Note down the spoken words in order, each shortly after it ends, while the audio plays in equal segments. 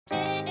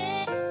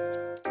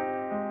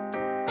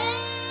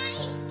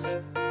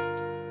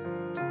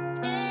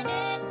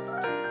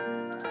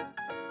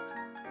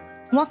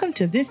Welcome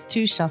to This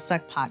Too Shall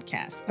Suck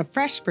podcast, a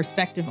fresh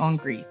perspective on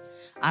grief.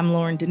 I'm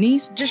Lauren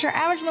Denise, just your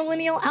average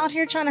millennial out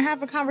here trying to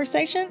have a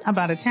conversation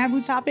about a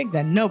taboo topic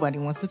that nobody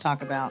wants to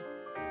talk about.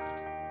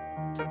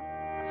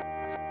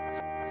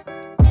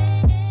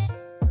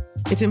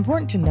 It's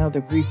important to know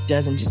that grief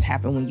doesn't just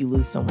happen when you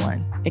lose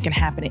someone. It can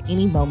happen at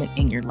any moment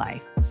in your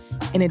life.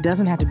 And it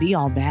doesn't have to be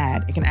all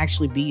bad. It can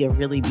actually be a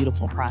really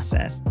beautiful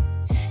process.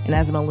 And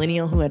as a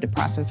millennial who had to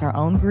process her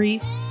own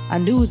grief, I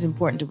knew it was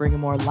important to bring a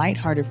more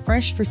lighthearted,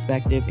 fresh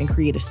perspective and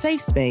create a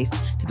safe space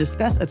to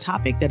discuss a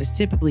topic that is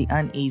typically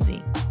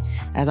uneasy.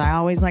 As I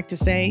always like to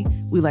say,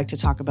 we like to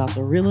talk about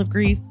the real of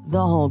grief, the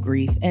whole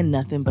grief, and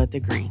nothing but the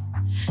grief.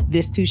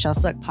 This Too Shall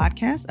Suck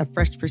podcast, a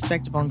fresh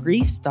perspective on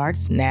grief,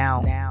 starts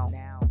now.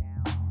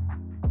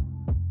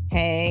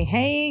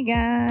 Hey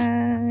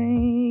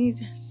guys.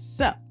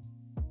 So,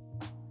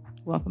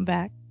 welcome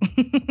back.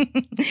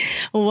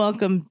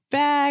 Welcome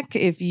back.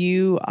 If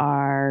you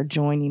are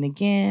joining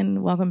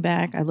again, welcome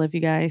back. I love you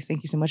guys.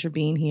 Thank you so much for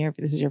being here. If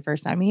this is your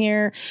first time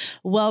here,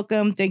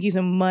 welcome. Thank you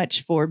so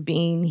much for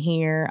being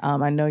here.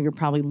 I know you're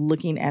probably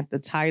looking at the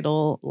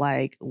title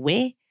like,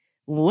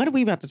 what are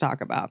we about to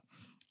talk about?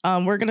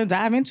 We're going to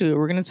dive into it.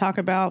 We're going to talk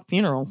about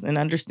funerals and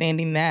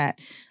understanding that.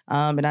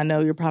 And I know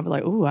you're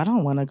probably like, I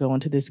don't want to go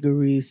into this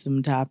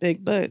gruesome topic.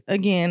 But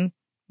again,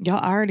 y'all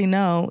already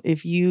know,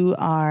 if you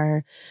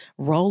are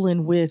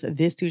rolling with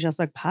This Too Shall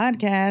Suck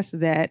podcast,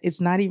 that it's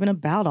not even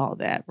about all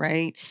that,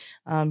 right?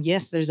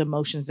 Yes, there's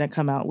emotions that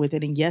come out with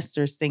it. And yes,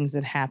 there's things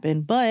that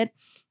happen, but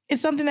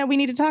it's something that we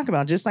need to talk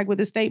about. Just like with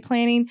estate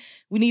planning,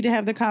 we need to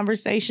have the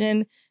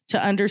conversation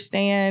to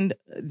understand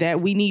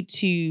that we need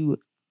to,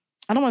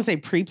 I don't want to say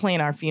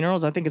pre-plan our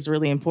funerals. I think it's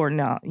really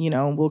important.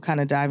 We'll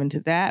kind of dive into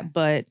that,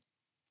 but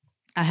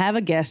I have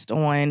a guest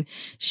on.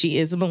 She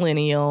is a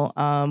millennial.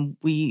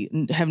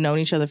 We have known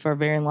each other for a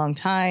very long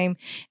time,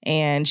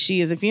 and she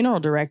is a funeral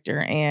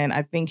director. And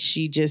I think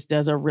she just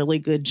does a really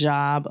good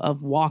job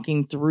of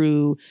walking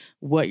through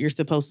what you're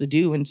supposed to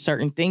do and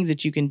certain things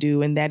that you can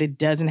do, and that it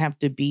doesn't have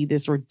to be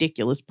this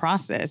ridiculous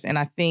process. And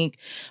I think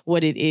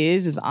what it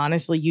is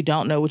honestly, you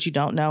don't know what you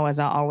don't know, as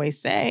I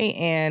always say.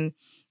 And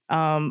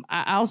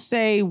I'll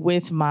say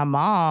with my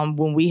mom,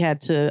 when we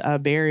had to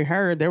bury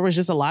her, there was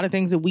just a lot of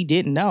things that we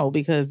didn't know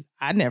because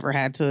I never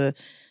had to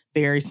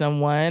bury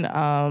someone.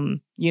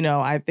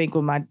 I think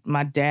when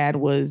my dad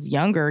was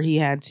younger, he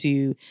had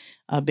to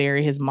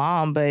bury his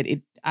mom, but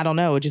I don't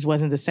know, it just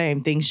wasn't the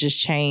same. Things just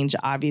change,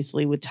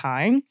 obviously, with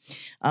time.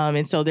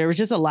 And so there was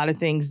just a lot of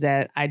things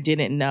that I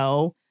didn't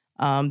know.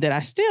 That I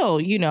still,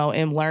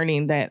 am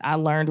learning, that I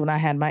learned when I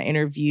had my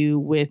interview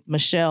with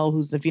Michelle,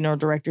 who's the funeral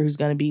director who's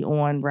going to be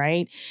on,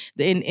 right?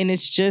 And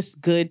it's just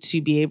good to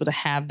be able to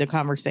have the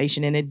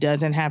conversation, and it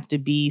doesn't have to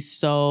be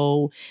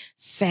so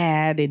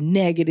sad and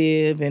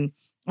negative and,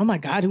 oh my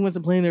God, who wants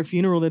to plan their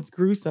funeral? That's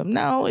gruesome.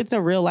 No, it's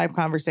a real life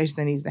conversation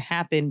that needs to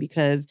happen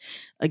because,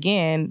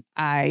 again,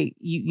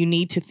 you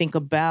need to think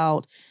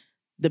about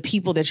the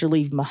people that you're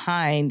leaving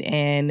behind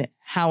and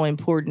how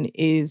important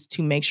it is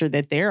to make sure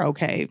that they're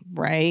okay,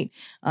 right?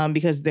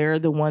 Because they're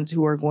the ones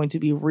who are going to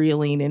be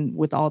reeling and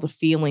with all the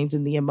feelings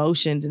and the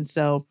emotions. And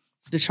so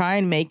to try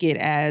and make it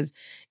as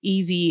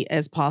easy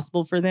as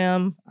possible for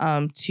them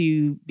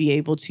to be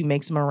able to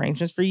make some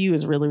arrangements for you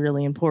is really,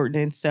 really important.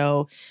 And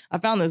so I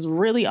found this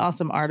really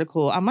awesome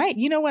article. I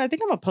think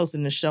I'm gonna post it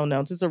in the show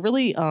notes. It's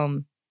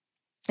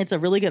a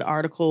really good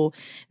article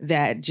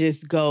that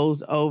just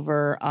goes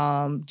over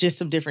just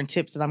some different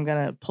tips that I'm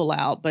going to pull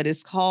out. But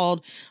it's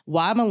called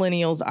Why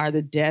Millennials Are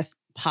the Death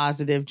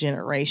Positive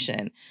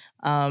Generation.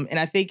 And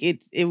I think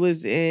it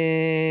was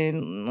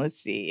in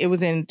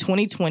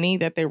 2020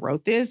 that they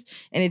wrote this,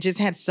 and it just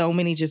had so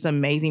many just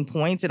amazing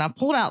points. And I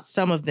pulled out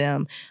some of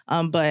them.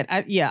 But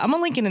I'm going to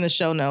link it in the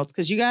show notes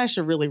because you guys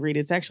should really read it.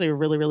 It's actually a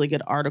really, really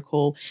good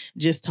article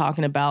just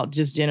talking about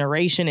just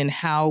generation and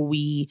how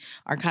we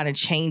are kind of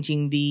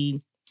changing the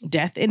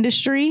death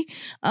industry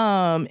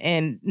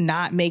and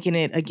not making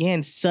it,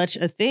 again, such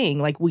a thing.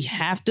 Like, we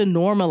have to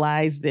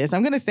normalize this.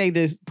 I'm going to say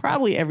this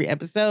probably every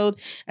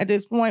episode at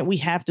this point. We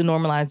have to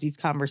normalize these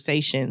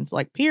conversations,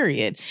 like,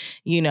 period,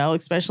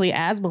 especially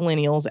as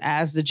millennials,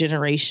 as the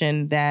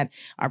generation that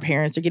our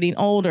parents are getting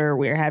older,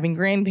 we're having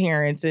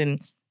grandparents,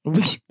 and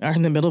we are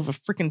in the middle of a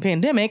freaking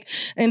pandemic.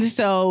 And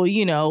so,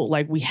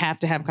 we have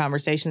to have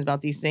conversations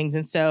about these things.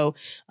 And so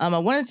I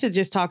wanted to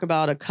just talk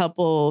about a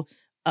couple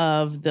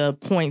of the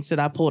points that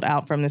I pulled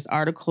out from this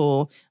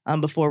article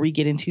before we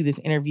get into this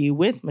interview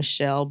with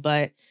Michelle.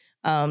 But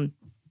the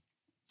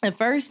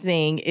first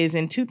thing is,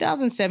 in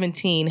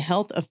 2017,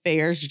 Health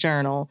Affairs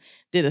Journal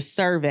did a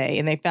survey,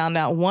 and they found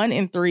out 1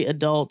 in 3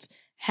 adults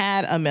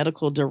had a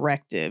medical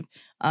directive.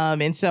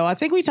 And so I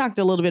think we talked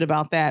a little bit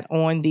about that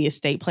on the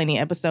estate planning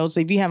episode. So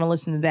if you haven't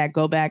listened to that,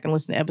 go back and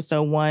listen to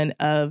episode 1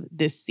 of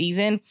this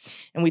season.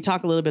 And we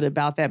talk a little bit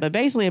about that. But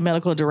basically, a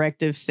medical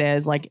directive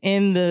says, like,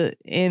 in the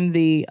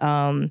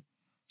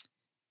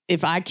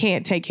if I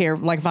can't take care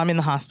of, like, if I'm in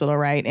the hospital,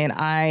 right, and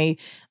I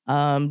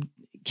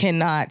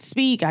cannot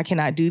speak, I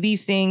cannot do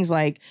these things,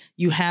 like,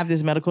 you have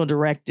this medical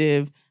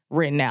directive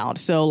written out.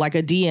 So like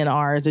a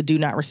DNR is a do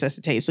not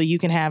resuscitate. So you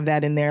can have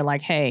that in there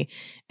like, hey,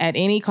 at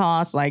any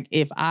cost, like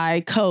if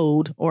I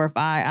code or if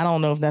I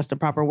don't know if that's the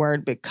proper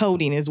word, but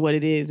coding is what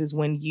it is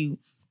when you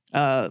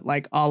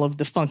like all of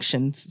the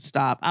functions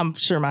stop. I'm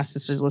sure my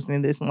sister's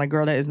listening to this and like,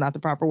 girl, that is not the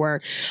proper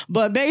word.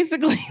 But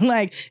basically,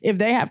 like if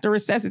they have to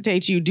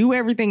resuscitate you, do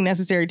everything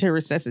necessary to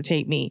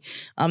resuscitate me.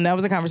 That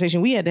was a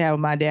conversation we had to have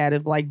with my dad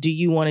of like, do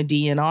you want a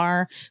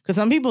DNR? Because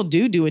some people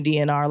do a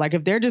DNR. Like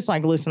if they're just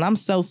like, listen, I'm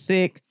so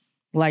sick.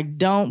 Like,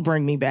 don't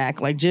bring me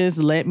back. Like, just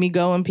let me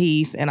go in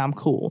peace and I'm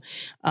cool.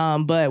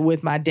 But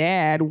with my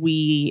dad,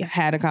 we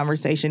had a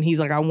conversation. He's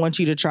like, I want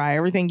you to try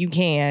everything you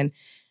can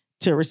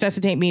to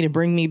resuscitate me, to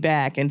bring me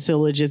back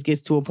until it just gets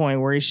to a point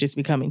where it's just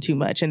becoming too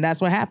much. And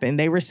that's what happened.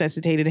 They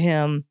resuscitated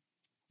him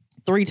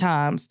 3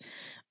 times.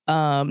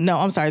 No,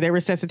 I'm sorry. They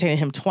resuscitated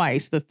him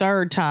twice. The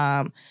third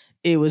time,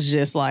 it was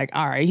just like,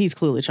 all right, he's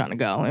clearly trying to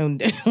go.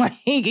 And like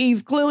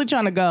he's clearly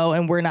trying to go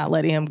and we're not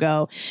letting him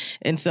go.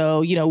 And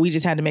so, you know, we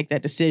just had to make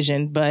that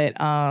decision. But,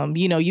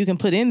 you know, you can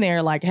put in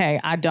there like, hey,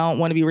 I don't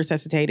want to be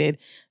resuscitated.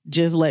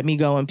 Just let me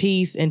go in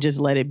peace and just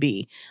let it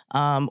be.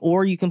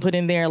 Or you can put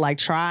in there like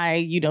try,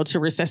 you know, to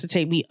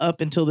resuscitate me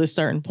up until this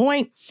certain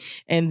point.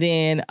 And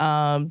then,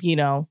 you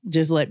know,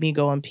 just let me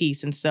go in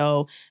peace. And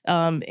so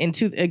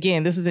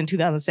again, this is in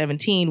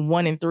 2017,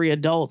 1 in 3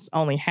 adults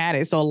only had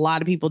it. So a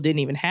lot of people didn't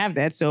even have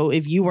that. So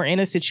if you were in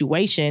a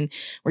situation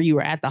where you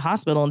were at the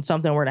hospital and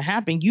something were to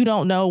happen, you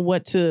don't know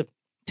what to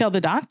tell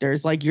the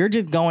doctors. Like you're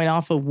just going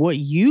off of what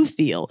you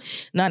feel,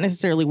 not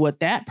necessarily what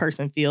that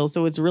person feels.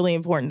 So it's really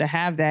important to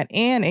have that.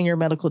 And in your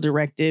medical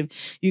directive,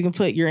 you can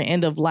put your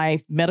end of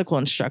life medical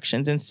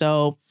instructions. And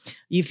so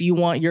if you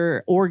want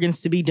your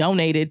organs to be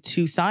donated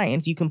to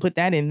science, you can put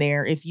that in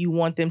there. If you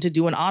want them to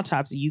do an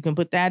autopsy, you can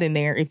put that in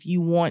there. If you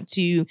want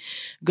to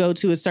go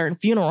to a certain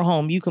funeral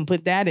home, you can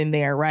put that in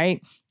there,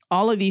 right?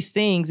 All of these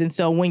things. And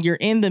so when you're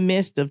in the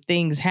midst of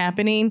things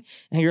happening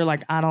and you're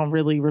like, I don't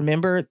really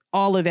remember,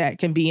 all of that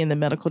can be in the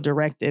medical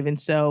directive.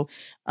 And so,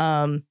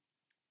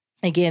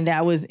 again,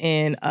 that was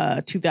in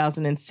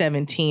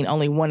 2017,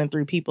 only 1 in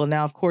 3 people.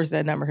 Now, of course,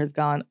 that number has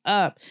gone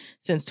up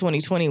since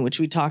 2020, which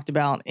we talked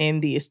about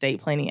in the estate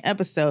planning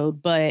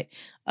episode. But,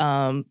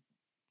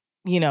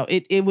 you know,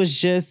 it was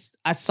just,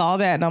 I saw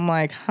that and I'm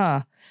like,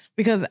 huh.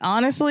 Because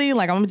honestly,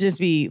 like, I'm gonna just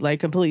be like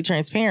completely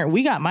transparent.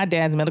 We got my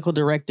dad's medical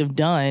directive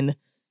done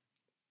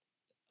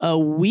a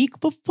week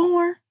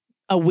before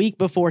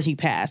he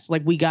passed.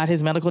 Like we got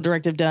his medical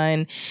directive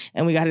done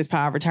and we got his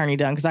power of attorney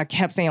done. Cause I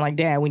kept saying like,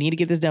 Dad, we need to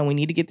get this done. We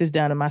need to get this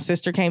done. And my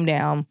sister came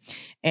down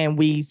and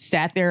we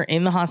sat there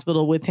in the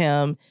hospital with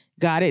him,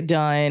 got it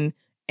done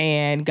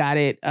and got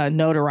it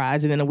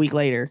notarized. And then a week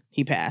later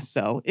he passed.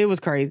 So it was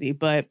crazy.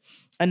 But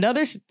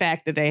another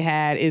fact that they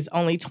had is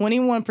only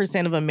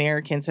 21% of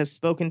Americans have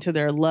spoken to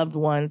their loved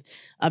ones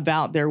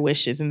about their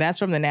wishes. And that's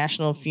from the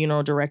National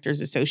Funeral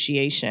Directors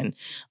Association.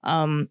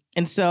 And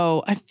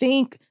so I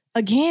think,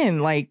 again,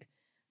 like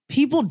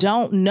people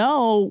don't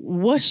know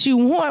what you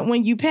want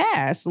when you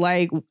pass.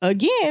 Like,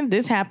 again,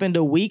 this happened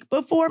a week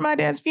before my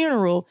dad's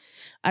funeral.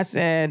 I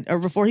said, or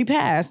before he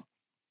passed,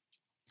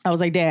 I was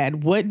like,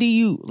 Dad, what would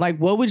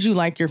you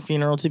like your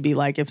funeral to be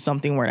like if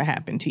something were to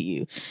happen to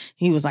you?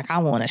 He was like, I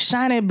want a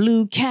shiny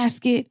blue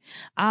casket.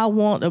 I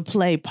want to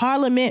play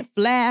Parliament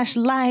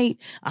flashlight.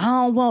 I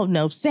don't want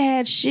no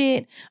sad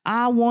shit.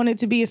 I want it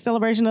to be a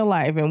celebration of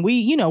life. And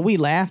we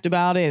laughed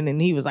about it.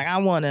 And he was like, I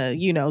want to,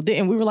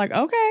 and we were like,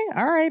 okay,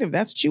 all right, if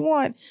that's what you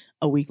want.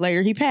 A week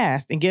later, he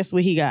passed. And guess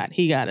what he got?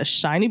 He got a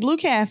shiny blue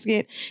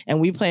casket.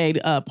 And we played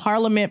a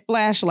Parliament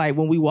flashlight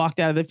when we walked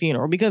out of the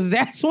funeral because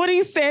that's what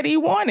he said he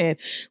wanted.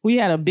 We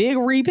had a big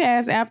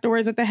repast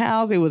afterwards at the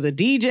house. It was a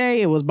DJ.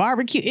 It was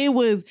barbecue. It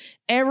was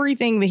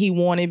everything that he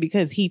wanted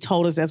because he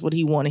told us that's what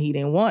he wanted. He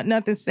didn't want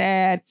nothing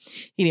sad.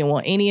 He didn't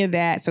want any of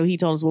that. So he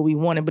told us what we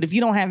wanted. But if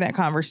you don't have that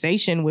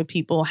conversation with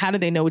people, how do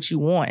they know what you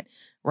want?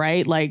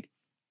 Right? Like,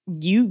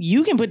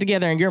 you can put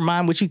together in your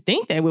mind what you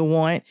think they would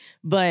want.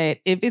 But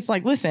if it's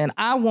like, listen,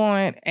 I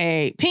want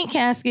a pink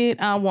casket.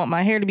 I want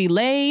my hair to be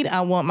laid.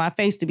 I want my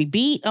face to be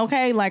beat.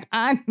 Okay. Like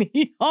I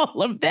need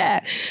all of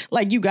that.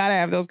 Like you got to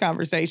have those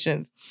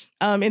conversations.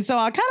 And so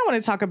I kind of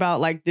want to talk about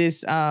like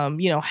this, how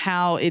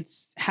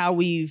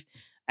we've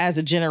as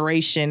a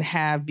generation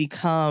have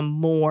become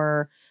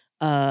more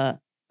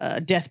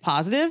death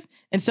positive.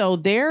 And so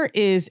there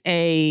is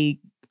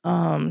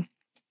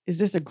is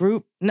this a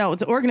group? No,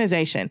 it's an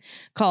organization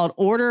called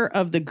Order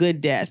of the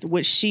Good Death,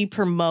 which she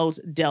promotes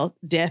death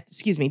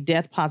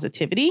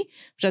positivity,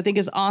 which I think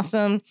is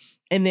awesome.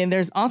 And then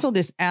there's also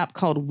this app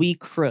called We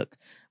Crook,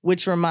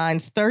 which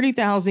reminds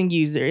 30,000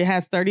 users. It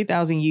has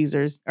 30,000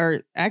 users,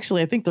 or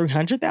actually, I think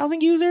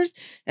 300,000 users.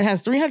 It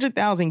has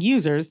 300,000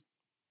 users.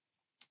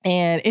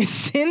 And it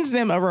sends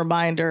them a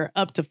reminder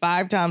up to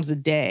 5 times a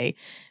day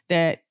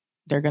that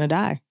they're going to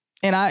die.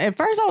 And at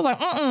first I was like,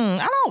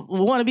 I don't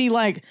want to be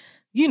like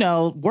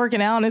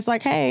working out and it's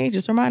like, hey,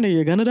 just a reminder,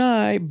 you're going to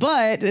die.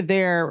 But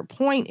their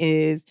point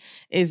is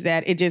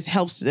that it just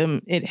helps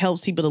them. It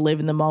helps people to live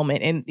in the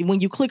moment. And when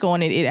you click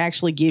on it, it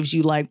actually gives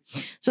you like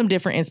some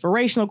different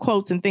inspirational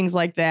quotes and things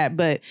like that.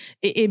 But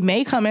it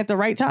may come at the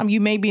right time. You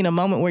may be in a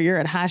moment where you're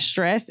at high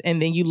stress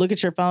and then you look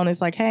at your phone.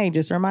 It's like, hey,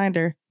 just a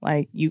reminder,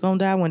 like you're going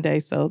to die one day.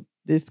 So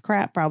this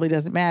crap probably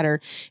doesn't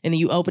matter. And then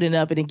you open it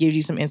up and it gives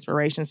you some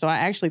inspiration. So I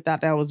actually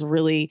thought that was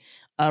really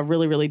a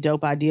really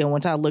dope idea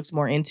once I looked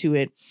more into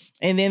it.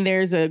 And then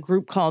there's a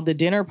group called the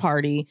Dinner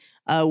Party,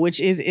 which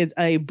is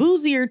a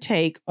boozier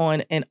take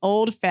on an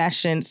old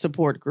fashioned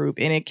support group.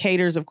 And it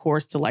caters, of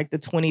course, to like the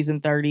 20s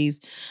and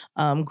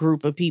 30s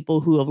group of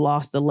people who have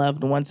lost a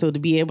loved one. So to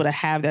be able to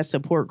have that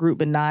support group,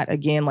 but not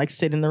again, like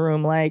sit in the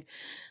room like,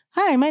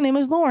 hi, my name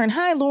is Lauren.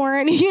 Hi,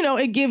 Lauren.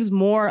 It gives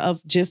more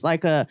of just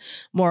like a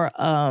more,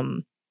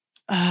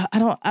 I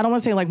don't want to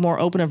say like more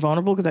open and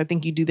vulnerable, because I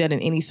think you do that in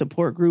any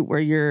support group where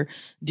you're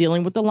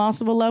dealing with the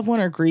loss of a loved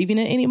one or grieving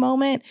at any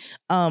moment.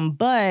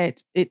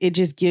 But it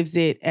just gives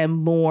it a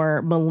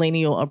more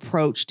millennial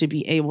approach to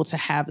be able to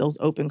have those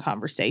open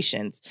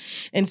conversations.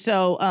 And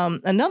so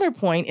another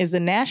point is the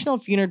National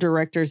Funeral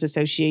Directors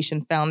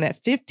Association found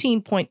that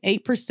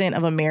 15.8%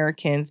 of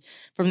Americans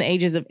from the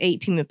ages of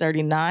 18 to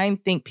 39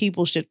 think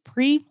people should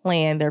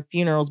pre-plan their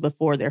funerals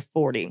before they're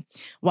 40,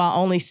 while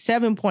only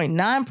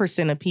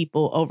 7.9% of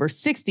people over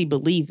 60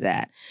 believe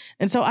that.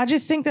 And so I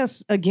just think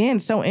that's, again,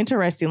 so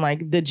interesting.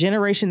 Like the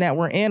generation that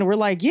we're in, we're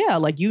like, yeah,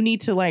 like you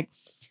need to like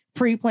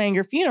pre-plan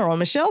your funeral. And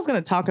Michelle's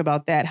going to talk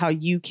about that, how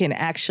you can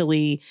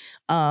actually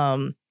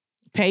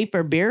pay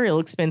for burial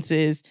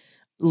expenses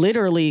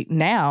literally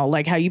now,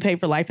 like how you pay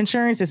for life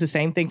insurance. It's the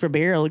same thing for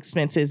burial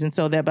expenses. And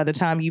so that by the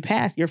time you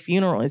pass, your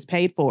funeral is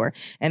paid for.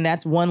 And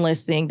that's one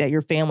less thing that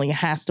your family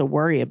has to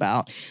worry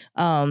about.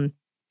 And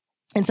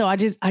so I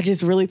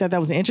just really thought that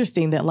was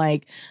interesting that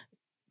like,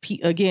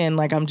 again,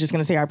 like I'm just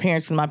going to say our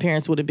parents, because my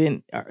parents would have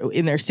been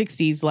in their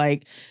 60s,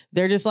 like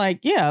they're just like,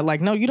 yeah, like,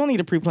 no, you don't need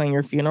to pre-plan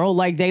your funeral.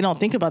 Like they don't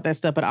think about that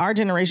stuff. But our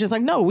generation is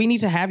like, no, we need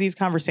to have these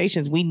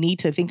conversations. We need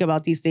to think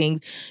about these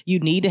things. You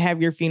need to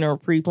have your funeral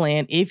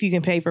pre-planned. If you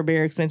can pay for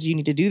burial expenses, you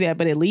need to do that.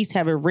 But at least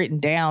have it written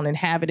down and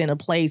have it in a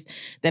place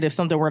that if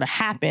something were to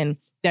happen,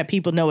 that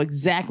people know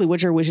exactly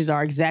what your wishes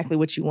are, exactly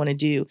what you want to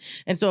do.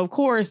 And so, of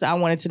course, I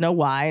wanted to know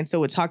why. And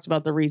so it talked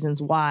about the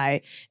reasons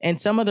why.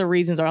 And some of the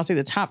reasons, or I'll say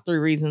the top 3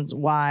 reasons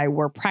why,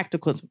 were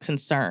practical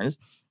concerns.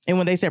 And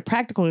when they said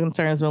practical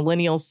concerns,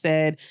 millennials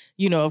said,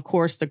 of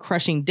course, the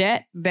crushing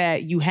debt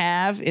that you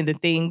have and the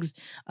things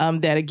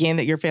that, again,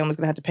 that your family's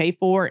going to have to pay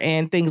for,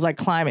 and things like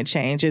climate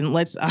change. And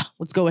let's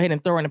go ahead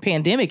and throw in a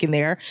pandemic in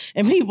there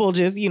and people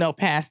just,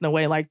 passing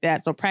away like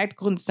that. So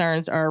practical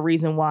concerns are a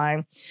reason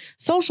why.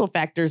 Social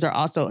factors are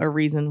also a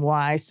reason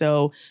why.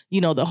 So,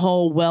 the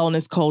whole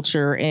wellness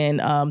culture and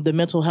the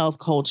mental health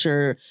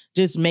culture,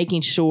 just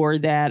making sure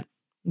that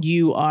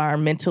you are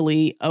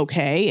mentally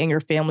okay and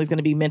your family's going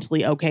to be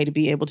mentally okay to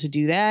be able to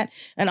do that.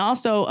 And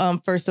also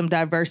for some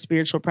diverse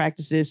spiritual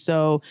practices.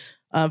 So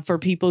for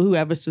people who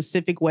have a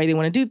specific way they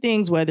want to do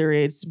things, whether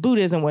it's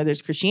Buddhism, whether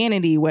it's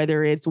Christianity,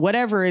 whether it's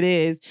whatever it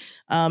is,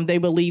 they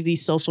believe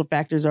these social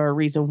factors are a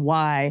reason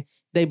why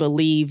they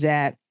believe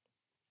that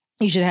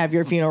you should have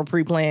your funeral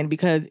pre-planned.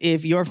 Because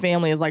if your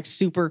family is like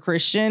super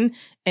Christian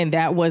and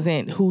that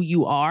wasn't who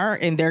you are,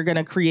 and they're going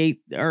to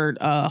create or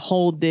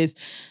hold this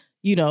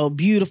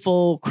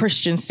beautiful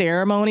Christian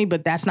ceremony,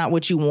 but that's not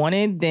what you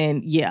wanted,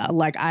 then yeah,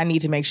 like I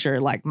need to make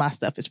sure like my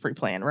stuff is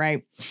pre-planned,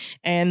 right?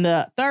 And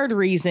the third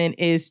reason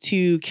is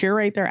to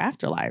curate their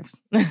afterlives.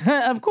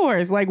 Of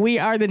course, like we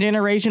are the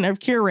generation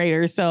of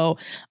curators. So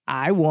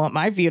I want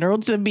my funeral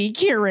to be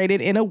curated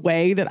in a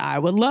way that I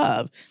would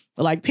love.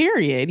 Like,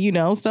 period,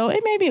 so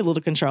it may be a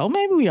little control.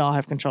 Maybe we all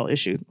have control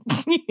issues,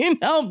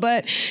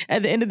 but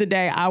at the end of the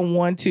day, I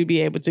want to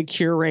be able to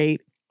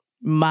curate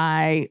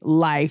my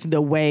life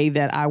the way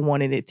that I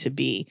wanted it to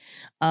be.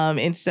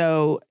 And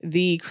so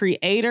the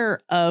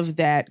creator of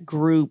that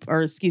group,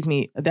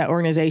 that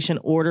organization,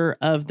 Order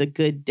of the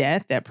Good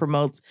Death, that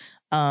promotes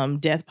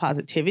death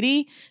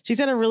positivity, she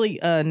said a really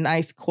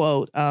nice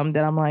quote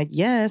that I'm like,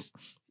 yes.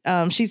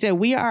 She said,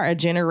 we are a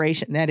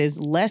generation that is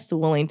less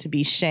willing to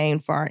be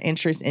shamed for our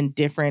interest in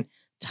different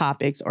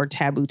topics or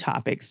taboo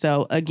topics.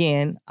 So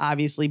again,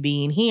 obviously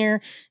being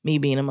here, me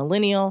being a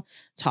millennial,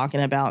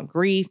 talking about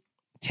grief,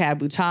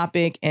 taboo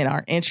topic, and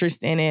our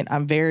interest in it.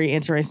 I'm very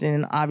interested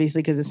in,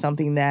 obviously, because it's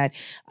something that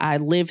I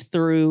lived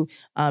through,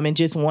 and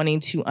just wanting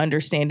to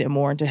understand it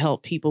more and to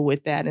help people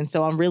with that. And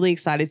so I'm really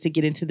excited to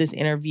get into this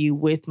interview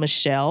with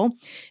Michelle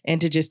and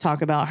to just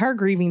talk about her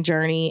grieving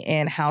journey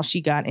and how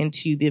she got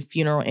into the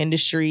funeral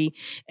industry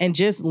and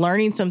just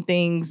learning some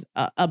things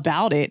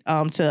about it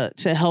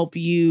to help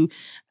you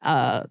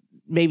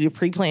maybe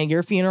pre-plan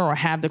your funeral or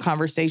have the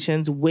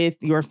conversations with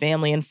your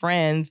family and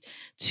friends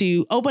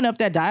to open up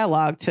that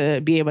dialogue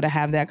to be able to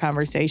have that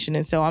conversation.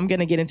 And so I'm going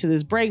to get into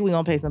this break. We're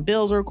going to pay some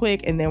bills real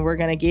quick, and then we're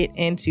going to get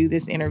into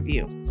this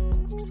interview.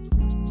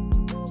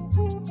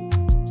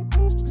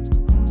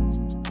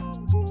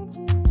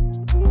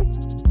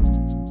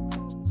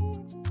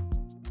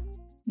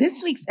 This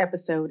This week's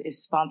episode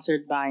is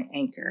sponsored by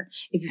Anchor.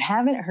 If you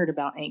haven't heard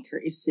about Anchor,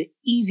 it's the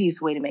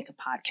easiest way to make a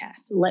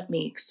podcast. Let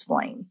me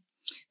explain.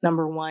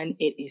 Number one,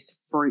 it is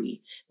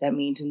free. That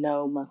means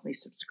no monthly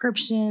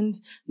subscriptions,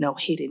 no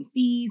hidden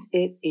fees.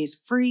 It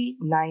is free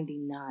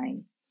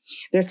 99.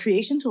 There's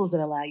creation tools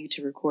that allow you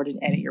to record and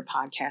edit your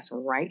podcast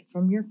right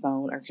from your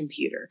phone or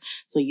computer.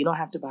 So you don't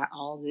have to buy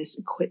all this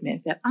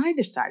equipment that I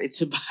decided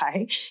to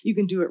buy. You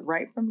can do it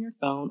right from your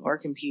phone or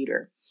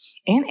computer.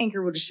 And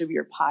Anchor will distribute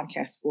your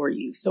podcast for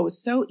you. So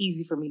it's so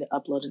easy for me to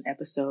upload an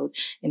episode,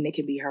 and it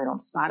can be heard on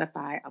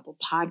Spotify, Apple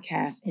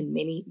Podcasts, and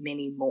many,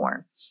 many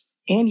more.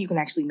 And you can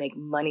actually make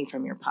money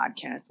from your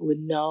podcast with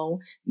no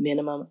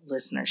minimum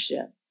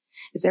listenership.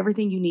 It's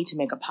everything you need to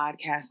make a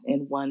podcast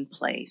in one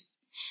place.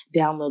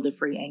 Download the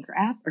free Anchor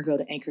app or go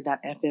to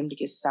anchor.fm to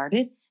get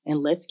started, and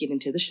let's get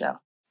into the show.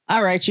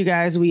 All right, you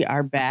guys, we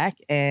are back,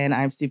 and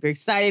I'm super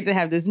excited to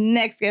have this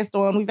next guest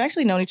on. We've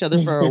actually known each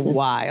other for a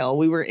while.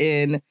 We were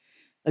in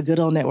a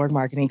good old network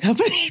marketing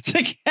company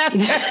together.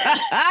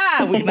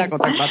 We're not going to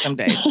talk about them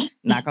days.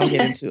 Not going to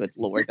get into it,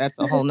 Lord. That's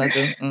a whole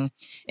nother.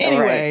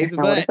 Anyways,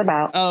 right. What it's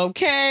about.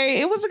 Okay.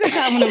 It was a good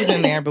time when it was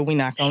in there, but we're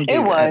not going to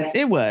do that.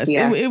 It was.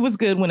 Yeah. It was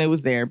good when it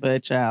was there,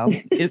 but child,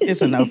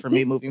 it's a no for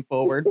me moving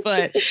forward.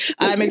 But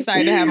I'm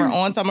excited to have her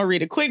on. So I'm going to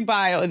read a quick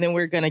bio, and then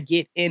we're going to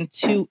get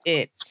into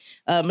it.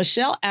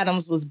 Michelle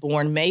Adams was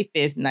born May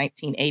 5th,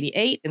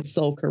 1988 in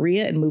Seoul,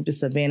 Korea, and moved to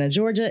Savannah,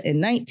 Georgia in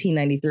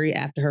 1993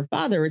 after her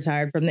father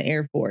retired from the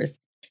Air Force.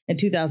 In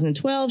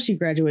 2012, she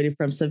graduated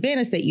from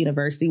Savannah State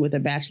University with a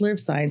Bachelor of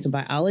Science in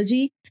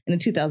Biology. And in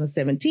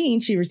 2017,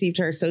 she received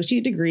her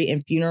associate degree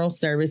in funeral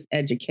service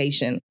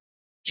education.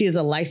 She is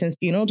a licensed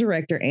funeral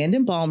director and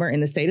embalmer in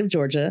the state of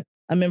Georgia,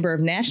 a member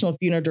of National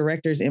Funeral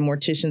Directors and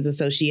Morticians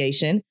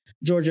Association,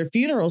 Georgia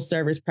Funeral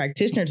Service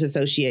Practitioners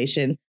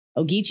Association,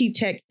 Ogeechee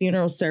Tech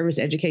Funeral Service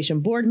Education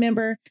Board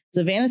member,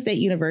 Savannah State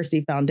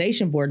University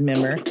Foundation Board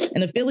member,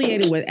 and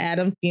affiliated with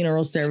Adam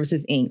Funeral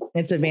Services, Inc.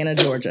 in Savannah,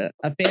 Georgia,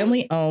 a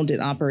family-owned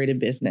and operated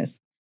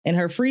business. In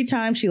her free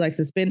time, she likes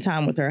to spend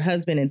time with her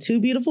husband and two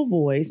beautiful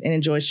boys and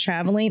enjoys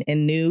traveling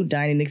and new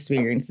dining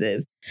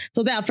experiences.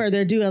 So without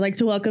further ado, I'd like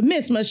to welcome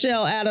Miss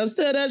Michelle Adams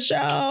to the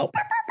show.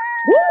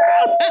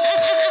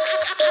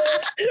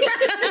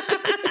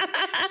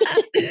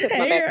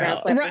 Hey,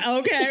 girl. Right,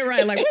 okay,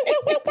 right. Like,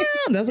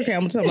 that's okay.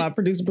 I'm gonna tell my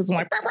producer, put some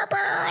like,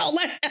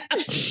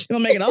 gonna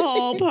make it a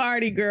whole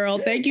party, girl.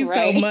 Thank you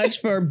so much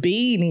for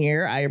being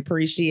here. I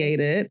appreciate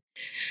it.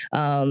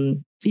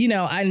 You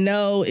know, I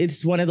know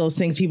it's one of those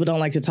things people don't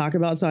like to talk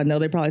about. So I know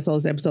they probably saw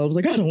this episode. I was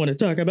like, I don't want to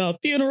talk about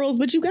funerals,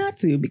 but you got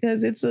to,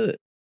 because it's a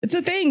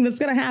thing that's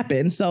going to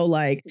happen. So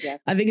like, yeah.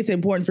 I think it's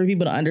important for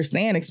people to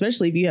understand,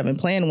 especially if you haven't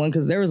planned one,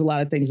 because there was a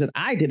lot of things that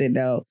I didn't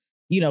know,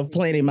 you know,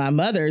 planning my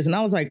mother's. And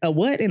I was like, a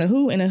what and a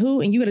who and a who,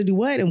 and you got to do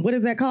what? And what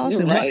does that cost?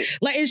 And what?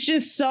 Like, it's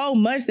just so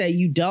much that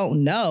you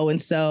don't know. And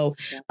so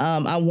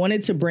I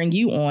wanted to bring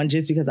you on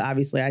just because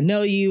obviously I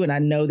know you and I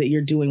know that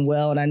you're doing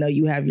well. And I know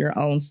you have your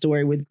own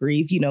story with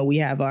grief. You know, we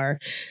have our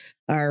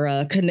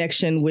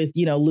connection with,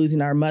 you know,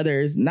 losing our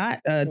mothers, not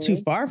too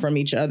far from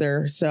each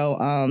other.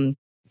 So,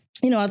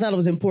 you know, I thought it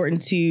was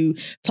important to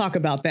talk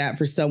about that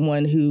for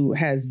someone who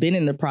has been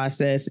in the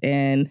process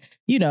and,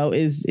 you know,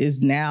 is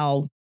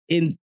now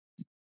in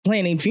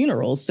planning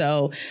funerals.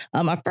 So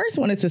I first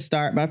wanted to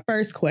start. My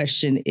first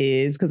question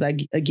is, because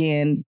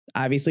again,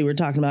 obviously we're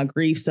talking about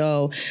grief.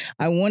 So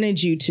I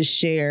wanted you to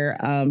share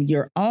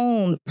your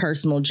own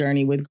personal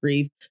journey with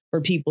grief for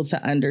people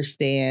to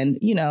understand,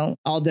 you know,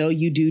 although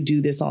you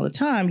do this all the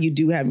time, you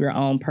do have your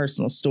own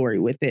personal story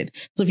with it.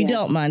 So if you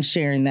don't mind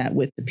sharing that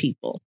with the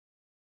people.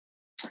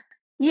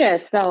 Yeah,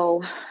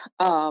 so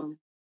up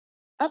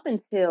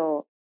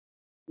until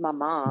my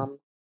mom,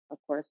 of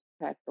course,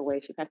 passed away.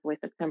 She passed away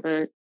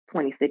September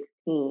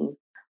 2016.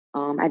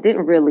 I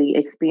didn't really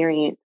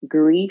experience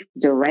grief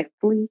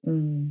directly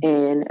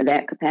in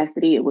that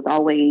capacity. It was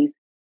always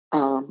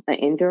an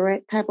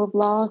indirect type of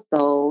loss.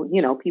 So,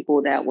 you know,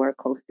 people that were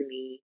close to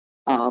me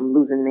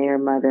losing their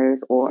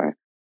mothers or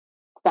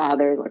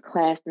fathers or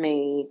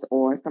classmates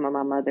or some of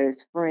my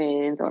mother's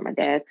friends or my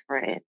dad's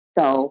friends.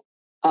 So,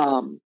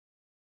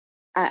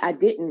 I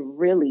didn't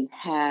really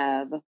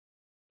have,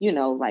 you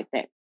know, like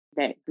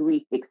that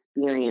grief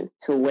experience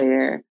to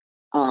where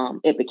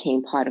it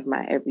became part of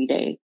my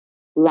everyday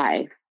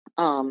life.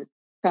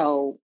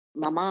 So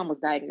my mom was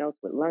diagnosed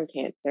with lung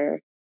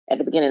cancer at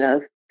the beginning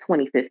of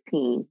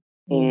 2015.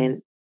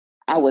 And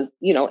I was,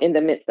 you know, in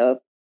the midst of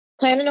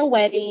planning a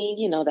wedding,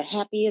 you know, the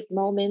happiest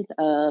moments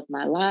of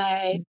my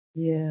life.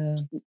 Yeah.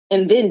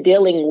 And then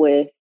dealing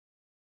with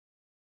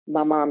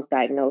my mom's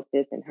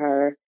diagnosis and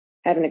her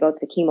having to go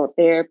to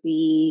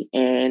chemotherapy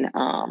and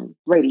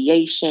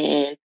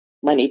radiation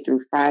Monday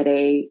through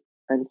Friday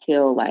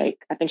until I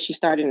think she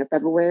started in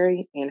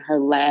February and her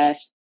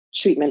last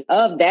treatment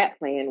of that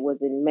plan was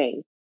in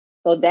May.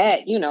 So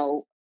that, you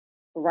know,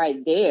 right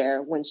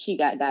there, when she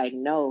got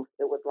diagnosed,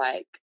 it was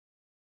like,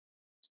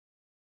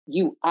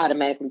 you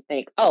automatically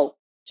think, oh,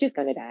 she's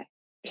going to die.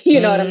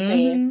 You know what I'm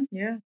saying?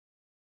 Yeah.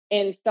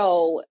 And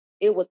so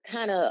it was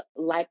kind of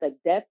like a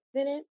death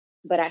sentence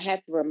but I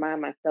had to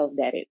remind myself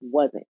that it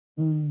wasn't.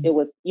 Mm. It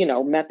was,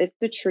 methods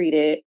to treat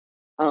it,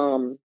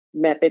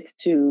 methods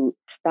to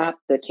stop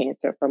the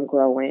cancer from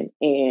growing.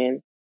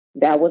 And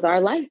that was our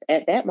life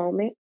at that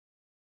moment.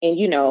 And,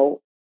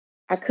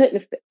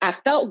 I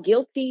felt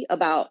guilty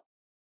about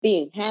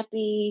being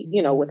happy,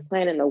 with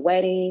planning the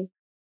wedding.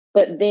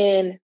 But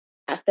then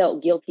I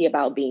felt guilty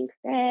about being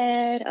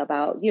sad,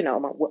 about,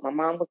 what my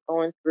mom was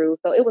going through.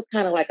 So it was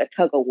kind of like a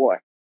tug of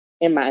war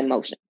in my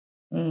emotions.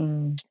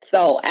 Mm.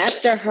 So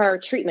after her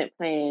treatment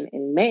plan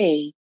in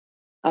May,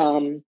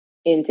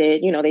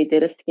 ended, they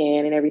did a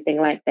scan and everything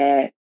like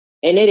that.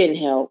 And it didn't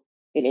help.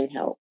 It didn't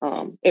help.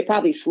 It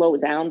probably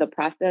slowed down the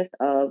process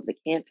of the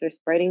cancer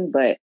spreading,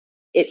 but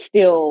it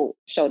still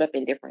showed up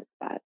in different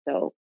spots.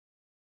 So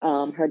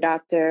her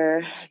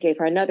doctor gave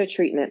her another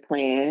treatment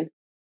plan,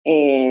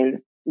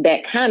 and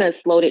that kind of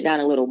slowed it down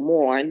a little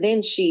more. And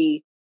then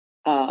she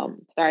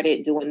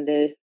started doing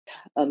this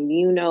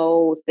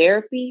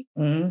immunotherapy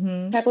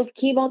type of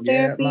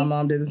chemotherapy. Yeah, my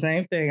mom did the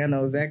same thing. I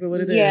know exactly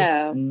what it is.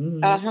 Yeah.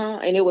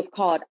 And it was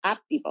called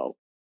Optivo.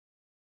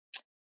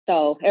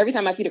 So every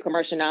time I see the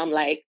commercial now, I'm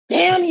like,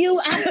 damn you,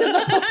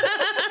 Optivo.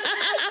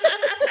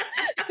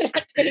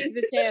 I changed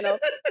the channel.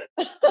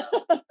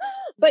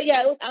 But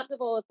yeah, it was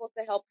Optivo. It's supposed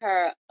to help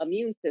her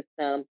immune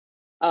system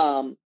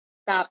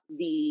stop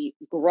the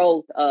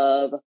growth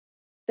of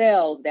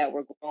cells that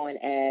were growing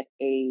at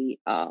a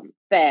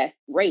fast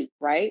rate,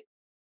 right?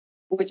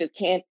 Which is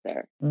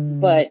cancer.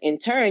 But in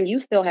turn, you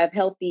still have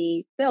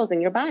healthy cells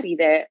in your body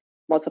that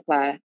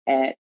multiply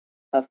at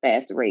a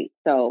fast rate.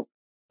 So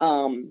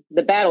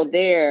the battle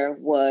there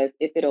was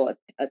if it'll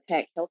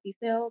attack healthy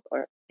cells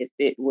or if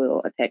it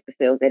will attack the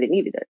cells that it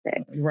needed to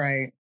attack.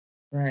 Right.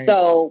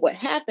 So what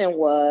happened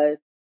was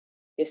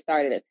it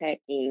started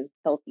attacking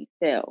healthy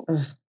cells.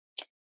 Ugh.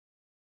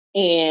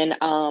 And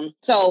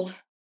so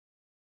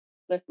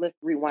let's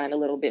rewind a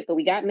little bit. So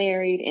we got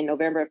married in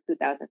November of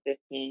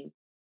 2015.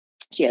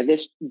 She had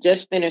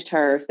just finished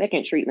her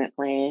second treatment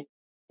plan.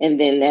 And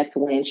then that's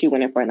when she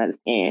went in for another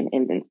scan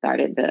and then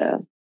started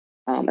the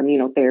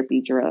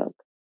immunotherapy drug.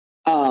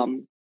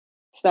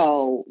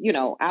 So,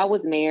 I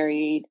was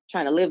married,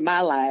 trying to live my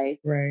life.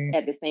 Right.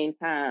 At the same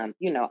time,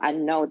 I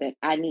know that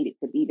I needed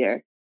to be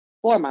there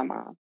for my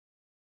mom.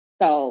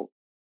 So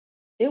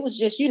it was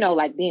just,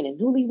 like being a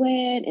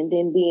newlywed and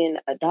then being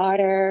a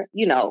daughter,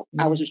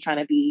 I was just trying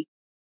to be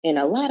in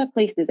a lot of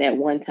places at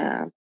one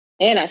time.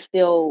 And I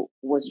still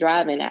was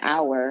driving an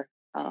hour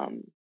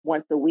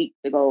once a week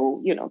to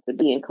go, to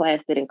be in class,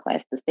 sit in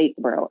class to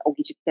Statesboro. I'll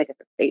get you second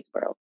to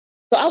Statesboro.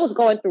 So I was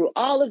going through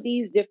all of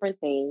these different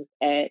things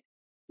at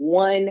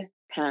one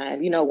time.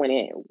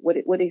 What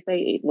do they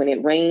say? When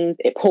it rains,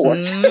 it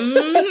pours.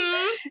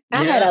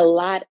 I had a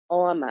lot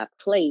on my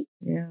plate.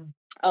 Yeah.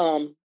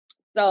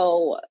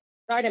 So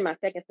starting my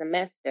second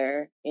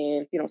semester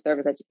in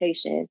service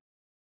education,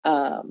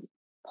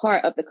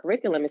 part of the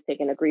curriculum is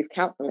taking a grief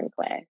counseling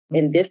class.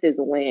 And this is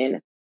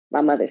when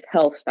my mother's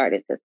health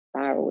started to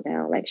spiral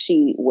down. Like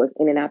she was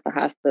in and out the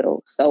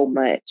hospital so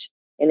much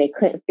and they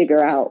couldn't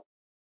figure out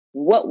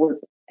what was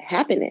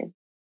happening.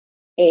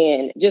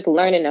 And just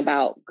learning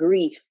about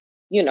grief,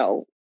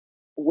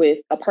 with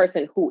a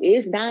person who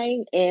is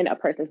dying and a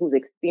person who's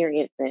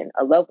experiencing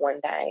a loved one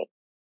dying,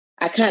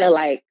 I kind of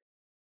like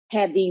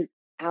had these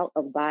out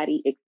of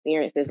body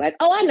experiences, like,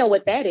 oh, I know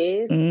what that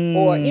is.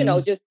 Or,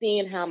 just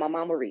seeing how my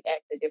mama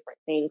reacts to different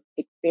things,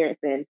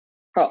 experiencing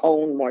her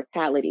own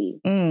mortality,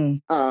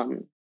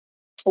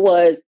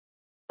 was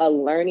a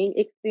learning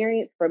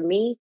experience for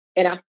me.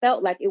 And I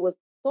felt like it was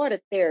sort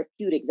of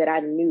therapeutic that I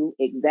knew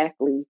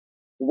exactly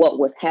what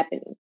was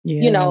happening.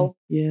 Yeah.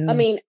 I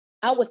mean,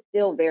 I was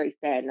still very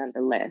sad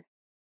nonetheless,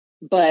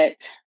 but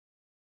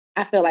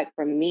I feel like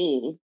for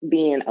me,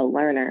 being a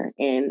learner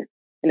and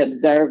an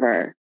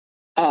observer,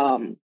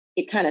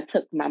 it kind of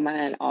took my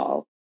mind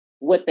off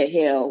what the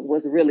hell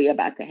was really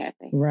about to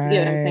happen. Right. You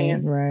know what I'm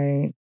saying?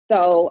 Right.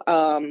 So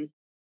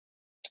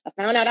I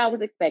found out I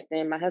was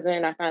expecting. My husband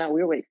and I found out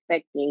we were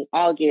expecting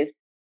August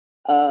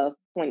of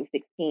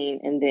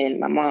 2016. And then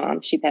my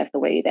mom, she passed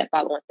away that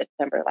following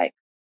September, like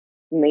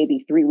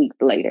maybe 3 weeks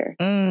later.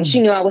 And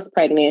she knew I was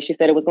pregnant. She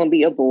said it was going to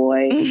be a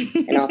boy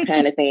and all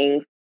kind of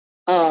things.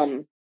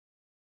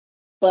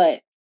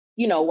 But,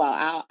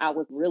 while I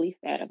was really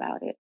sad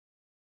about it,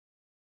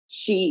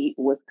 she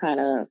was kind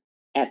of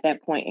at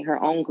that point in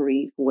her own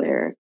grief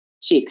where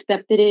she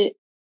accepted it.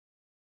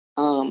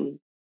 And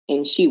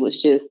she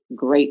was just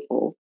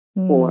grateful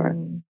for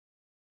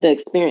the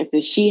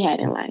experiences she had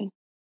in life.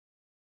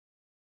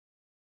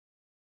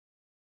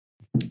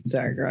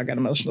 Sorry, girl, I got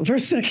emotional for a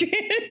second.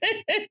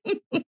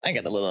 I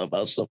got a little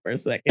emotional for a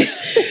second.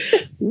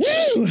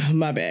 Woo,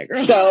 my bad,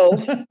 girl.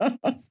 So,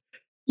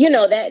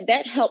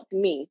 that helped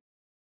me,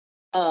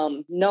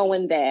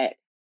 knowing that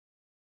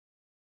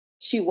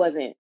she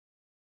wasn't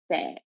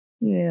sad.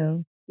 Yeah.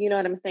 You know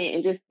what I'm saying?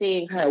 And just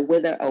seeing her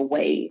wither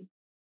away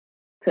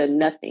to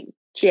nothing.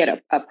 She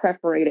had a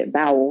perforated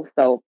bowel,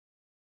 so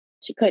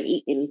she couldn't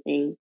eat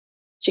anything.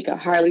 She could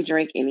hardly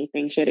drink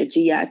anything. She had a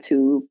GI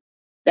tube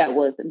that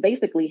was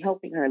basically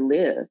helping her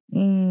live.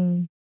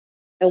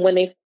 And when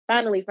they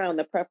finally found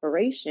the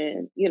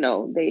preparation,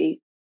 they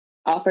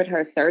offered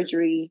her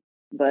surgery,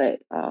 but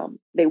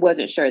they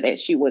wasn't sure that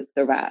she would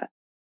survive.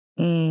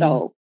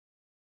 So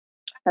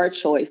her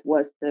choice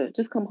was to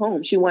just come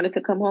home. She wanted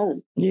to come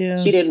home. Yeah.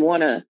 She didn't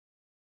want to,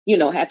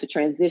 have to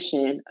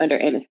transition under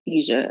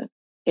anesthesia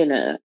in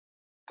a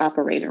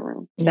operating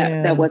room.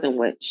 That wasn't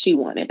what she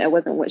wanted. That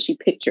wasn't what she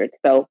pictured.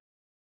 So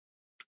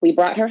we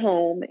brought her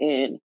home,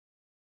 and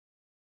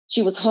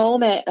she was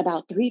home at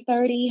about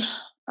 3:30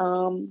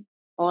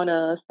 on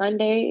a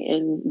Sunday,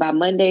 and by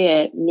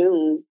Monday at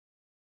noon,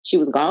 she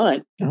was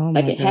gone. Oh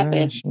like my it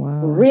happened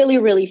wow. really,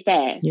 really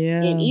fast.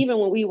 Yeah. And even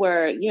when we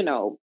were,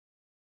 doing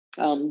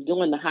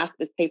the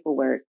hospice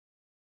paperwork,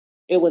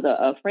 it was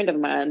a friend of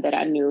mine that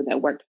I knew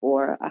that worked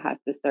for a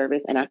hospice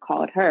service, and I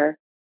called her.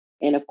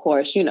 And of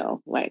course,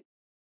 like,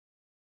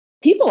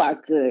 people are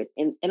good.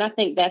 And I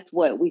think that's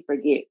what we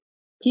forget.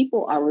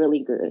 People are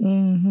really good.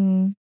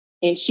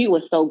 And she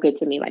was so good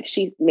to me. Like,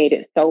 she made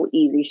it so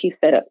easy. She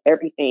set up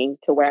everything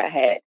to where I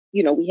had,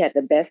 we had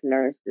the best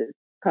nurses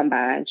come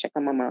by and check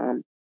on my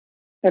mom.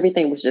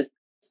 Everything was just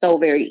so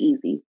very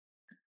easy.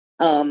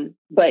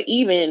 But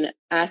even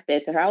I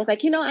said to her, I was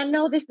like, I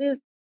know this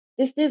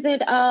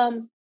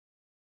isn't,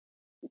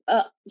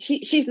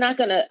 she's not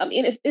gonna, I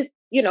mean, it's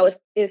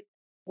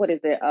what is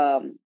it?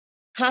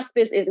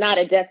 Hospice is not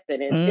a death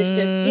sentence. It's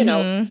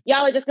just,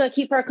 y'all are just gonna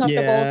keep her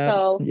comfortable.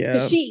 So,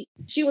 cause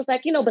she was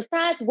like,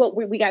 besides what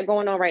we got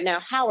going on right now,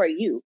 how are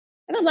you?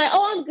 And I'm like,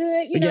 oh, I'm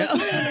good. She's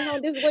coming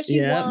home. This is what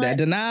she wants. That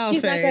denial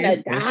She's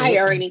phase. Not gonna die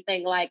or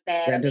anything like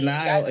that. That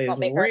denial y'all just gonna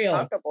make real. her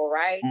comfortable,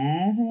 right?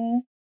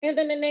 And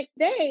then the next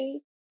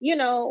day,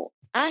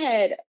 I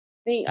had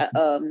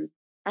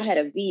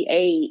a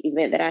VA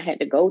event that I had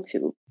to go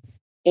to,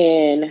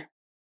 and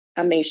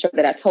I made sure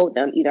that I told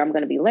them either I'm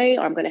going to be late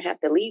or I'm going to have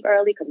to leave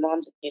early because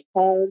mom just came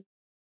home.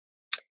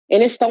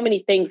 And there's so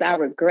many things I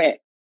regret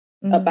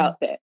about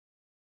that.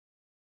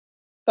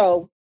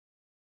 So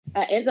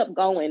I ended up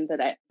going,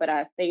 but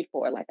I stayed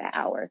for like an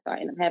hour, so I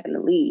ended up having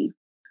to leave.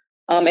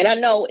 And I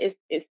know it's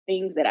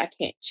things that I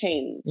can't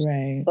change,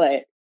 right?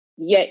 But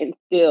yet and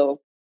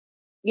still,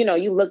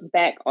 you look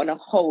back on a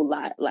whole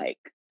lot. Like,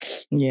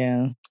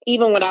 even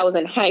when I was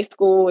in high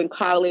school and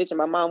college, and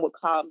my mom would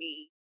call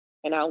me,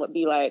 and I would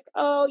be like,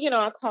 oh,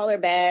 I'll call her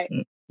back.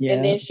 And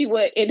then she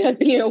would end up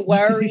being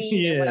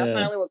worried. And when I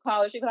finally would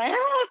call her, she'd be like,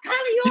 oh,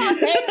 calling you all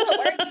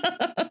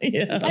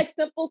day. Just like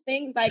simple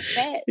things like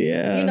that,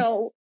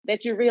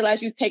 that you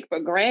realize you take for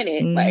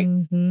granted. Like,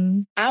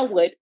 I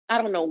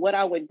don't know what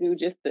I would do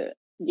just to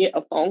get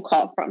a phone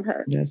call from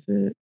her. That's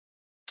it.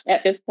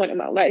 At this point in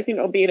my life,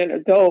 being an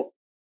adult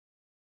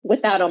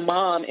without a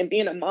mom and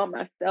being a mom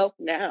myself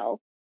now,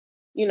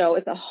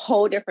 it's a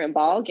whole different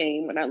ball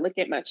game when I look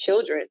at my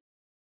children.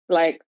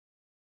 Like,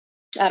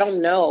 I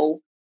don't know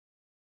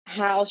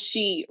how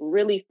she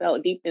really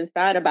felt deep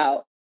inside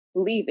about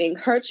leaving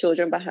her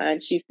children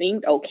behind. She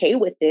seemed okay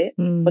with it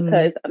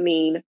because,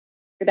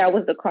 that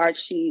was the card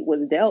she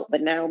was dealt.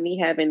 But now me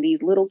having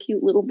these little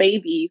cute little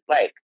babies,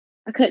 like,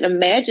 I couldn't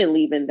imagine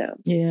leaving them.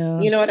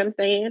 Yeah. You know what I'm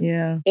saying?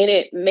 Yeah. And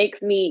it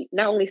makes me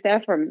not only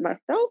sad for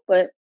myself,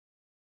 but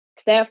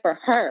sad for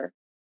her.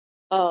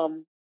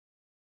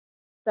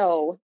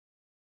 So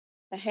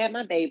I had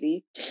my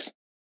baby,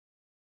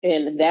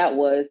 and that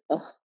was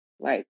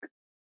like,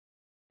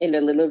 in the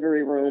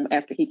delivery room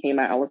after he came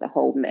out, I was a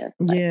whole mess.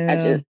 Like, I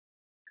just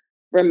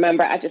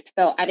remember, I just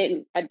felt I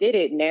did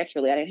it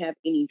naturally. I didn't have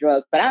any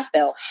drugs, but I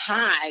felt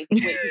high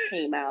when he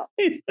came out.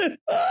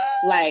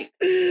 Like,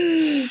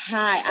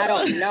 high. I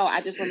don't know.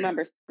 I just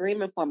remember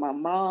screaming for my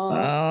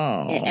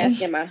mom and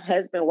asking my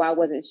husband why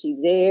wasn't she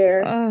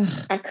there. I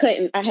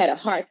had a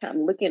hard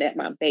time looking at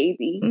my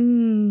baby.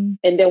 And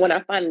then when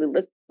I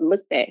finally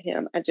looked at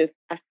him, I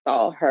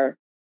saw her.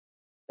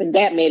 And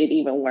that made it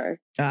even worse.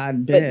 I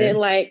bet. But then,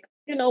 like,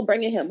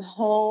 bringing him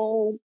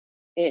home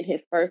and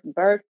his first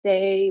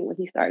birthday, when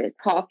he started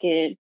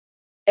talking,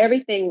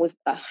 everything was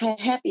a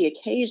happy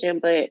occasion,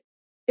 but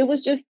it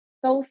was just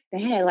so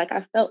sad. Like,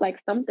 I felt like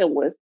something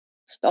was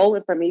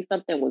stolen from me,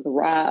 something was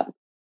robbed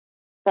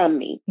from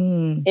me.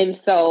 And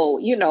so,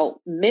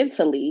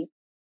 mentally,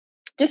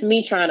 just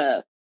me trying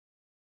to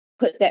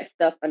put that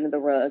stuff under the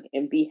rug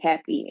and be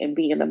happy and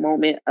be in the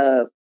moment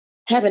of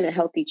having a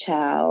healthy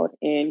child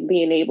and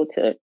being able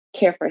to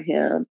care for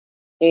him.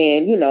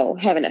 And,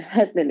 having a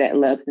husband that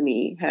loves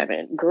me,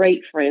 having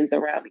great friends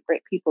around me,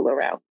 great people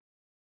around me.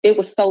 It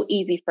was so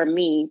easy for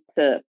me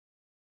to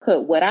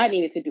put what I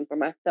needed to do for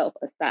myself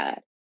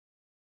aside.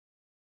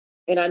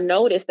 And I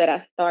noticed that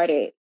I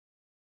started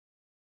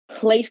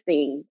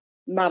placing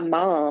my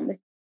mom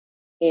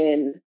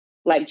in,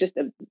 like, just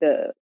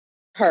the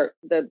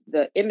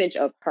image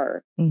of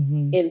her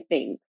in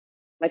things.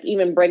 Like,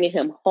 even bringing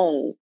him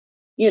home.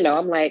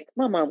 I'm like,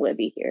 my mom would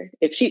be here.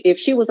 If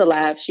she was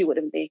alive, she would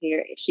have been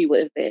here, and she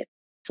would have been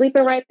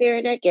sleeping right there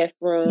in that guest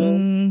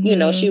room.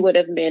 She would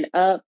have been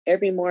up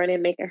every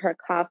morning making her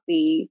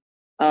coffee.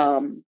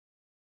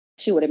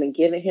 She would have been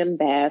giving him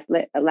baths,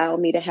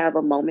 allowing me to have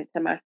a moment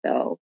to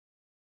myself.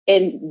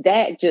 And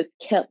that just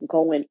kept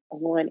going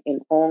on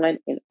and on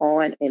and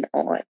on and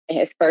on. And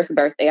his first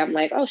birthday, I'm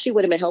like, oh, she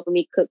would have been helping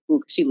me cook food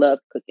because she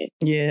loves cooking.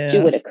 She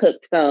Yeah. would have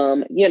cooked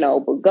some,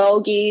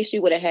 bulgogi. She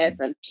would have had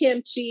some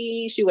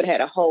kimchi. She would have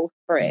had a whole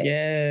spread.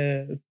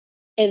 Yes.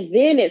 And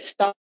then it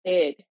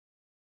started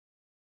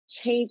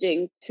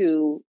changing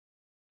to,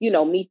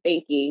 me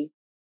thinking,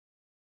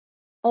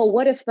 oh,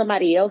 what if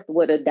somebody else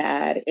would have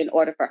died in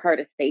order for her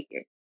to stay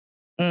here?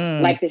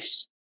 Like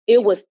this,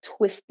 it was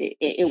twisted.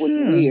 It was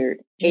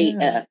weird.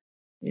 Yeah. AF.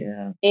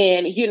 Yeah.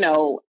 And,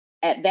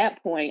 at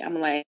that point, I'm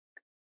like,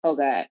 oh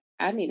God,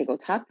 I need to go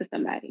talk to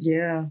somebody.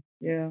 Yeah.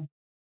 Yeah.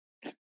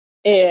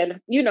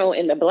 And,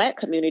 in the Black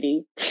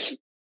community,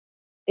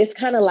 it's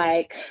kind of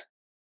like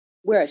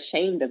we're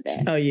ashamed of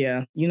that. Oh,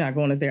 yeah. You're not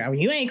going to therapy. I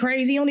mean, you ain't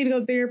crazy. You don't need to go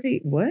to therapy.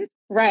 What?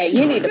 Right.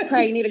 You need to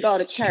pray. You need to go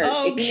to church.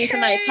 Okay. If you need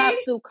somebody to talk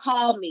to,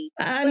 call me.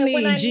 I But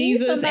when need I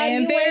Jesus need somebody,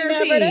 and you ain't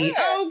never therapy.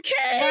 there.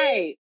 Okay.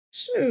 Right.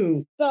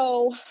 Shoot.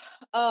 So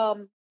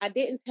I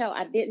didn't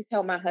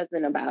tell my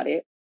husband about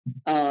it.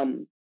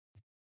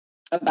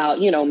 About,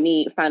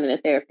 me finding a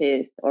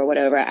therapist or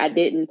whatever. I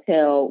didn't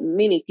tell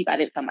many people. I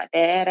didn't tell my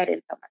dad. I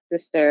didn't tell my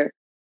sister.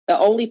 The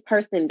only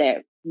person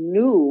that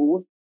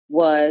knew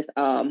was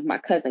my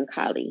cousin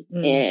Kali.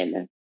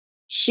 And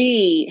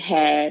she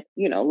had,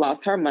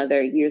 lost her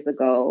mother years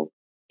ago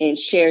and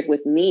shared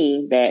with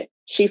me that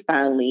she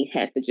finally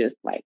had to just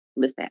like,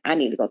 listen, I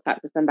need to go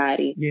talk to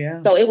somebody.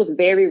 Yeah. So it was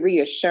very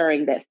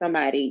reassuring that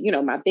somebody,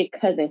 my big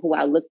cousin who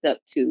I looked up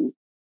to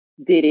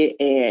did it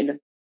and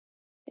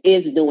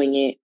is doing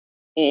it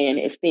and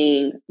is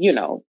seeing,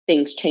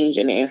 things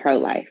changing in her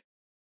life.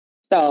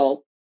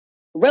 So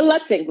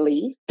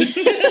reluctantly,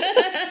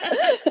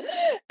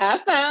 I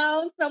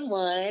found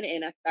someone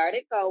and I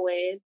started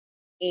going.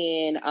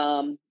 And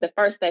the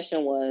first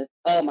session was,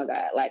 oh my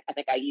God, like I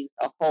think I used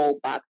a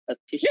whole box of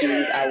tissues.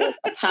 I was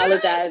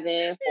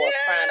apologizing for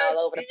crying all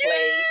over the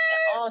place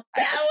and all types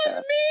that of was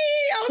stuff.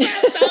 me. I was like,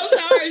 I'm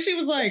so sorry. She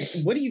was like,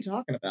 what are you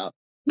talking about?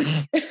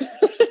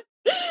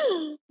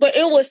 But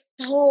it was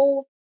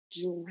so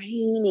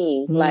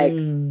draining. Like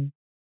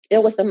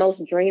it was the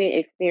most draining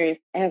experience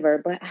ever,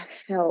 but I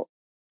felt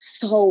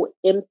so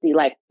empty,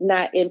 like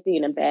not empty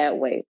in a bad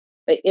way,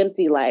 but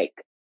empty like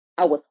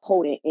I was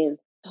holding in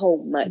so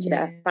much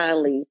that I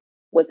finally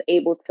was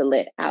able to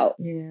let out.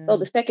 So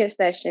the second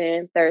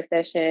session, third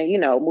session,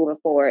 moving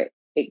forward,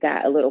 it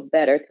got a little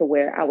better to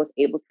where I was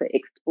able to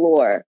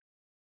explore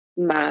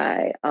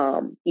my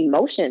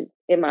emotions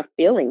and my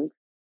feelings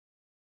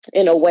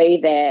in a way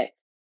that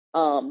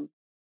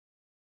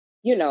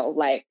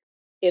like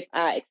if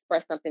I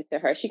expressed something to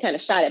her, she kind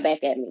of shot it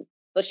back at me.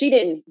 So she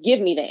didn't give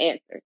me the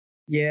answer.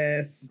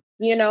 Yes.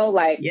 It's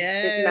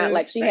not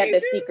like she had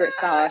the secret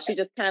sauce. She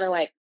just kind of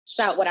like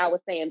shot what I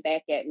was saying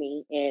back at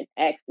me and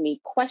asked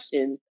me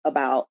questions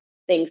about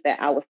things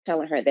that I was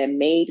telling her that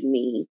made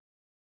me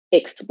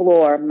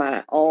explore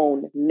my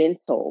own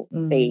mental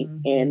state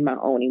and my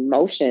own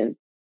emotions.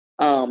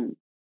 And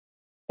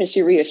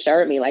she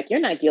reassured me, like,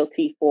 you're not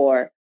guilty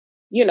for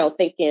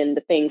thinking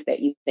the things that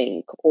you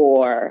think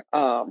or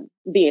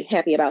being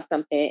happy about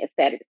something and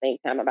sad at the same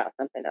time about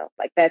something else.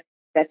 Like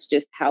that's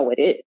just how it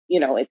is.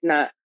 It's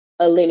not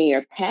a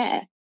linear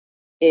path.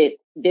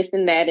 It's this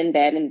and that and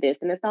that and this,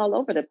 and it's all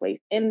over the place.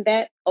 And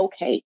that's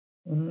okay.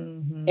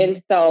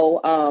 And so,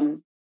 a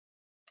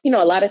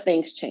lot of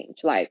things change.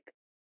 Like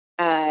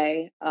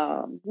I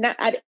don't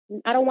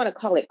want to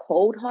call it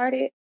cold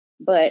hearted,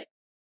 but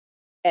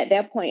at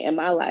that point in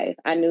my life,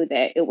 I knew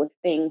that it was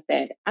things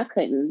that I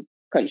couldn't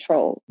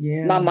control.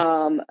 Yeah. My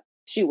mom,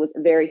 she was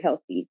very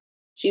healthy.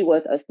 She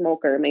was a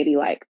smoker maybe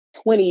like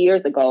 20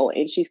 years ago,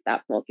 and she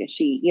stopped smoking.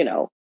 She,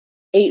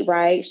 ate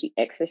right. She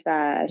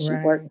exercised. She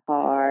worked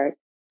hard.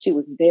 She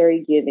was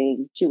very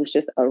giving. She was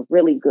just a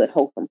really good,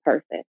 wholesome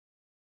person.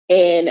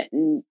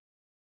 And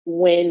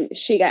when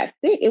she got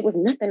sick, it was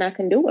nothing I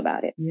can do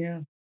about it.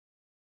 Yeah.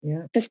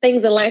 Yeah. There's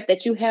things in life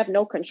that you have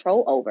no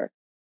control over.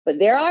 But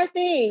there are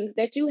things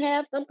that you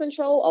have some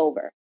control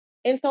over.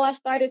 And so I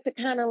started to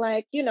kind of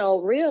like,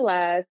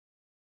 realize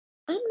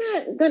I'm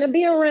not going to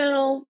be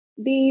around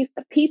these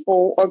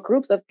people or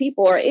groups of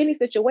people or any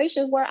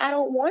situations where I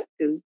don't want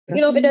to.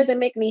 If it doesn't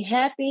make me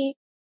happy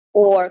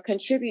or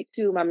contribute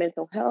to my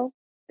mental health,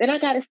 then I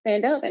got to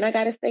stand up and I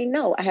got to say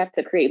no. I have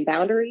to create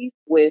boundaries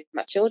with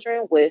my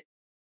children, with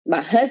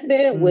my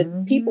husband,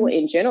 with people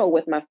in general,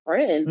 with my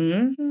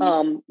friends.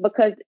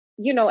 Because,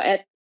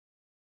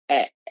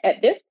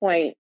 at this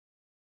point,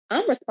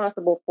 I'm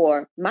responsible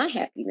for my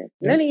happiness.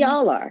 None of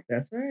y'all are.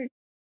 That's right.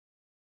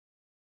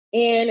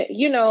 And,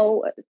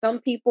 some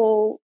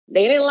people,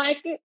 they didn't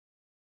like it.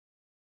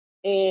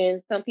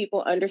 And some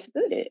people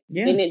understood it.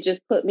 Yeah. And it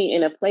just put me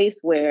in a place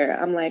where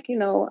I'm like, I'm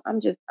going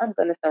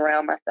to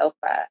surround myself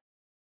by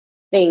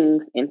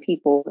things and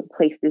people and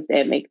places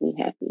that make me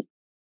happy.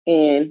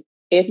 And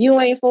if you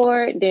ain't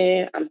for it,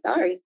 then I'm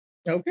sorry.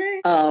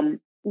 Okay.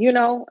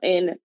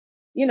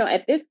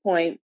 At this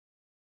point,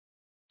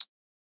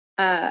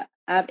 I've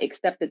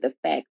accepted the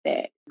fact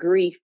that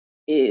grief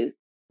is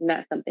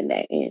not something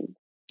that ends.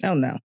 Oh,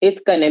 no.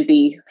 It's going to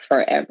be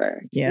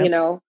forever, Yeah. you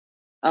know?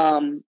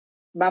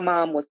 My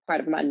mom was part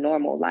of my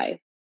normal life.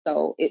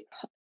 So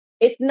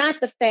it's not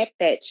the fact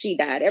that she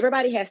died.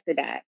 Everybody has to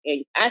die.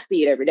 And I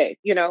see it every day,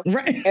 you know?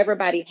 Right.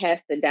 Everybody has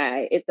to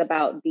die. It's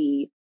about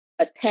the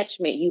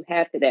attachment you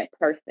have to that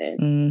person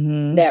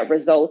Mm-hmm. that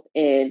results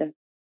in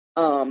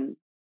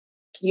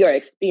your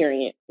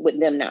experience with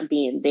them not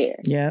being there.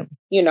 Yeah.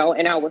 You know,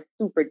 and I was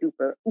super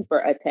duper, super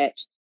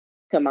attached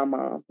to my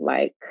mom.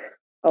 Like,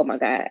 oh my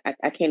God,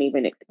 I can't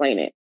even explain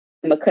it.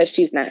 And because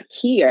she's not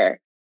here,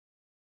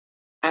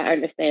 I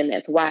understand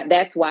that's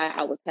why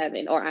I was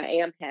having, or I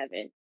am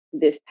having,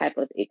 this type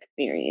of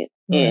experience.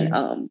 Right.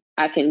 And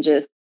I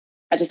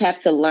just have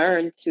to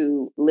learn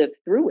to live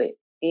through it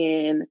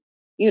and,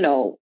 you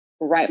know,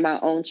 write my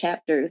own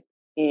chapters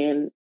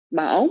in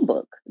my own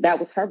book. That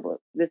was her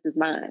book. This is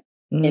mine.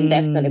 And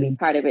that's going to be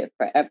part of it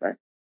forever.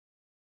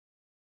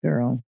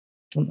 Girl,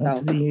 I'm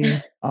So. to you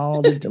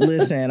all the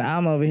listen,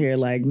 I'm over here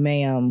like,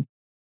 ma'am.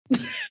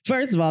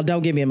 First of all,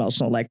 don't get me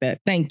emotional like that.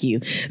 Thank you.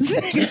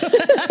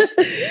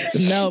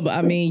 No, but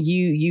I mean,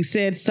 you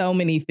said so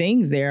many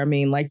things there. I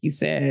mean, like you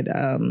said,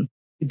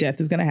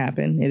 death is going to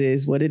happen. It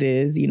is what it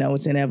is. You know,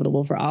 it's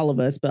inevitable for all of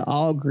us. But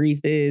all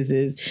grief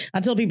is I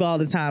tell people all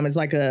the time, it's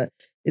like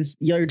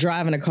you're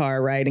driving a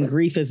car, right? And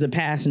grief is a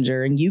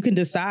passenger, and you can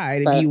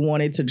decide if you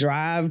wanted to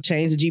drive,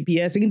 change the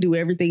GPS. It can do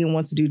everything it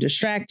wants to do,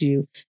 distract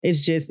you.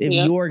 It's just if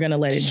you're going to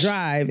let it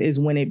drive is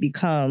when it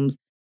becomes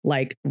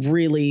like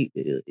really,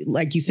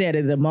 like you said,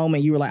 at the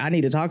moment you were like, I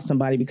need to talk to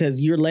somebody because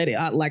you're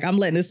I'm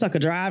letting this sucker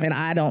drive and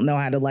I don't know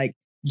how to like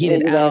get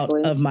it out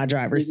of my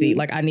driver's seat.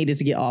 Like I need it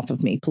to get off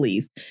of me,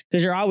 please.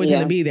 Because you're always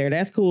going to be there.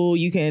 That's cool.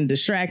 You can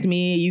distract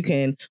me. You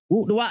can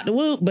whoop the wop the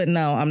whoop. But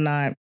no, I'm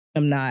not.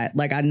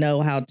 Like I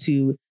know how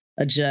to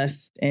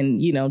adjust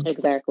and, you know,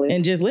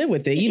 and just live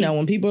with it. You know,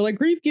 when people are like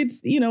grief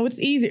gets, you know, it's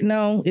easy.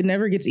 No, it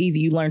never gets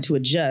easy. You learn to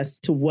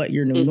adjust to what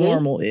your new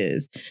normal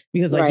is.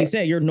 Because like you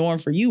said, your norm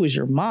for you is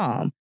your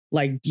mom.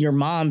 Like your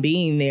mom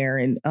being there.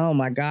 And oh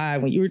my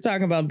God, when you were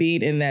talking about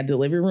being in that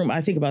delivery room,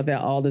 I think about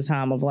that all the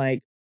time of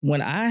like, when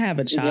I have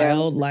a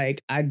child,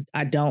 like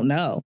I don't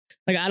know.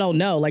 Like, I don't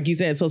know. Like you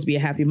said, it's supposed to be a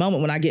happy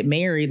moment. When I get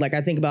married, like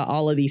I think about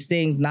all of these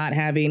things, not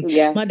having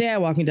my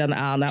dad walking down the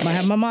aisle, not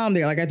having my mom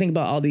there. Like I think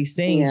about all these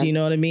things, you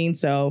know what I mean?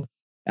 So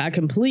I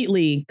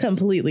completely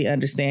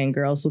understand,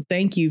 girl. So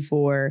thank you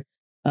for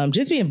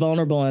just being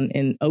vulnerable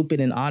and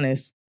open and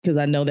honest. Because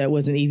I know that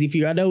wasn't easy for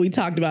you. I know we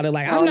talked about it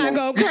like, I'm not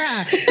going to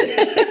cry.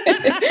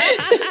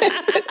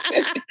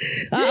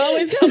 I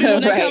always tell people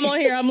when they come on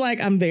here, I'm like,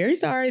 I'm very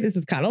sorry. This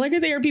is kind of like a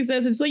therapy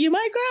session. So you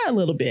might cry a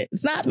little bit.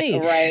 It's not me.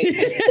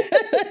 Right.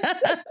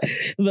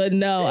 But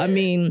no, I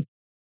mean,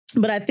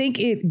 but I think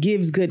it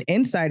gives good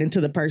insight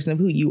into the person of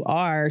who you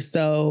are.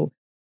 So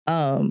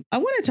I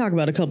want to talk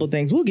about a couple of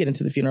things. We'll get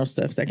into the funeral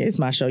stuff second. It's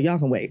my show. Y'all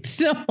can wait.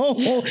 So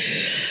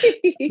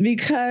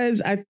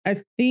because I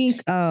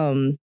think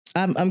I'm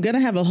going to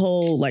have a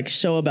whole like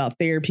show about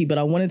therapy, but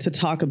I wanted to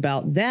talk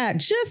about that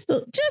just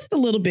a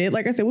little bit.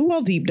 Like I said, we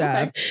won't deep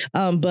dive.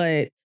 Okay.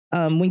 But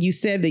when you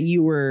said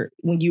that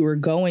when you were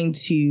going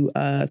to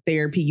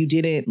therapy, you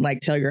didn't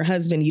like tell your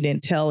husband, you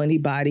didn't tell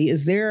anybody.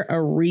 Is there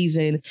a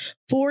reason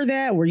for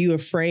that? Were you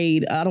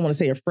afraid? I don't want to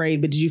say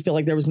afraid, but did you feel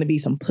like there was going to be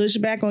some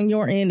pushback on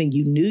your end and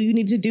you knew you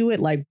need to do it?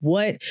 Like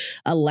what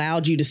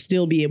allowed you to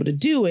still be able to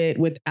do it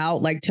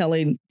without like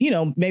telling, you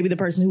know, maybe the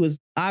person who was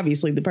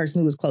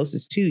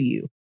closest to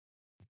you?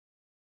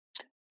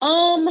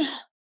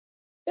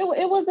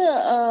 It was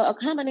a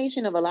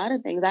combination of a lot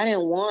of things. I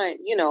didn't want,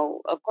 you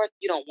know, of course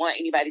you don't want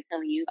anybody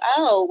telling you,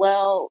 oh,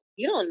 well,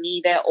 you don't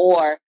need that.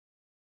 Or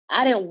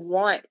I didn't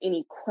want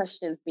any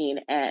questions being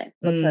asked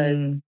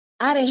because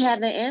I didn't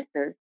have the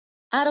answers.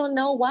 I don't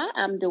know why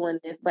I'm doing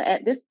this, but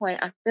at this point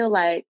I feel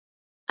like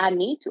I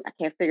need to. I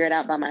can't figure it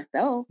out by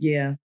myself.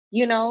 Yeah.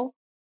 You know?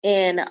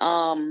 And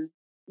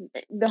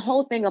the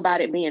whole thing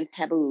about it being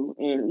taboo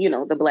in, you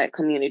know, the Black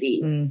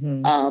community,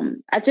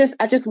 I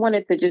just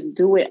wanted to just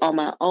do it on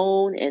my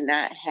own and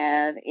not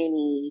have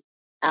any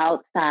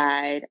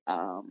outside,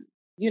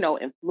 you know,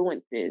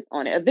 influences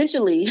on it.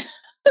 Eventually,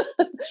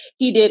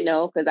 he did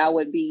know because I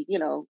would be, you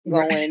know,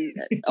 going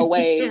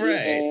away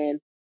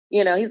and,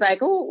 you know, he's like,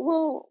 oh,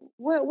 well,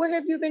 where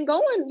have you been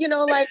going? You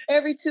know, like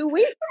every 2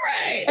 weeks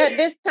at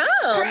this time,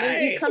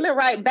 and you coming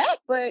right back,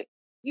 but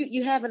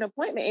you have an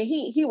appointment. And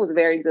he was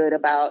very good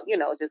about, you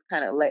know, just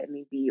kind of letting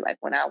me be. Like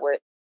when I would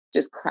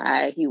just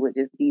cry, he would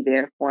just be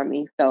there for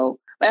me. So,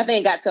 but I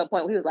think it got to a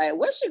point where he was like,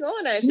 where's she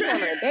going at? Is she going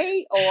on a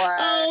date? Or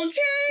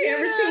okay,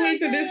 every 2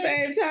 weeks at the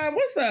same time.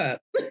 What's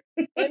up?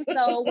 And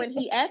so when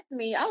he asked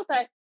me, I was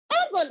like,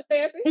 I'm going to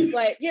therapy.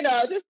 Like, you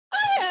know, just, oh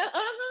yeah,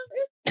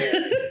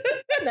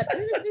 it's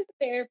nothing, it's just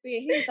therapy.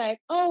 And he was like,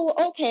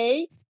 oh,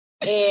 okay.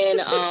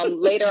 And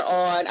later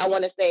on, I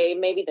want to say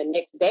maybe the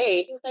next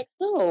day, he was like,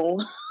 so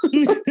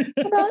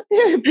about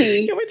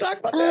therapy. Can we talk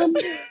about this?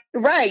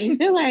 Right. You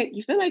feel like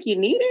you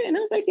need it? And I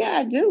was like, yeah,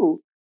 I do.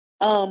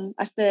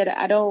 I said,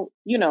 I don't,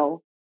 you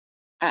know,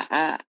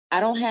 I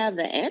don't have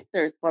the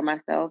answers for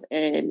myself,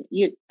 and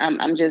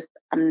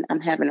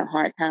I'm having a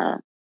hard time.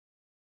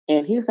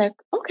 And he was like,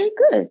 okay,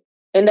 good.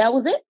 And that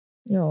was it.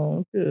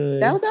 Oh,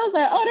 good. I was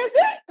like, oh,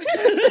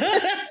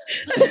 that's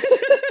it.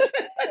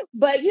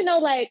 But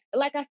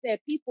like I said,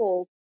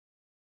 people,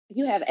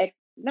 you have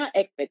not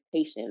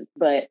expectations,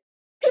 but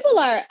people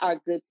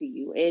are good to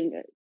you,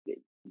 and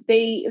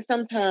they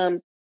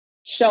sometimes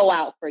show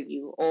out for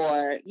you,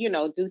 or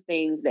do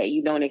things that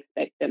you don't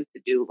expect them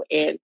to do.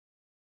 And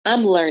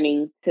I'm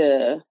learning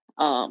to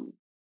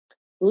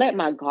let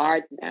my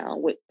guards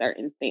down with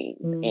certain things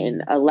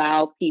and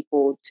allow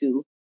people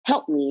to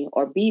help me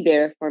or be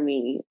there for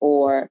me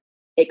or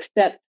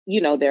accept,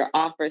 their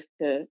offers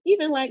to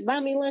even like buy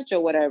me lunch or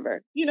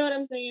whatever. You know what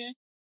I'm saying?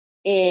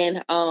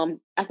 And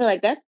I feel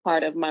like that's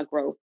part of my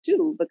growth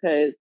too,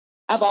 because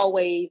I've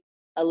always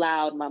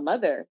allowed my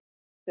mother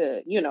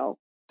to,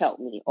 help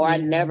me, or I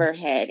never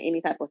had any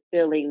type of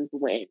feelings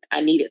when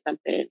I needed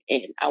something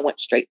and I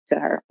went straight to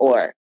her,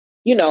 or,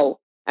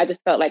 I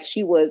just felt like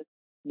she was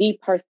the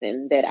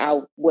person that I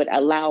would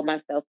allow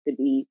myself to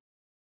be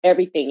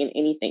everything and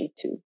anything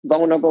to,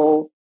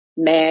 vulnerable,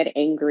 mad,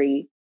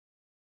 angry,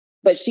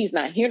 but she's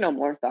not here no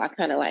more. So I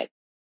kind of like,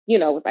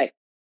 was like,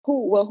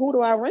 who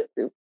do I run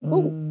to?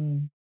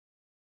 Who?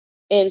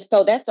 And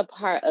so that's a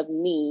part of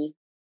me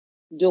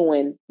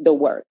doing the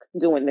work,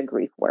 doing the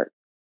grief work.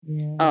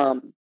 Yeah.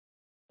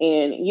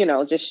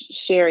 And, just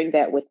sharing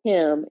that with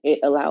him, it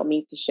allowed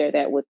me to share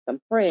that with some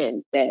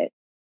friends that,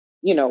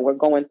 were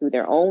going through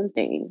their own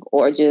thing,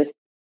 or just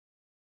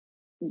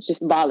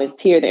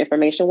volunteer the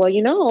information.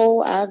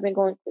 Well, I've been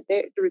going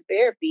through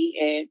therapy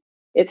and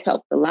it's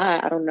helped a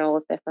lot. I don't know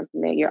if that's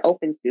something that you're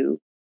open to.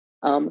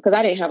 Because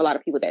I didn't have a lot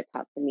of people that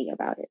talked to me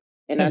about it.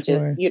 And I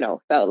just,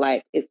 felt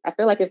like I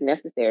feel like it's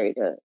necessary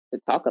to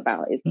talk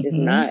about. It's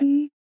not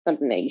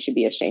something that you should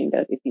be ashamed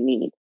of if you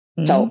need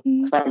help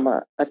from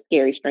a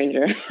scary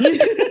stranger.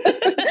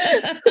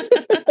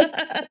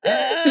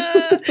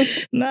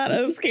 Not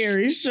a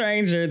scary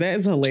stranger.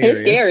 That's hilarious.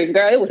 It's scary,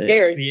 girl. It was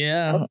scary.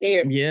 Yeah.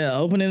 Yeah.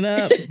 Open it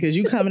up, because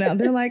you coming out,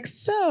 they're like,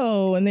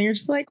 so, and then you're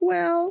just like,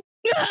 well,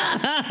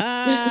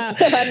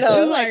 I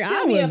know. It's like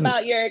tell me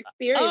about your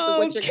experience of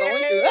what you're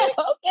going through.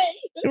 Okay.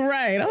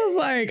 Right. I was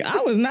like,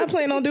 I was not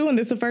planning on doing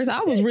this at first.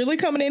 I was really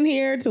coming in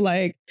here to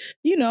like,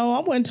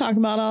 I wasn't talking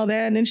about all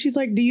that. And then she's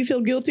like, do you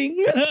feel guilty?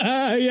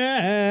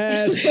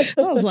 Yeah.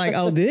 I was like,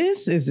 oh,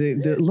 this is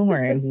it.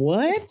 Lauren,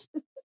 what?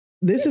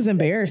 This is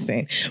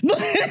embarrassing. No,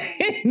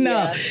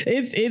 yeah.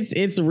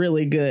 It's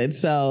really good.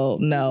 So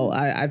no,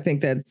 I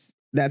think that's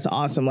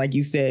awesome. Like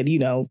you said,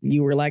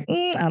 you were like,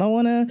 I don't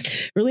want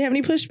to really have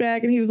any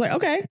pushback. And he was like,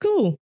 okay,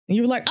 cool. And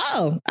you were like,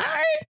 oh, all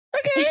right,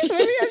 okay,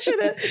 maybe I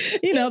should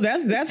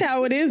have, that's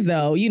how it is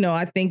though.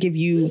 I think if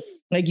you,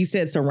 like you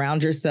said,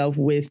 surround yourself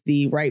with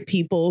the right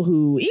people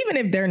who, even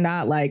if they're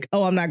not like,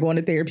 oh, I'm not going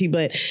to therapy,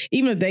 but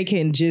even if they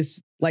can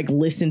just like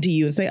listen to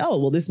you and say, oh,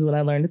 well, this is what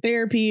I learned in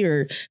therapy,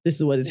 or this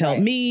is what has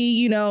helped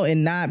me,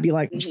 and not be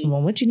like,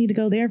 well, what you need to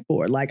go there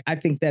for? Like, I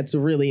think that's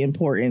really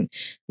important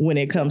when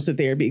it comes to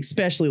therapy,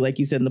 especially like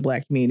you said in the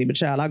Black community. But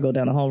child, I'll go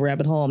down a whole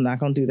rabbit hole. I'm not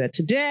going to do that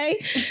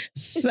today.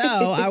 So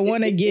I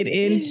want to get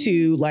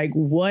into like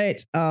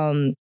what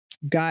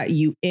got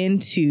you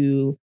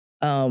into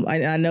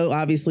I know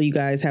obviously you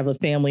guys have a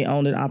family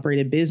owned and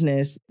operated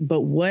business,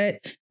 but what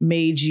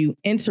made you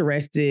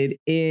interested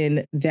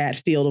in that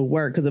field of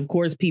work? Because of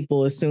course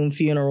people assume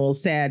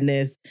funerals,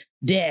 sadness,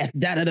 death,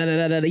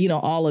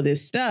 all of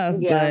this stuff.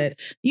 Yeah. But,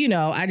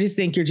 I just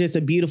think you're just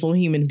a beautiful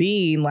human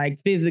being, like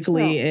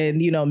physically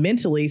and,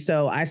 mentally.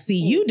 So I see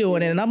you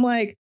doing it and I'm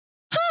like,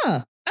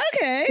 huh.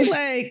 Okay,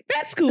 like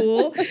that's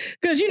cool,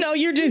 because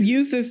you're just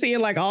used to seeing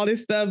like all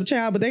this stuff,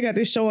 child. But they got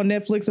this show on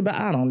Netflix about,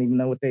 I don't even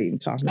know what they even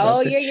talking about.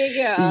 Oh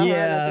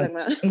yeah.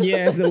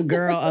 So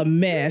girl, a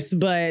mess.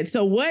 But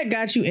so, what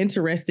got you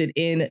interested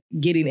in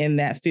getting in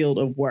that field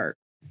of work?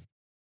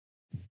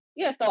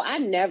 Yeah, so I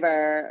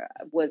never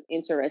was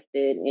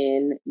interested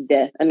in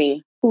death. I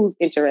mean, who's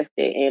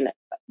interested in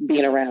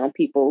being around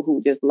people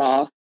who just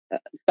lost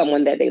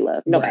someone that they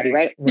love? Nobody,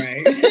 right?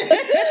 Right.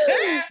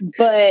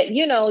 But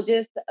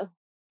just.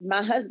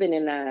 My husband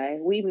and I,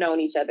 we've known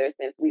each other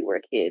since we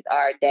were kids.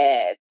 Our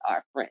dads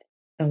are friends.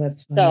 Oh,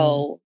 that's funny.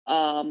 So,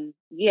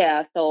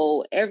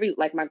 So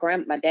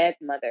my dad's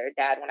mother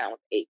died when I was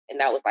 8,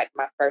 and that was like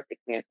my first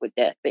experience with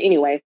death. But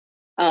anyway,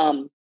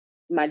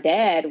 my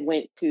dad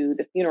went to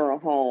the funeral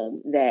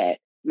home that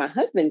my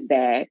husband's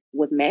dad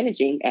was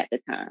managing at the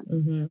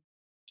time,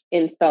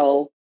 and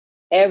so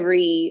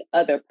every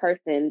other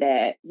person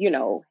that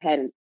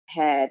hadn't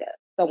had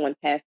someone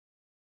pass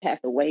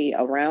away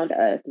around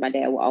us, my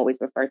dad will always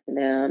refer to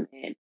them.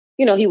 And,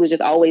 he would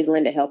just always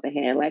lend a helping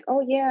hand, like,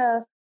 oh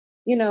yeah,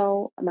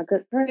 my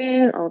good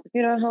friend owns the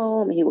funeral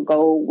home, and he would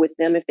go with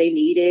them if they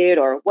needed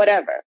or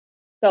whatever.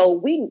 So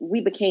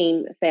we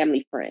became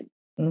family friends.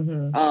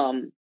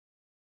 And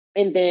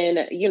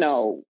then,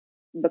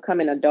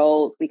 becoming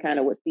adults, we kind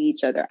of would see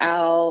each other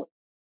out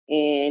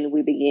and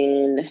we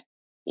began,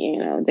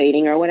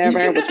 dating or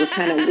whatever, which was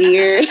kind of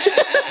weird.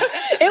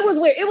 It was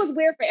weird. It was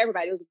weird for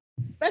everybody. It was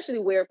especially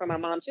weird for my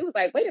mom. She was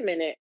like, wait a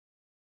minute,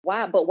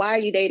 why are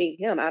you dating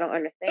him? I don't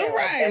understand. Like,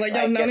 Right. that's Like,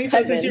 y'all like your known each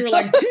other since cousin. you were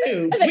like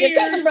 2. That's like your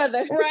cousin Weird.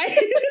 brother. Right.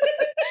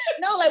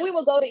 No, like we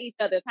would go to each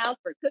other's house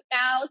for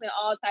cookouts and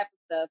all types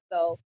of stuff.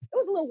 So it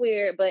was a little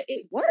weird, but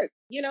it worked,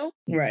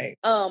 Right.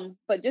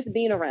 But just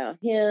being around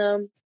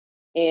him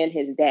and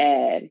his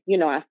dad,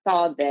 I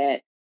saw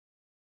that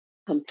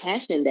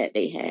compassion that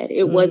they had.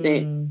 It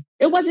wasn't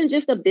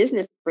just a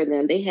business for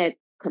them. They had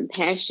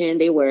compassion.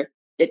 They were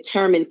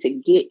determined to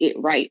get it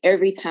right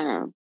every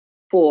time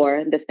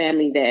for the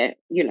family that,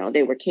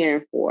 they were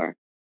caring for.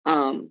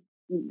 And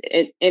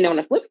on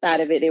the flip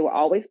side of it, they were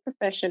always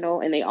professional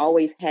and they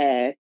always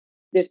had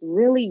this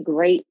really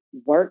great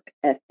work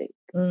ethic.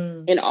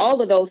 And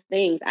all of those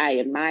things I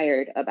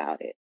admired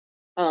about it.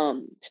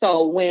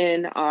 So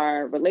when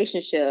our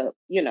relationship,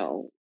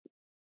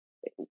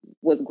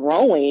 was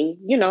growing,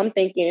 I'm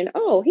thinking,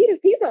 oh, he's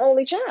the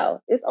only child.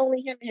 It's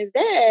only him and his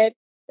dad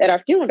that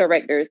are funeral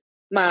directors.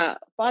 My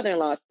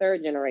father-in-law is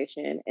 3rd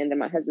generation, and then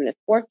my husband is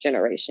 4th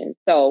generation.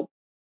 So,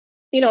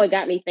 it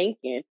got me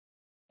thinking,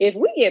 if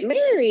we get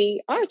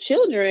married, our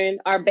children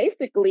are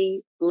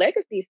basically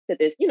legacies to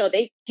this.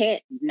 They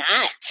can't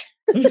not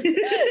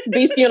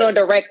be funeral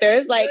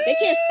directors. Like, they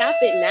can't stop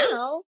it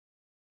now.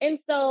 And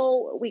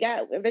so we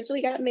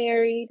eventually got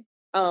married.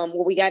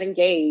 We got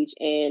engaged,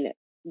 and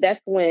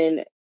that's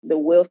when the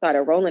wheel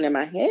started rolling in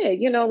my head.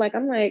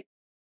 I'm like,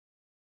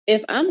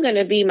 if I'm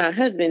gonna be my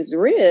husband's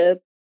rib,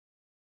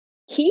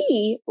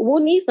 he will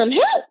need some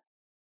help.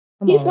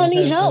 He's gonna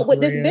need help with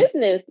this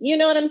business. You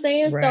know what I'm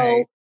saying?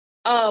 Right.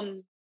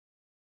 So,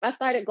 I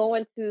started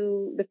going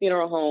to the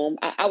funeral home.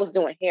 I was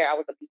doing hair. I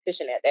was a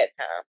beautician at that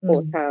time,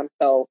 full time.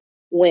 So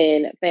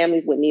when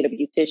families would need a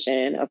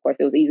beautician, of course,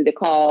 it was easy to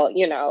call,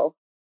 me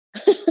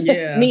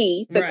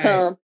to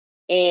come.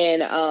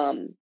 And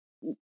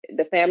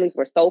the families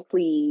were so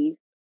pleased.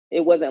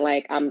 It wasn't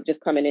like I'm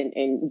just coming in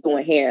and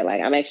doing hair.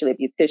 Like, I'm actually a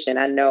beautician.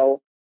 I know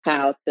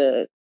how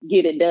to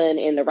get it done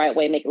in the right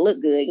way, make it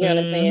look good. You know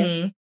what I'm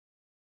saying?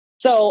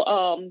 So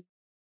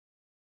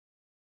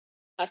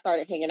I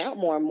started hanging out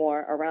more and more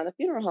around the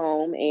funeral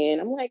home,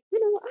 and I'm like,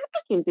 I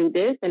can do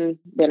this. And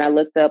then I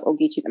looked up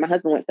Ogeechee. My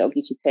husband went to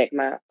Ogeechee Tech.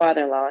 My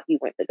father-in-law, he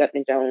went to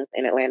Gutman Jones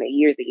in Atlanta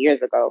years and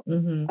years ago.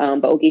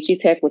 But Ogeechee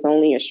Tech was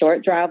only a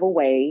short drive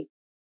away.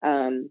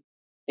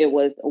 It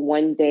was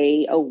 1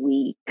 day a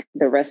week.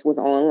 The rest was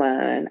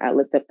online. I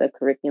looked up the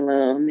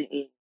curriculum,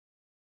 and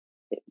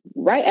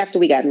right after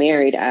we got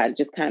married, I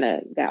just kind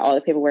of got all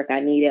the paperwork I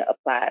needed,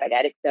 applied. I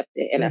got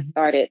accepted, and I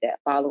started that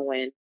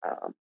following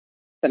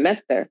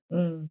semester.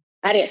 I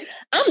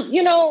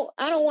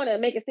don't want to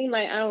make it seem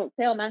like I don't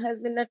tell my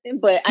husband nothing,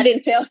 but I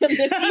didn't tell him this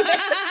either. I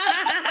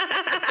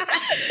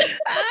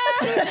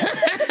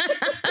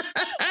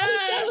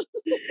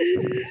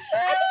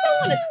just don't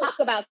want to talk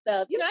about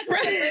stuff. I just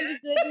want to bring you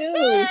good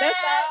news. That's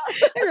all.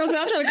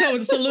 I'm trying to come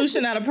with a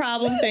solution, not a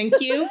problem. Thank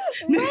you.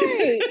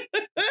 Right.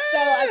 So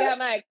I got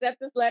my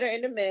acceptance letter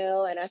in the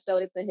mail, and I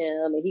showed it to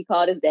him, and he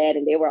called his dad,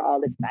 and they were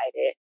all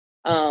excited.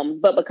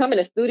 But becoming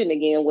a student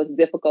again was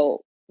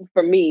difficult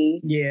for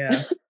me.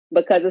 Yeah.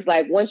 Because it's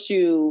like, once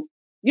I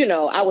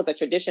was a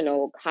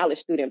traditional college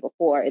student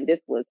before, and this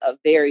was a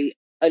very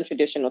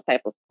untraditional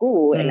type of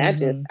school. And I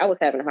was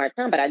having a hard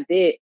time, but I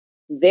did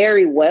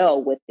very well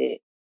with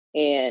it.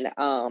 And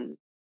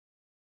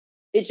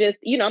it just,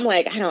 I'm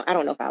like, I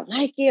don't know if I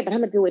like it, but I'm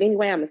gonna do it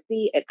anyway. I'm gonna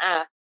see. And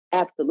I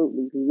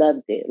absolutely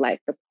loved it.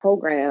 Like, the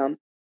program,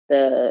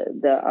 the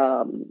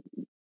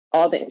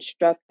all the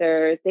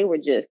instructors, they were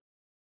just,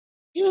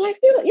 like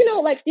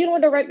funeral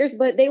directors,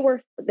 but they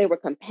were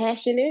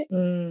compassionate.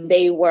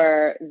 They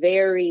were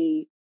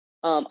very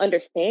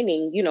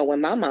understanding.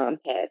 When my mom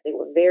passed, they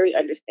were very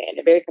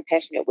understanding, very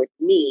compassionate with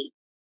me.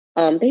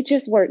 They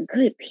just were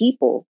good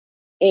people,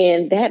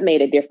 and that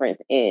made a difference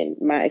in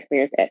my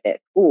experience at that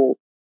school.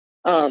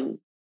 So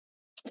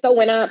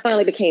when I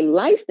finally became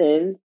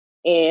licensed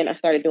and I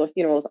started doing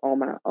funerals on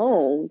my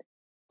own,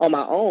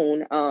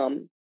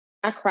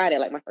 I cried at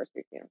like my first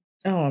 3 funerals.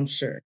 Oh, I'm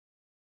sure.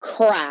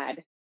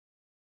 Cried.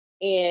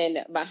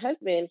 And my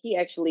husband, he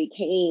actually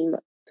came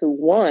to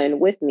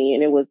one with me,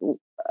 and it was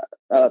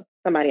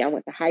somebody I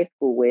went to high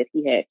school with.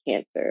 He had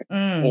cancer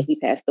and he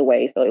passed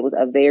away. So it was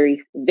a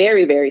very,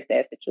 very, very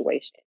sad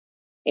situation.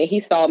 And he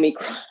saw me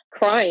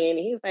crying, and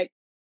he was like,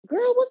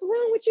 "Girl, what's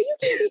wrong with you? You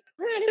can't be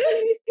crying in front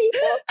of these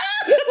people.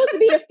 You're supposed to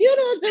be the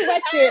funeral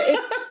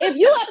director. If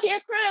you up here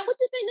crying, what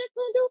you think that's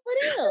going to do for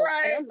them?"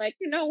 Right. And I'm like,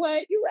 you know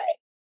what? You're right.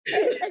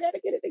 I got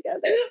to get it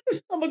together.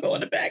 I'm going to go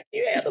in the back.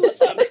 You handle it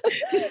something. I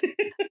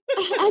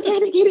got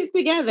to get it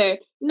together.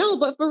 No,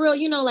 but for real,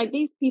 like,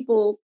 these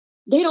people,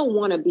 they don't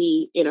want to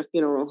be in a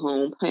funeral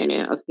home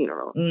planning a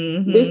funeral.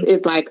 This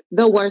is like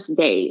the worst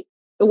days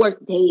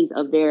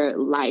of their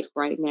life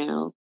right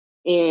now.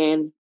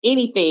 And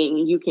anything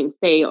you can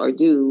say or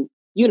do,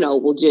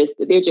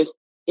 they're just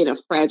in a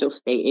fragile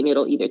state, and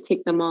it'll either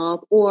tick them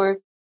off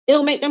or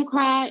it'll make them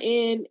cry,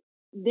 and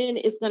then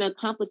it's going to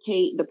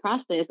complicate the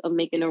process of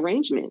making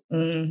arrangements.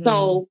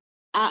 So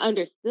I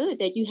understood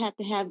that you have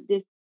to have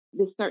this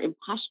certain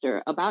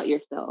posture about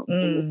yourself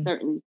and this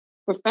certain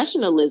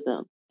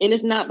professionalism. And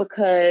it's not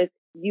because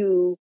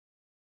you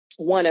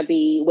want to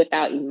be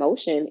without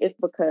emotion, it's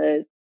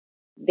because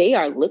they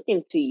are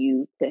looking to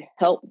you to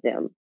help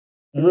them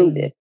through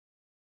this.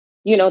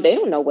 You know, they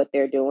don't know what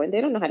they're doing.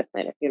 They don't know how to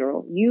plan a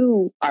funeral.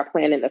 You are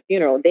planning the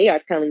funeral. They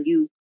are telling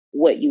you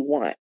what you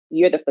want.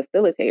 You're the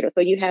facilitator.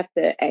 So you have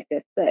to act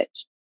as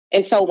such.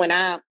 And so when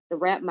I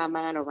wrapped my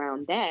mind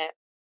around that,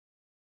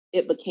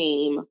 it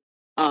became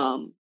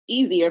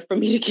easier for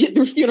me to get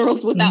through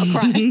funerals without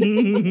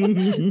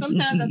crying.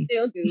 Sometimes I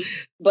still do.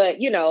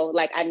 But, you know,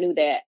 like I knew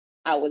that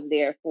I was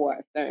there for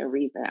a certain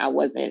reason. I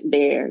wasn't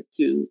there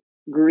to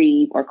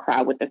grieve or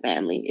cry with the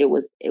family. It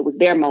was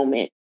their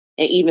moment.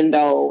 And even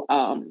though,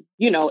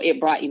 you know, it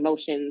brought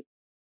emotions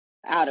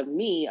out of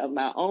me of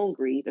my own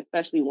grief,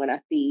 especially when I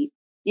see,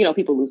 you know,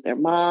 people lose their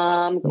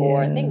moms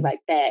or things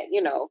like that,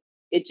 you know,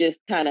 it just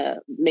kind of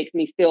makes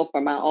me feel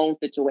for my own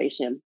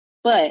situation.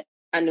 But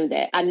I know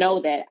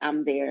that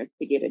I'm there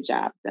to get a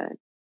job done.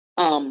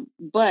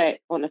 But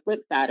on the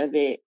flip side of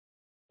it,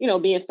 you know,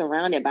 being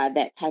surrounded by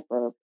that type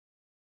of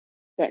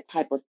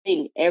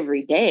thing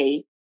every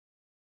day,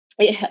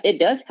 it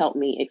does help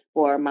me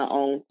explore my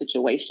own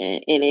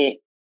situation, and it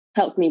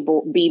helps me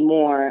be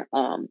more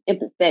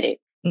empathetic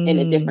in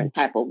a different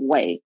type of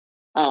way.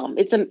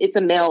 It's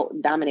a male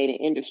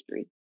dominated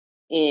industry,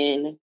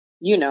 and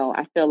you know,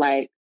 I feel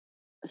like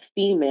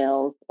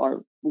females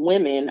or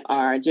women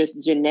are just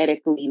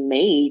genetically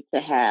made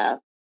to have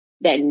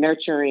that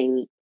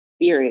nurturing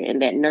spirit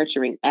and that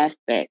nurturing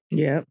aspect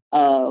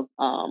of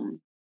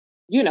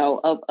you know,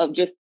 of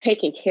just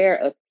taking care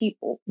of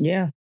people.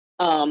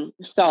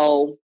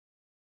 So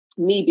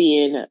me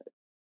being,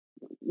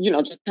 you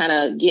know, just kind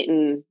of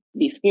getting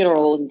these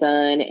funerals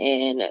done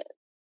and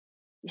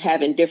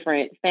having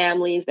different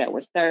families that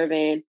were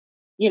serving,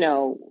 you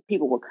know,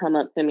 people would come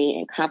up to me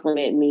and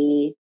compliment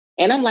me.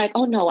 And I'm like,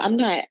 oh no, I'm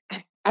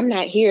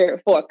not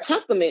here for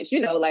compliments, you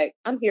know, like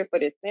I'm here for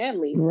this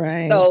family.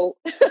 Right. So,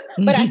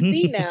 but I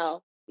see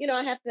now, you know,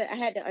 I had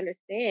to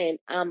understand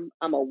I'm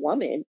a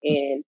woman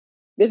and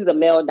this is a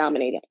male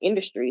dominated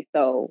industry.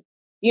 So,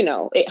 you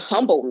know, it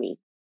humbled me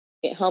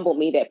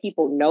that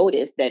people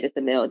noticed that it's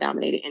a male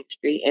dominated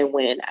industry. And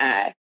when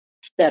I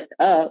stepped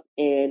up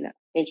and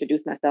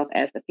introduced myself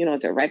as the funeral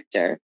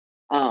director,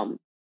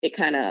 it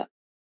kind of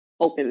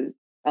opened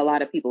a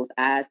lot of people's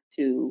eyes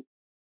to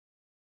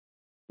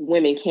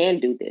women can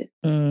do this.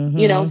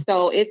 You know,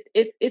 so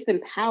it's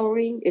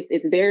empowering.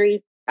 It's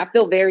very, I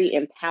feel very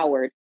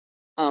empowered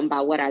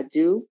by what I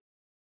do.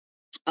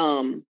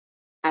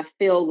 I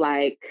feel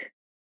like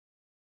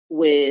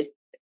with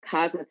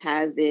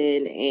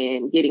cosmetizing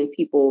and getting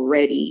people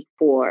ready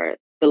for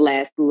the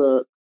last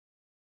look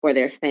for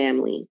their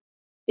family,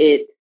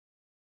 it's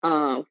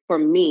for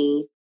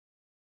me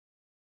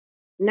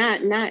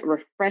not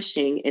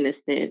refreshing in a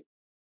sense,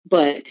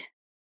 but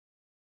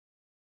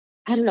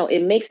I don't know,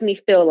 it makes me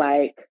feel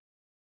like,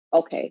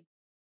 okay,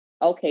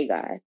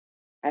 guys,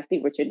 I see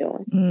what you're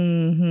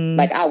doing.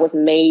 Like I was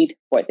made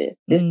for this.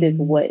 This is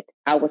what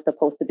I was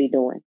supposed to be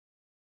doing.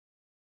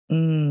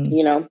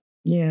 You know?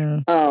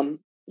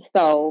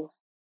 So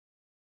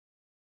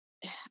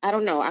I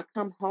don't know. I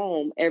come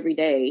home every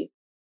day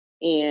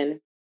and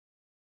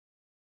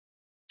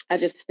I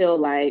just feel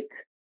like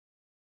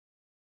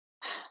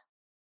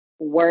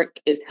work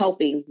is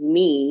helping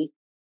me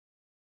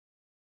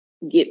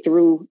get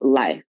through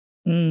life.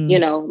 You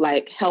know,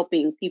 like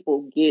helping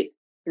people get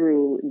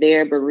through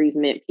their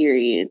bereavement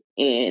period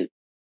and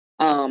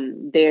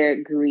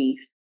their grief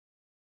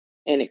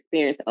and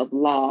experience of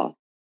loss.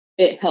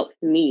 It helps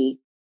me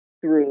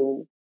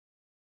through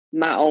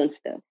my own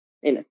stuff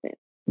in a sense.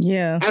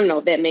 I don't know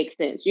if that makes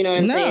sense. You know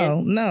what I'm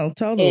saying? No,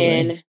 totally.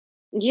 And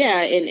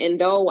yeah,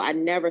 and though I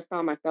never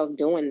saw myself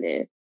doing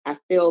this, I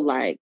feel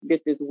like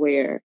this is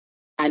where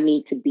I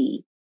need to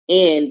be.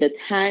 And the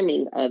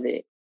timing of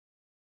it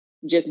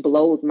just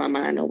blows my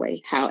mind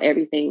away, how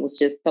everything was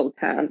just so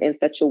timed in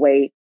such a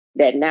way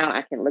that now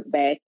I can look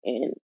back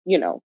and, you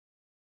know,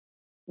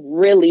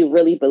 really,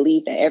 really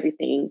believe that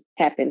everything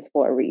happens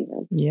for a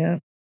reason. Yeah.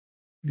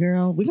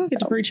 Girl, we're going to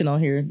get to preaching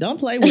on here. Don't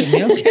play with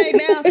me, okay?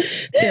 Now,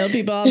 tell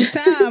people all the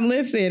time,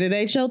 listen, it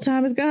ain't your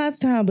time, it's God's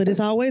time, but it's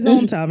always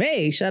on time.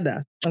 Hey, shut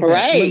up. Okay,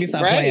 right, let me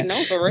stop playing.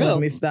 No, for real. Let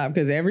me stop,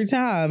 because every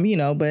time, you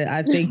know, but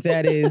I think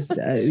that is,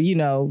 you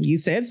know, you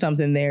said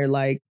something there,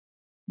 like,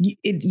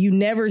 you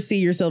never see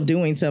yourself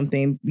doing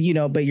something, you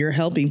know, but you're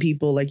helping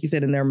people, like you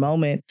said, in their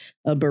moment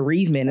of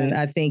bereavement. Right. And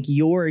I think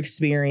your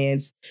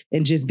experience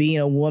and just being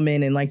a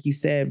woman and, like you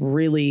said,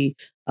 really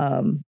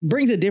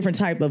brings a different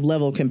type of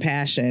level of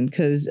compassion,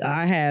 because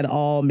I had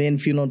all men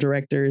funeral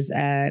directors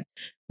at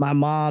my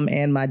mom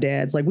and my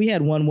dad's. Like we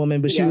had one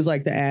woman, but she was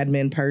like the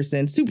admin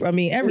person. Super. I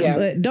mean,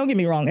 but don't get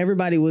me wrong.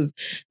 Everybody was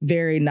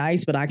very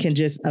nice, but I can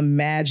just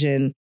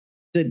imagine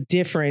the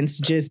difference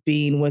just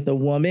being with a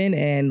woman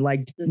and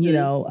like, you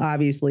know,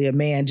 obviously a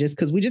man, just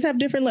because we just have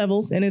different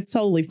levels and it's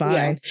totally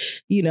fine,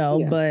 you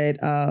know, but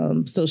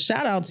so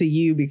shout out to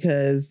you,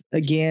 because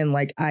again,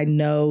 like I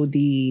know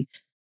the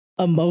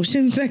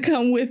emotions that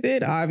come with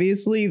it.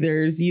 Obviously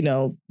there's, you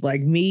know,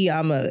 like me,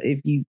 if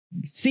you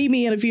see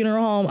me in a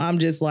funeral home, I'm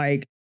just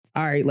like,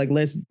 all right, like,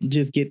 let's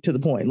just get to the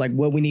point, like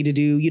what we need to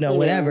do,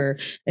 whatever.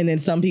 And then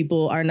some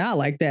people are not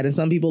like that. And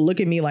some people look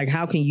at me like,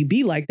 how can you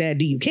be like that?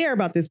 Do you care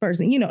about this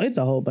person? It's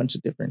a whole bunch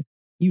of different,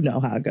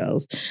 how it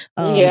goes.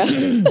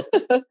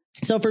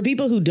 So for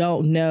people who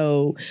don't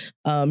know,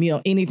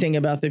 anything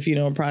about the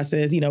funeral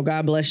process,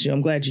 God bless you.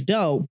 I'm glad you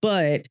don't.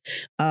 But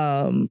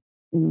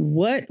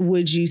what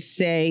would you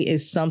say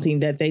is something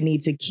that they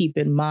need to keep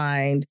in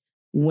mind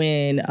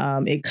when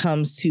it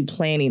comes to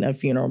planning a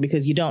funeral?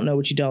 Because you don't know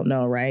what you don't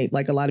know, right?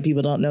 Like, a lot of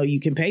people don't know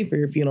you can pay for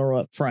your funeral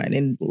up front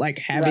and like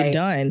have it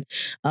done.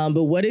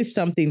 But what is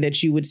something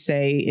that you would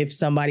say if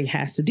somebody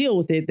has to deal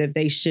with it, that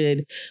they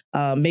should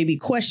maybe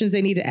questions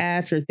they need to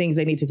ask or things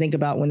they need to think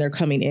about when they're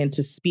coming in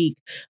to speak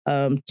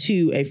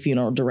to a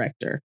funeral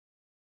director?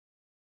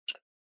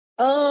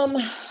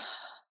 I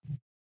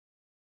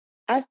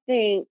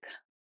think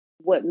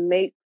what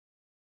makes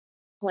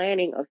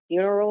planning a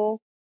funeral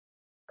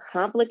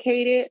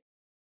complicated,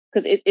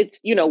 because it's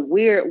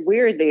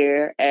we're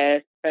there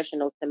as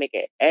professionals to make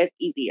it as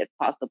easy as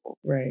possible.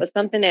 Right. But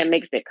something that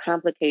makes it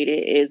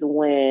complicated is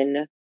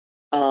when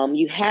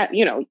you have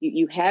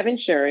you have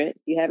insurance,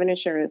 you have an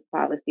insurance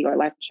policy or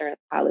life insurance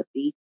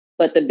policy,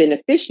 but the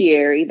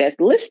beneficiary that's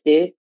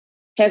listed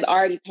has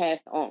already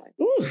passed on.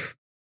 Oof.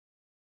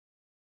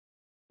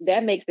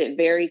 That makes it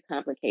very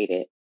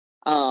complicated.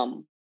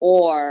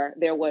 Or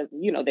there was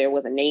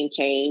a name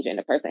change and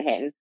the person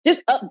hadn't,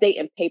 just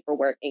updating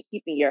paperwork and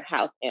keeping your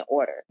house in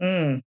order.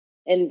 And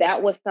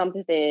that was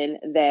something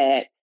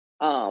that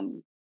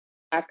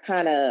I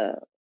kind of,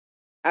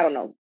 I don't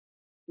know,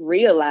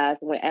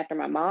 realized when after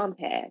my mom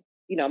passed.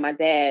 My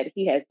dad,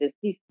 he's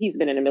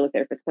been in the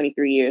military for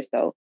 23 years,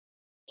 so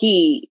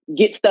he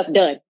gets stuff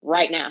done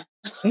right now.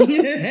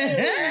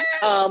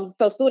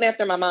 So soon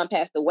after my mom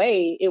passed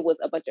away, it was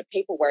a bunch of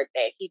paperwork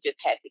that he just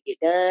had to get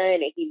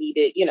done, and he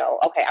needed,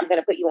 okay, I'm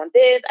gonna put you on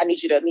this. I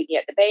need you to meet me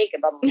at the bank,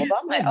 and blah blah blah. blah.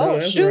 I'm like, oh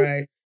shoot,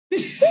 right.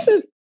 this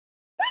is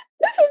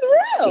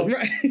real.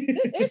 Right.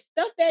 There's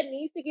stuff that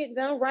needs to get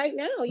done right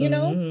now,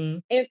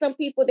 And some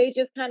people, they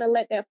just kind of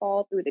let that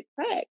fall through the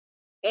cracks.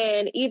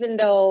 And even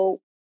though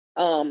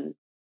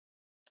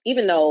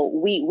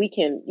we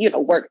can,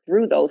 work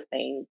through those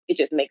things, it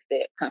just makes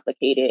it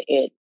complicated.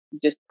 It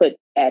just puts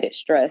added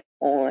stress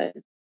on,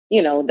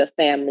 the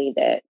family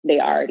that they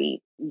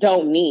already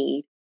don't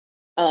need.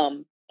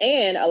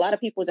 And a lot of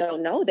people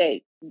don't know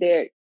that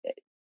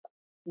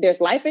there's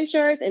life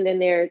insurance and then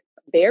there's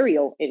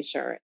burial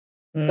insurance.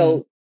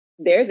 So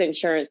there's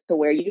insurance to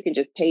where you can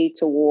just pay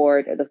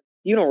toward the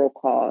funeral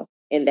cost,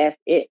 and that's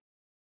it.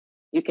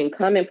 You can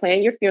come and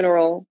plan your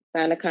funeral,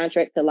 sign a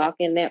contract to lock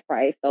in that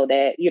price so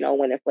that,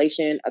 when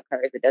inflation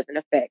occurs, it doesn't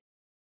affect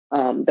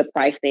the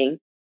pricing,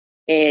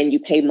 and you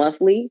pay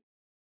monthly.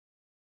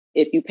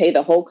 If you pay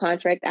the whole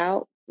contract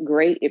out,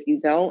 great. If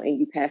you don't and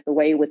you pass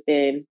away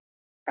within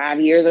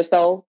 5 years or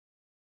so,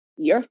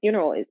 your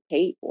funeral is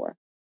paid for.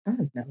 Oh,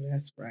 no,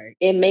 that's right.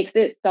 It makes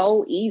it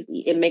so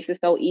easy.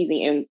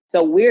 And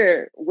so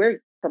we're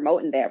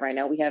promoting that right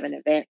now. We have an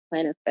advanced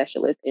planning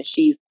specialist, and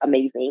she's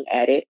amazing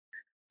at it.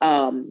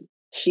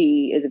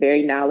 She is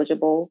very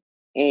knowledgeable,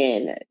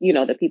 and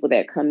the people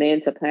that come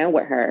in to plan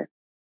with her,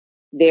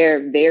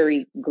 they're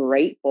very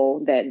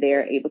grateful that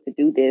they're able to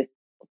do this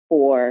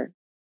for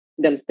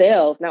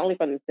themselves, not only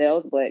for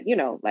themselves, but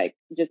like,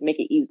 just make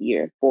it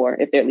easier for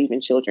if they're leaving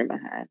children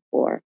behind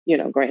or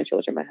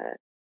grandchildren behind.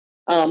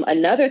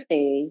 Another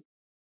thing,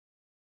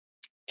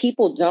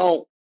 people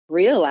don't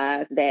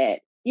realize that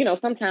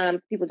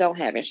sometimes people don't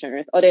have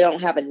insurance, or they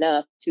don't have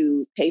enough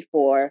to pay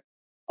for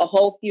a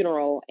whole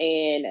funeral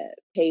and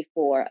pay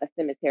for a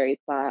cemetery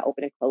plot,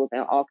 open and close,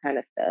 and all kind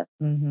of stuff.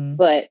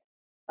 But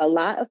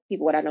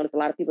what I noticed, a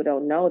lot of people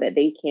don't know that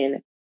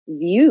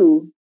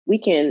we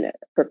can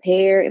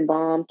prepare,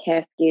 embalm,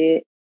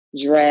 casket,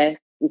 dress.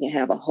 We can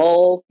have a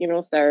whole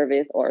funeral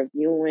service or a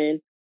viewing,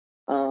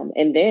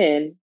 and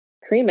then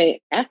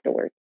cremate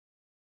afterwards.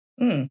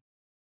 No,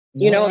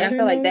 and I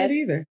feel like that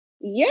either.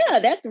 Yeah,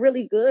 that's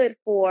really good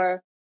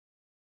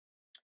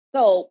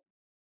so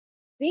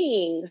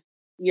seeing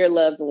your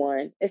loved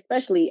one,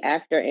 especially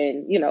after,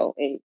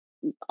 in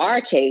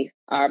our case,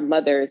 our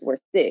mothers were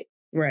sick.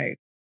 Right.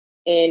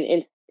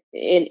 And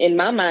in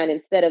my mind,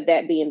 instead of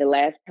that being the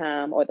last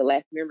time or the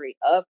last memory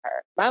of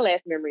her, my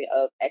last memory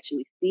of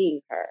actually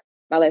seeing her,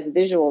 my last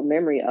visual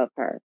memory of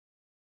her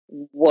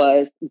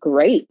was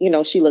great.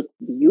 She looked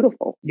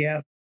beautiful.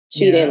 Yeah.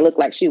 She didn't look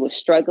like she was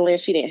struggling.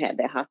 She didn't have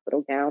that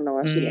hospital gown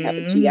on. She didn't have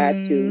a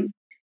GI tube.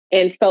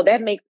 And so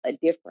that makes a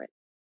difference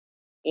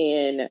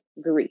in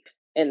grief,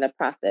 in the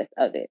process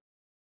of it.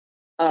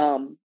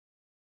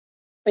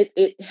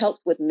 It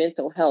helps with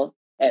mental health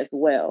as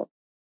well.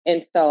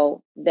 And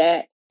so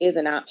that is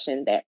an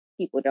option that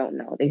people don't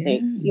know. They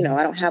think,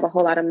 I don't have a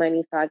whole lot of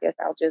money, so I guess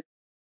I'll just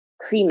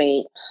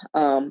cremate.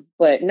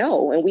 But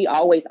no, and we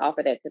always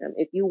offer that to them.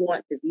 If you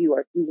want to view,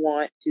 or if you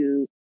want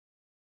to,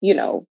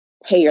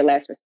 pay your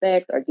last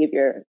respects, or give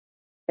your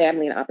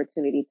family an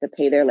opportunity to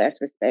pay their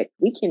last respects,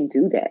 we can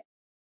do that.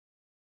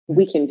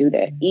 We can do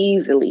that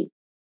easily.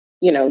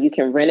 You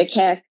can rent a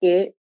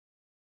casket.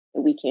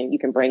 You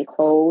can bring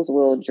clothes.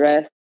 We'll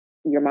dress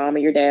your mom or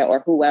your dad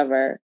or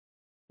whoever.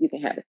 You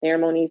can have a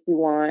ceremony if you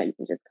want. You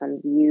can just come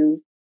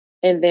view.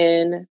 And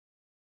then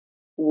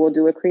we'll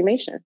do a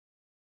cremation.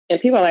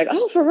 And people are like,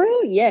 oh, for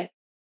real? Yes.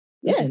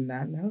 I did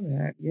not know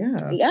that.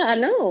 Yeah. Yeah, I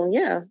know.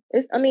 Yeah.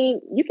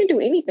 You can do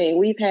anything.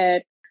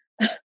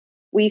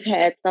 We've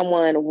had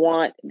someone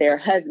want their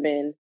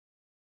husband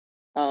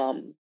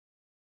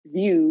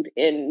viewed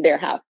in their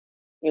house,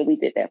 and we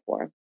did that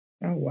for him.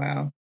 Oh,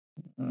 wow.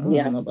 I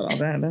don't know about all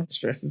that. That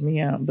stresses me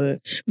out, but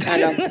I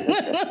know.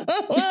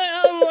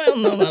 I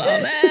don't know about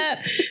all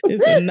that.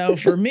 It's a no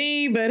for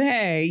me, but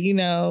hey,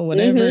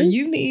 whatever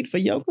you need for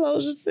your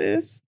closure,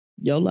 sis,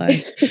 your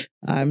life.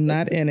 I'm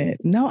not in it.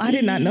 No, I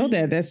did not know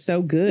that. That's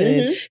so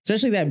good.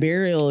 Especially that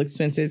burial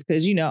expenses.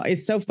 Because,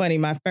 it's so funny.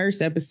 My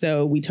first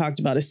episode, we talked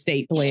about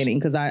estate planning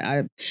because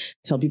I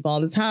tell people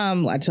all the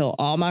time. I tell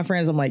all my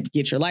friends, I'm like,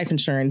 get your life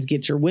insurance,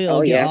 get your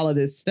will, get all of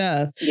this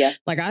stuff. Yeah.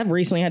 Like I've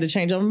recently had to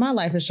change over my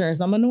life insurance.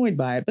 I'm annoyed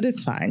by it, but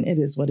it's fine. It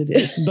is what it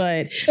is.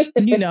 But,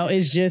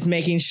 it's just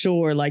making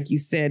sure, like you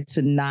said,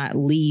 to not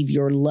leave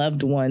your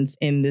loved ones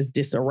in this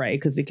disarray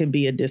because it can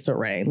be a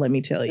disarray. Let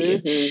me tell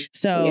you.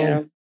 So.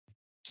 Yeah.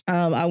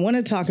 I want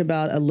to talk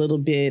about a little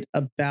bit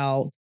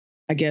about,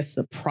 I guess,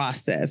 the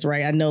process,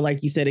 right? I know,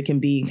 like you said, it can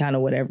be kind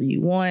of whatever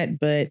you want.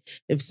 But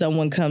if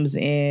someone comes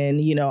in,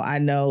 I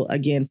know,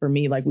 again, for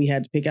me, like we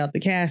had to pick out the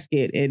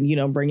casket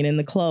and, bringing in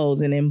the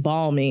clothes and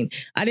embalming.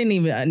 I didn't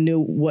even know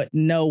what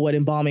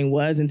embalming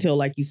was until,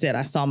 like you said,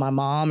 I saw my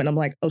mom and I'm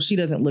like, oh, she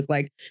doesn't look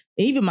like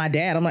even my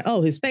dad. I'm like,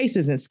 oh, his face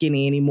isn't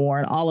skinny anymore.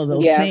 And all of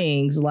those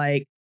things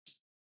like.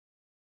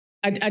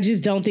 I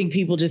just don't think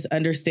people just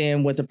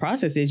understand what the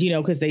process is,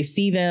 because they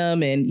see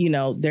them and,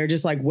 they're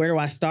just like, where do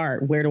I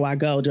start? Where do I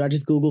go? Do I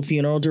just Google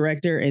funeral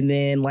director and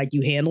then like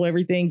you handle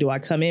everything? Do I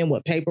come in?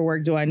 What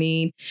paperwork do I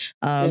need?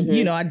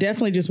 I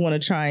definitely just want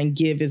to try and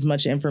give as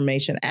much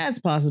information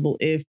as possible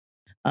if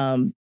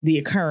the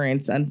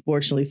occurrence,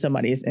 unfortunately,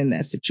 somebody is in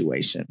that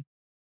situation.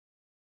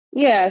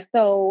 Yeah.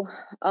 So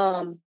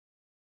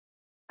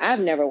I've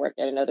never worked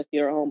at another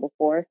funeral home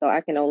before, so I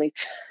can only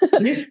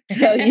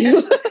tell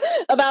you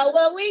about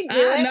what we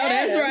do. I know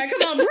that's right.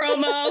 Come on,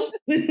 promo.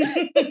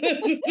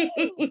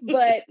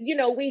 But,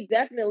 we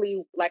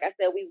definitely, like I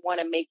said, we want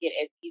to make it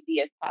as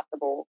easy as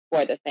possible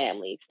for the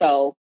family.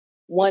 So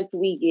once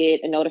we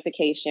get a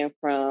notification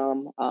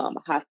from a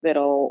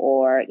hospital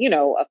or,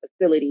 a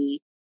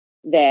facility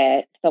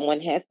that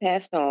someone has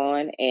passed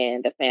on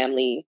and the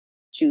family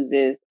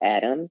chooses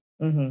Adam,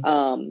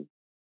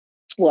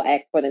 we'll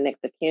ask for the next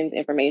of kin's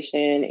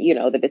information,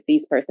 the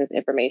deceased person's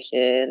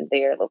information,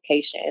 their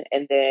location,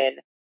 and then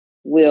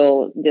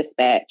we'll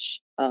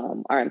dispatch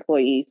our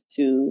employees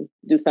to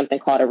do something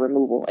called a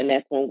removal. And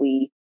that's when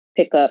we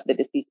pick up the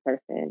deceased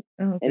person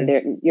and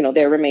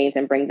their remains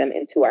and bring them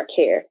into our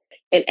care.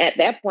 And at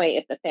that point,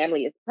 if the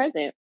family is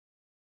present,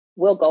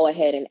 we'll go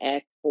ahead and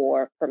ask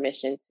for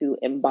permission to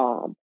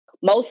embalm.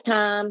 Most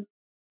times,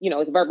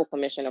 it's verbal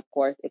permission, of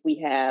course. If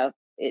we have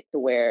it to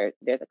where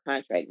there's a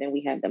contract, then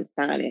we have them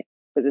sign it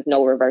because there's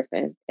no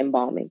reversing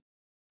embalming.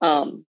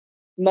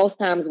 Most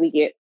times we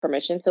get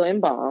permission to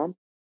embalm.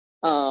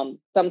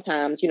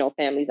 Sometimes,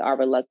 families are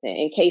reluctant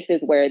in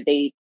cases where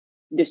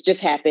this just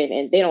happened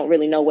and they don't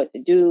really know what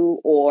to do,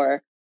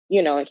 or,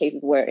 in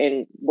cases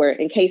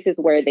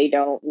where they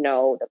don't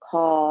know the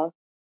cost.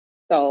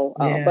 So,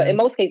 but in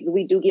most cases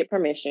we do get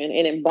permission.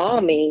 And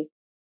embalming,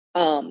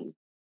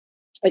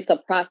 it's a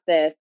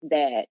process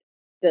that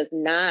does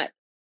not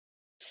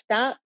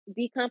stop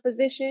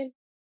decomposition,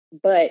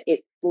 but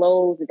it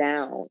slows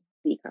down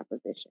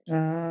decomposition.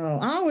 Oh,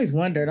 I always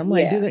wondered. I'm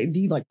like, do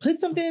you like put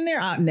something in there?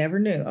 I never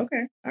knew.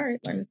 Okay. All right.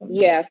 Learning something.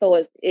 Yeah.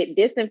 So it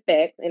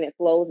disinfects and it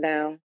slows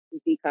down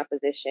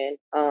decomposition.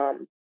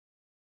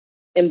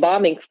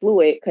 Embalming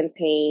fluid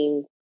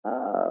contains,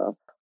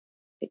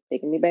 it's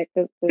taking me back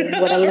to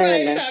what I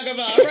learned. Right, talk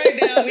about right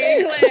now. We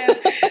in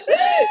class.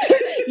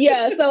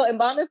 Yeah. So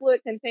embalming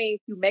fluid contains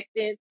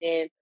humectants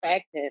and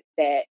surfactants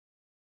that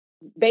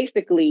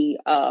basically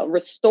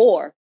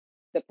restore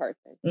the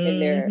person in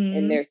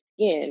their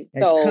skin.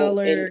 And so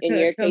color in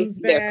your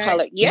case, their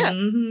color. Yeah.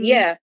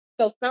 Yeah.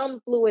 So some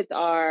fluids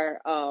are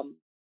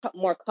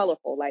more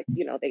colorful, like,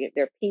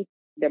 they're pink,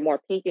 they're more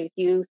pink in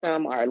hue.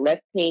 Some are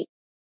less pink.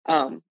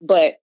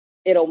 But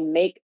it'll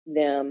make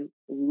them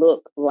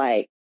look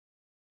like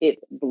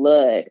it's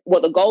blood.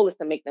 Well, the goal is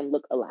to make them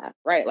look alive,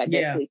 right? Like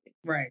they're sleeping.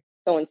 Right.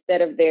 So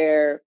instead of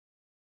their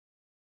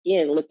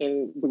skin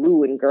looking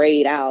blue and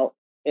grayed out,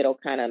 it'll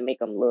kind of make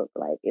them look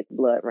like it's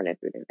blood running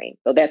through their veins.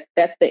 So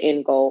that's the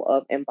end goal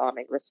of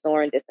embalming,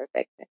 restoring,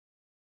 disinfecting.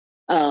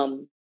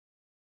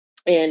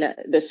 And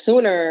the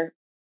sooner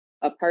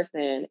a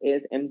person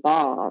is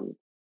embalmed,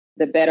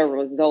 the better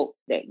results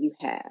that you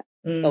have.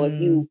 So if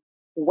you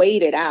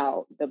wait it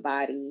out, the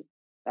body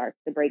starts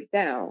to break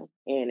down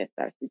and it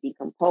starts to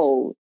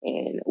decompose.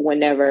 And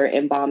whenever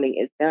embalming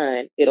is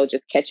done, it'll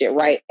just catch it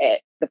right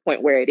at the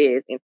point where it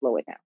is and slow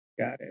it down.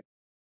 Got it.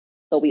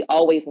 So we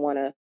always want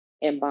to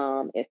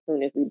embalm as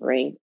soon as we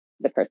bring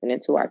the person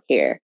into our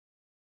care.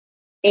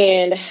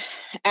 And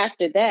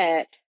after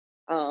that,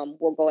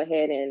 we'll go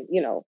ahead and,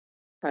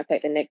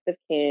 contact the next of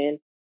kin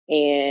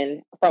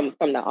and from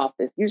the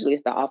office. Usually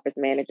it's the office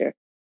manager.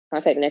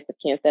 Contact the next of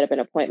kin, set up an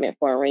appointment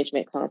for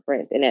arrangement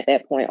conference. And at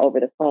that point over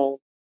the phone,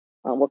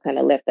 we'll kind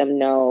of let them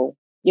know,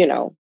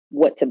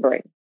 what to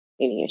bring.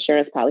 Any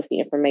insurance policy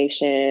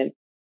information.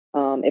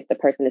 If the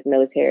person is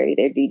military,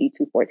 their DD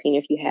 214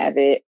 if you have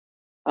it.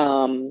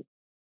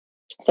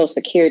 Social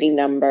security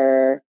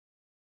number,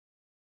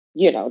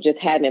 just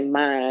have in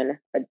mind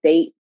a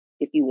date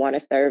if you want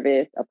a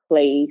service, a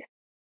place.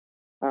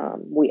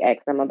 We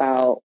ask them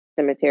about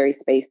cemetery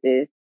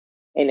spaces.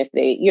 And if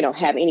they,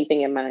 have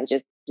anything in mind,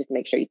 just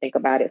make sure you think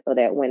about it so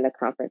that when the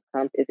conference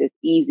comes, it's as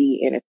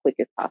easy and as quick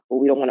as possible.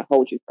 We don't want to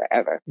hold you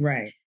forever.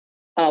 Right.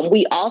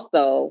 We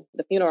also,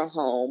 the funeral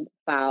home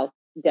files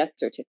death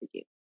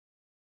certificates.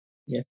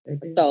 Yes, they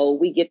do. So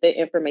we get the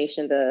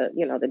information, the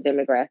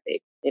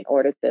demographics in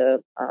order to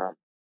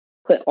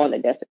put on the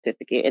death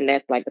certificate. And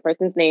that's like the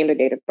person's name, their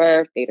date of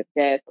birth, date of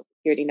death, social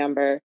security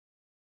number,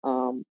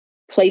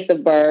 place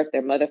of birth,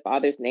 their mother,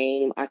 father's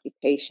name,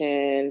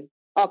 occupation,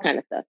 all kind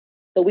of stuff.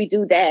 So we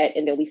do that,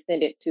 and then we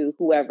send it to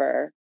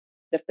whoever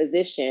the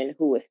physician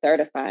who is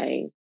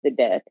certifying the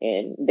death,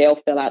 and they'll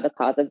fill out the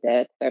cause of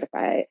death,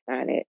 certify it,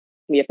 sign it. It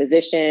can be a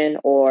physician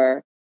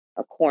or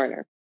a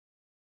coroner.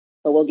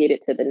 So we'll get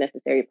it to the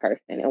necessary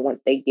person. And once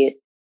they get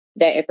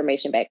that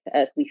information back to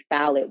us, we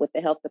file it with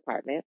the health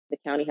department, the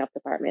county health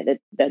department.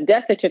 The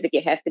death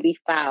certificate has to be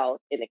filed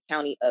in the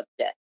county of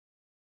death.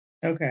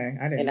 Okay,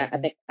 I didn't.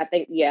 And I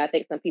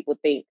think some people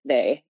think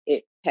that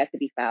it has to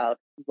be filed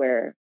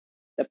where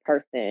the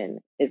person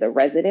is a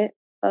resident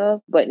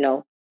of, but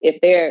no. If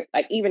they're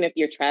like, even if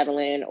you're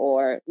traveling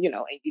or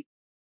and you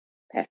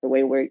passed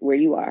away where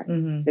you are,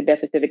 the death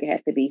certificate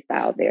has to be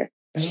filed there.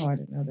 Oh, I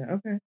didn't know that.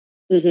 Okay.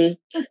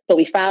 So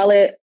we file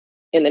it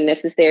in the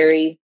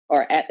necessary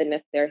or at the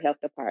necessary health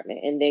department,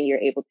 and then you're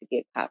able to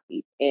get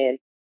copies. And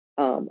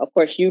of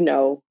course,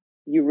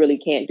 you really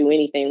can't do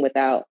anything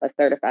without a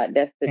certified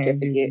death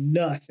certificate. Can't do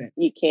nothing.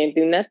 You can't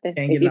do nothing.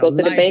 Can't if you go to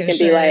the bank and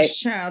be like,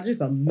 child,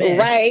 just a mess.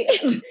 Right.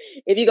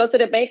 If you go to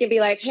the bank and be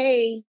like,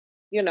 hey,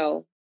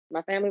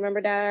 my family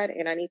member died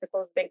and I need to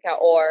close the bank account,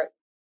 or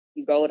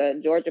you go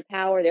to Georgia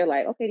Power, they're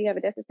like, okay, do you have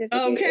a death certificate?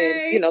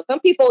 Okay. And, some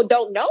people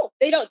don't know.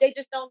 They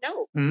just don't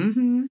know.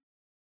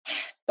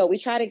 So we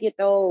try to get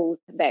those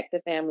back to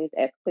families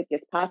as quick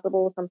as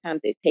possible. Sometimes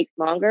it takes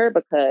longer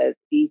because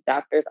these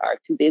doctors are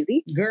too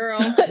busy. Girl,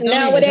 don't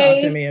even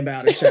talk to me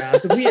about it,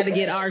 child. Because we had to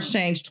get ours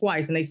changed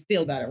twice and they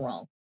still got it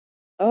wrong.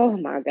 Oh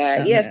my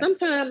God. Yeah,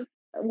 sometimes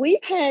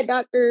we've had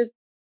doctors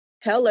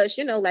tell us,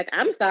 like,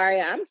 I'm sorry,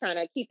 I'm trying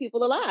to keep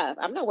people alive.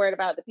 I'm not worried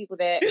about the people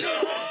that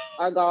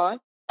are gone.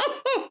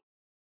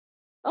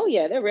 Oh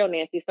yeah, they're real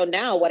nasty. So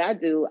now what I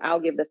do,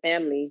 I'll give the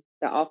family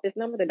the office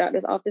number, the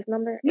doctor's office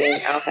number,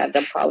 and I'll have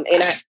them call them.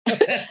 And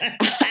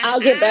I'll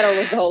get better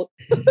results.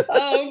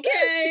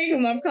 Okay,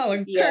 I'm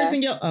calling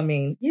cursing you. I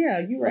mean,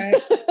 yeah, you're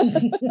right.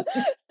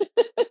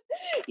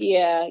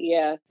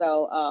 Yeah.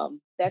 So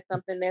that's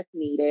something that's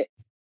needed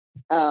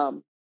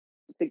to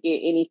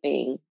get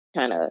anything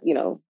kind of,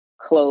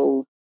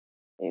 clothes,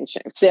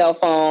 insurance, cell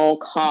phone,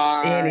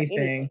 car,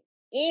 anything,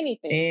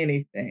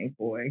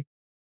 boy.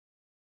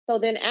 So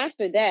then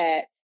after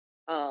that,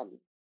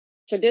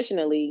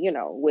 traditionally,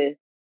 with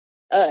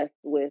us,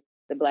 with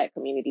the Black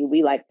community,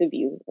 we like to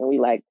view and we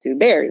like to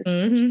bury.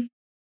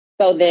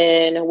 So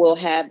then we'll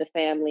have the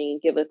family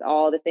give us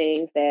all the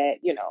things that,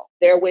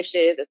 their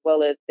wishes as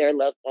well as their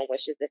loved one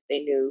wishes if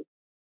they knew.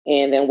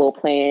 And then we'll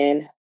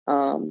plan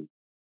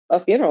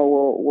a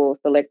funeral. We'll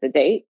select the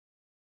date.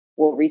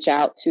 We'll reach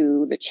out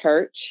to the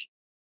church.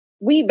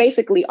 We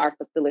basically are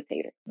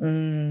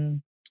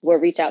facilitators. We'll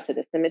reach out to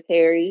the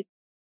cemetery.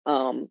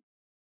 Some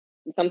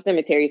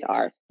cemeteries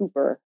are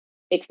super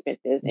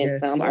expensive and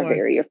some are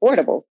very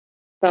affordable.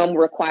 Some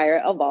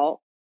require a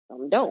vault,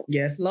 some don't.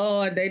 Yes,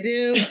 Lord, they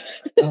do.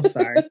 I'm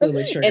sorry.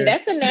 And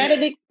that's an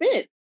added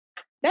expense.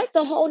 That's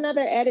a whole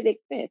nother added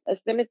expense. A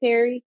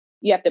cemetery,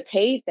 you have to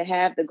pay to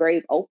have the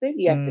grave open.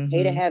 You have to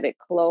pay to have it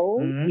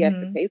closed. You have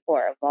to pay for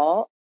a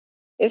vault.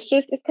 It's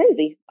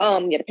crazy.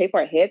 You have to pay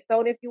for a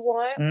headstone if you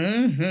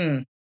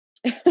want.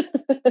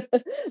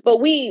 But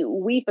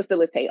we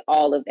facilitate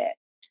all of that.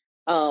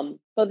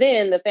 So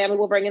then the family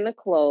will bring in the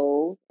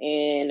clothes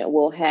and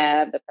we'll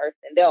have the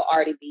person, they'll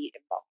already be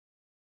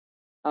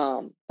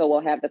involved. So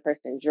we'll have the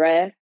person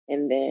dressed,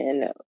 and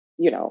then,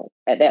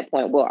 at that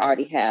point we'll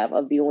already have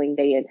a viewing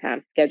day and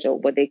time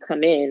scheduled where they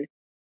come in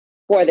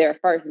for their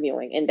first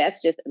viewing. And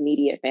that's just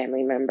immediate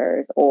family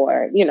members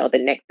or, the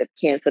next of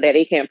kin, so that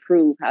they can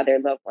prove how their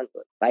loved ones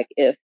look. Like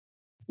if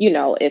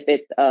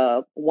it's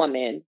a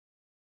woman,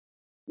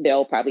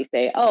 they'll probably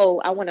say,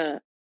 oh, I want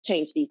to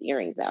change these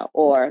earrings out,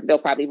 or they'll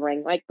probably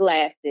bring like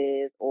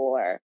glasses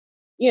or,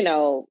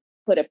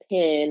 put a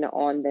pin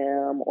on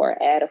them or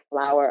add a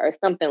flower or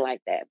something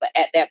like that. But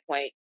at that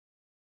point,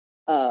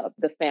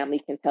 the family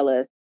can tell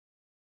us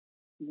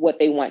what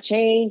they want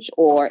changed,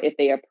 or if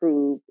they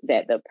approve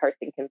that the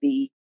person can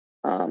be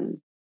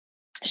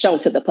shown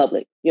to the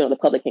public. The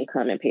public can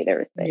come and pay their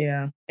respect.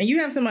 Yeah. And you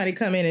have somebody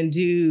come in and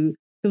do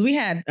because we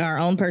had our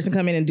own person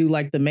come in and do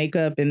like the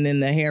makeup and then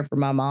the hair for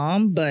my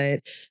mom.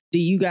 But do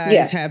you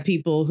guys have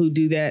people who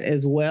do that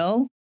as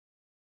well?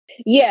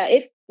 Yeah,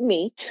 it's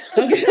me.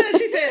 Okay,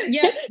 she said,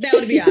 "Yeah, that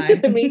would be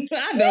I." Me.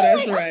 I know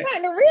that's like, right. I'm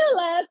starting to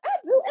realize I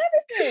do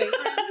everything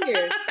around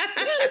here.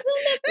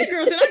 That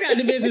girl said, "I got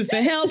the business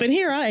to help, and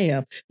here I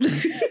am."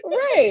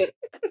 Right.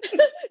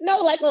 No,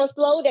 like on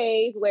slow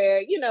days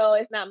where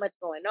it's not much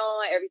going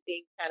on,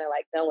 everything's kind of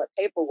like done with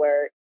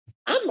paperwork.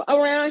 I'm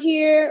around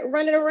here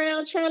running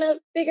around trying to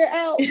figure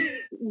out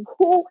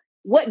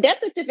what death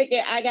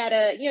certificate I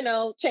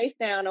gotta chase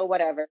down or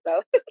whatever.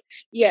 So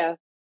yeah.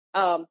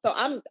 So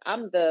I'm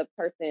the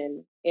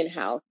person in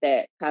house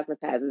that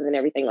cosmetizes and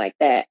everything like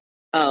that.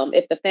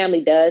 If the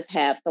family does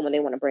have someone they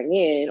want to bring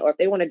in, or if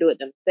they want to do it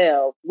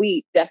themselves,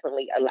 we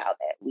definitely allow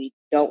that. We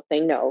don't say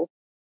no.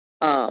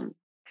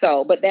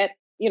 But that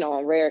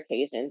on rare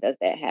occasions does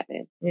that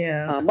happen.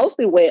 Yeah.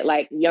 Mostly with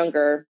like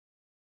younger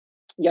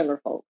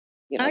folks.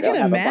 I can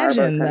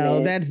imagine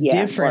though that's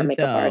different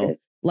though. Artist.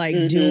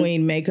 Like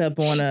doing makeup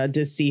on a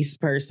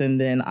deceased person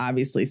than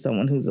obviously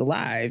someone who's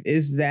alive.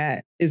 Is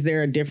there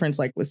a difference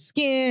like with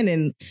skin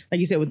and like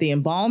you said with the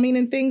embalming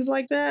and things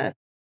like that?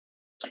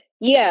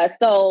 Yeah,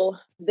 so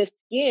the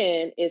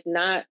skin is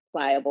not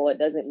pliable. It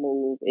doesn't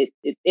move. It's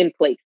in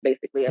place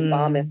basically.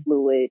 Embalming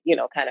fluid,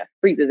 kind of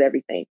freezes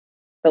everything.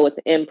 So it's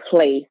in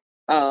place.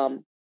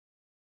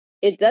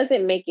 It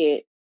doesn't make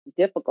it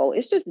difficult.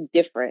 It's just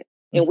different.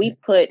 And we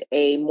put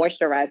a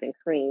moisturizing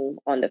cream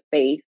on the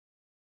face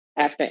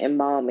after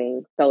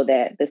embalming so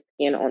that the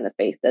skin on the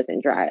face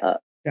doesn't dry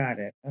up. Got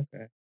it.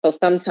 Okay. So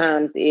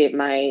sometimes the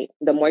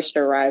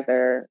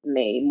moisturizer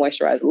may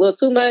moisturize a little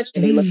too much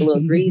and they look a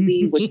little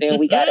greasy, which then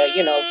we gotta,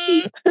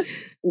 keep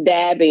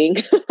dabbing.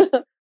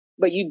 But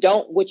what you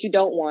don't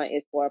want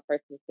is for a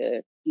person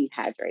to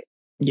dehydrate.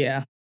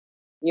 Yeah.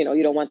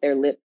 You don't want their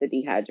lips to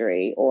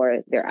dehydrate or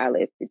their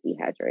eyelids to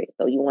dehydrate.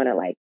 So you want to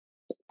like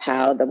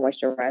pile the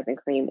moisturizing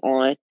cream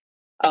on.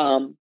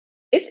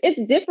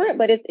 It's different,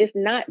 but it's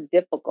not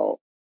difficult.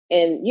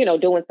 And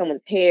doing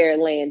someone's hair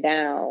laying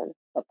down,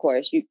 of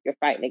course, you're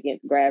fighting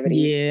against gravity.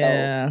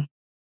 Yeah. So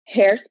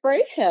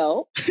hairspray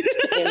helps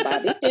and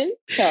bobby pins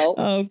help.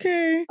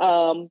 Okay.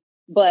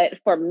 But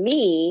for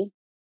me,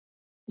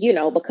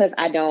 because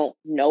I don't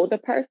know the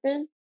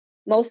person,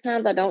 most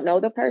times I don't know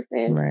the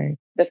person. Right.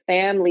 The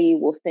family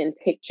will send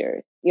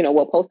pictures.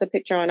 We'll post a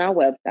picture on our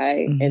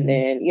website, and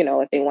then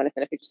if they want to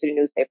send a picture to the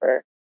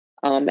newspaper,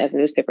 as a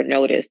newspaper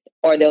notice,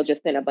 or they'll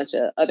just send a bunch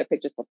of other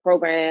pictures for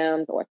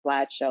programs or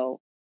slideshow.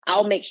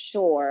 I'll make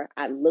sure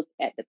I look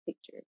at the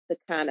pictures to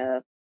kind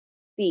of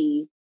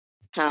see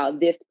how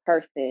this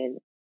person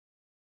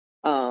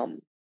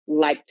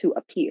like to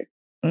appear.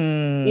 You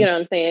know what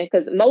I'm saying?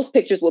 Because most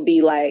pictures will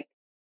be like,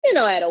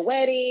 at a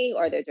wedding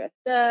or they're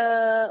dressed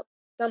up.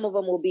 Some of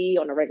them will be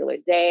on a regular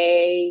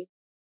day.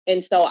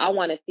 And so I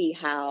want to see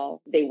how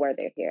they wear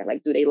their hair.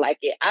 Like, do they like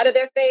it out of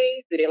their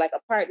face? Do they like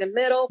a part in the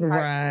middle, part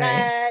in the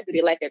side? Do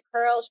they like their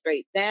curls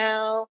straight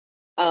down?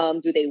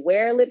 Do they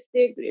wear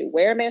lipstick? Do they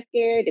wear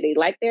mascara? Do they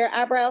like their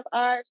eyebrows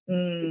arched?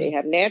 Do they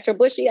have natural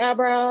bushy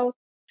eyebrows?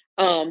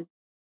 So,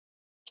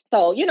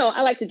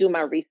 I like to do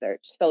my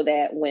research so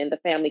that when the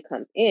family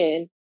comes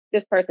in,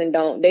 this person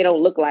don't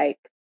look like,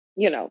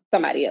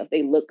 somebody else.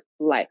 They look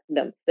like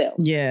themselves.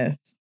 Yes.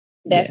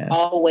 That's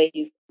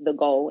always the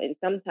goal. And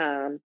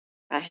sometimes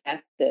I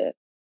have to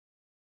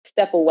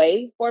step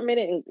away for a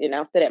minute and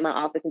I'll sit at my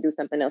office and do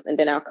something else. And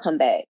then I'll come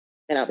back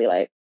and I'll be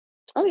like,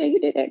 oh yeah, you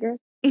did that, girl.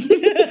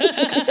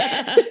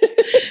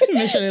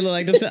 Make sure they look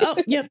like themselves. Oh,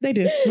 yep, they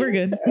do. We're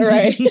good.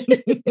 Right.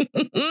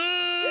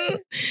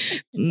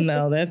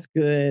 No, that's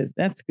good.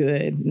 That's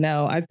good.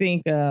 No, I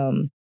think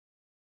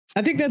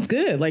that's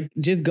good. Like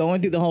just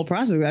going through the whole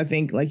process. I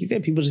think, like you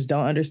said, people just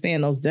don't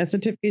understand those death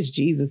certificates.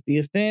 Jesus, the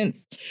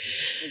offense.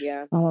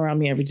 Yeah. All around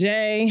me every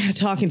day.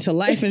 Talking to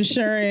life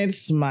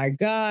insurance. My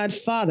God,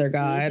 Father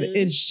God.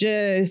 It's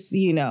just,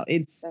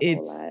 it's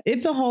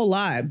a whole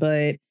lot.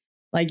 But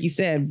like you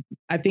said,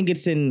 I think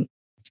it's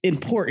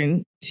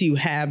important to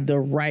have the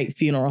right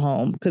funeral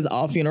home because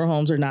all funeral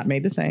homes are not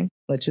made the same.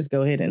 Let's just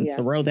go ahead and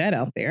throw that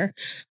out there.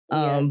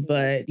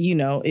 But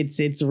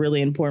it's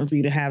really important for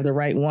you to have the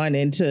right one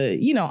and to,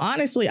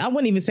 honestly, I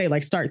wouldn't even say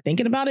like start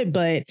thinking about it.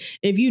 But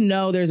if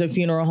there's a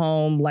funeral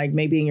home, like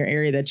maybe in your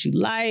area that you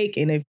like,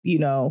 and if,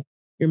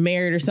 you're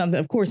married or something,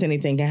 of course,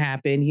 anything can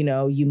happen, you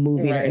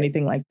moving or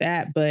anything like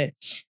that. But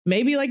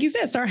maybe, like you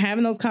said, start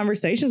having those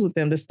conversations with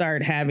them to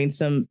start having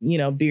some,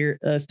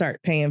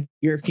 start paying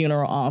your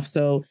funeral off.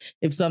 So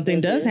if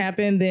something does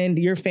happen, then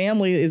your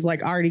family is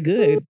like already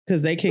good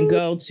because they can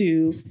go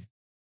to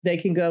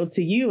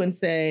you and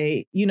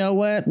say, you know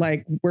what,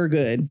 like we're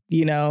good.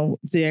 They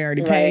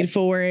already paid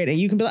for it and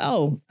you can be like,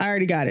 oh, I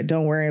already got it.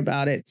 Don't worry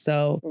about it.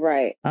 So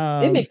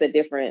it makes a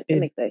difference. It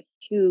makes a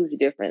huge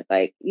difference.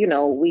 Like,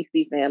 we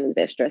see families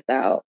that stress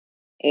out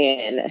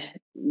and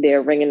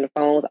they're ringing the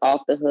phones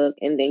off the hook.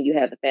 And then you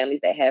have the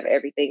families that have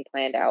everything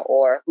planned out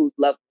or whose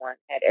loved ones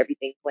had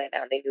everything planned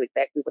out. They knew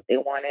exactly what they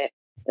wanted.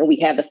 And we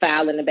have the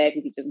file in the back.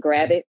 You can just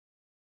grab it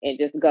and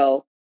just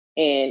go.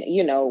 And,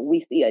 you know,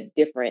 we see a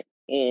difference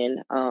in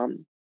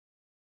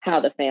how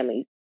the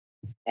families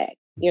act,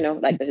 you know,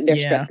 like their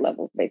stress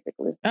levels,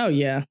 basically. Oh,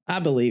 yeah, I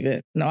believe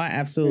it. No, I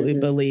absolutely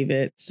believe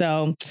it.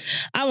 So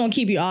I won't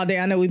keep you all day.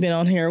 I know we've been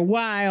on here a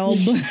while,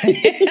 but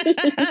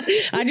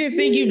I just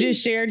think you've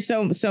just shared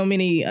so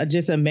many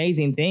just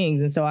amazing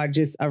things. And so I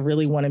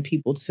really wanted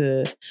people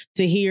to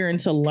hear and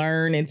to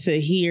learn and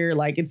to hear,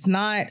 like, it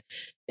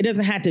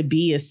doesn't have to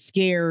be a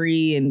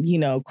scary and, you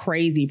know,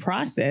 crazy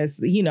process.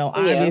 You know,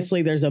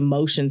 obviously there's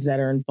emotions that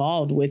are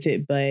involved with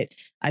it, but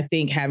I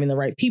think having the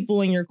right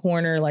people in your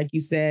corner, like you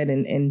said,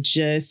 and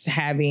just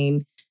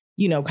having,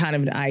 you know, kind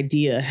of an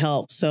idea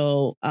helps.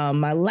 So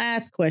my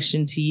last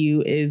question to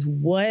you is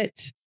what,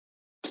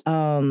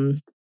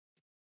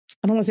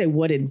 I don't want to say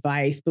what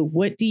advice, but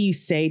what do you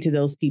say to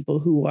those people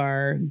who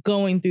are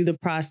going through the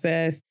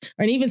process,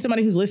 or even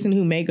somebody who's listening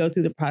who may go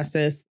through the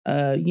process,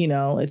 you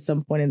know, at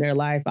some point in their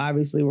life?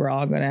 Obviously, we're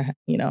all going to,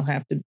 you know,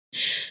 have to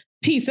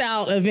peace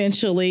out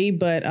eventually.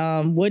 But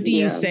what do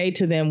you say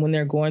to them when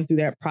they're going through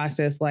that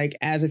process? Like,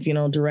 as a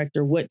funeral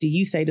director, what do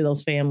you say to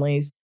those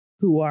families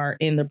who are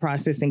in the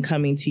process and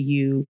coming to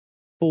you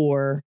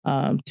for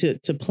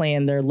to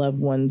plan their loved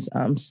ones'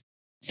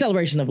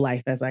 celebration of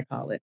life, as I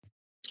call it?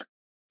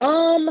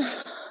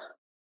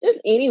 Just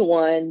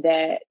anyone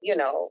that, you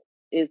know,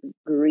 is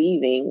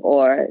grieving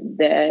or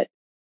that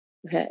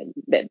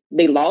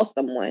they lost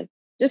someone,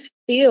 just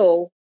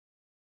feel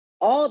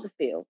all the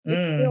feels. Just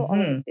feel all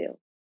the feels.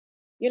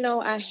 You know,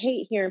 I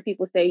hate hearing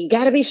people say, you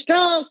got to be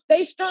strong,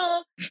 stay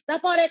strong,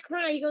 stop all that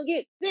crying, you're going to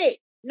get sick.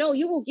 No,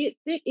 you will get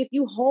sick if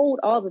you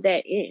hold all of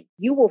that in.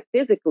 You will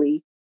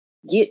physically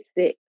get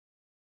sick.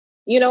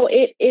 You know,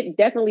 it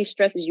definitely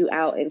stresses you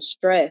out, and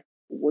stress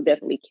will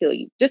definitely kill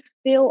you. Just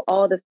feel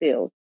all the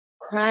feels.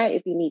 Cry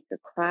if you need to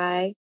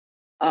cry.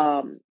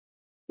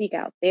 Seek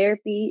out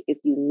therapy if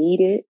you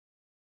need it.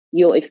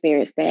 You'll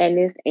experience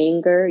sadness,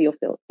 anger, you'll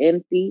feel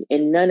empty,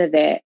 and none of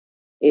that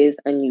is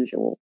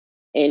unusual.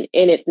 And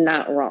it's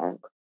not wrong.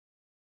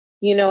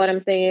 You know what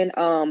I'm saying?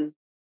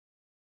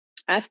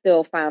 I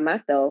still find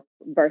myself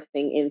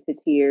bursting into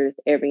tears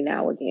every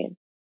now and again.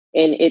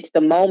 And it's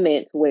the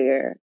moments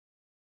where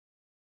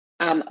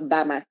I'm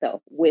by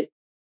myself with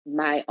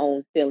my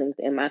own feelings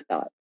and my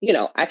thoughts. You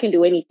know, I can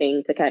do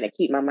anything to kind of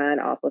keep my mind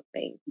off of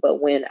things.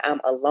 But when I'm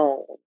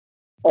alone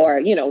or,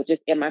 you know,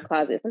 just in my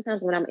closet,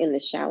 sometimes when I'm in the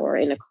shower or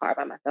in the car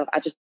by myself,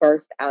 I just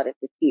burst out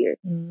into tears.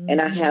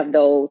 And I have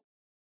those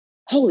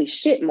holy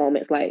shit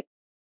moments like,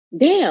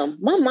 damn,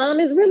 my mom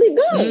is really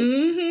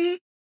good.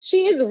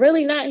 She is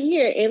really not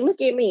here. And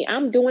look at me.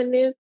 I'm doing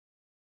this,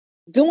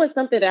 doing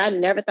something that I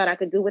never thought I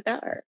could do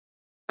without her.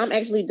 I'm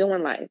actually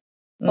doing life.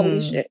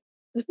 Holy shit.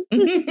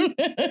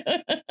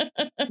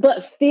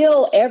 But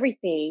feel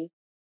everything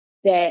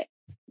that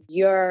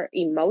your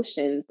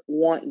emotions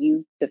want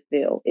you to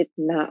feel. It's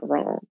not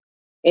wrong.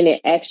 And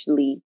it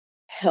actually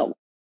helps.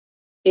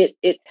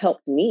 It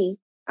helped me.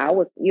 I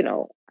was, you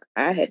know,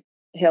 I had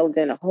held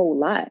in a whole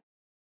lot.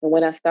 And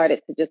when I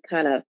started to just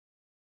kind of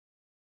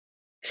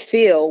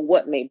feel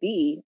what may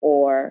be,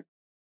 or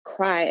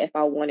cry if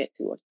I wanted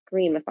to, or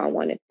scream if I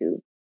wanted to,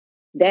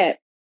 that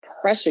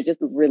pressure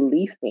just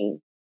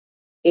releasing,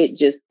 it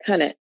just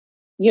kind of,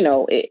 you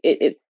know,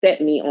 it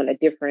set me on a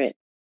different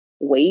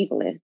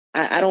wavelength.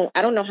 I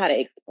don't know how to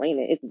explain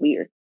it. It's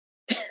weird.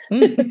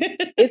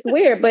 It's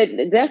weird, but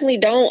definitely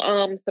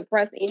don't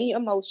suppress any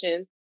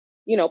emotions.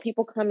 You know,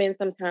 people come in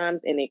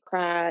sometimes and they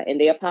cry and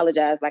they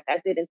apologize, like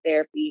I did in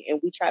therapy, and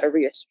we try to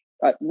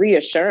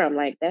reassure them,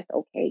 like, that's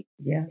okay.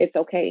 Yeah, it's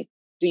okay.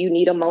 Do you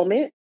need a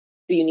moment?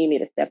 Do you need me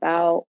to step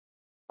out?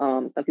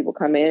 Some people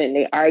come in and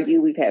they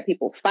argue. We've had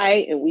people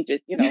fight, and we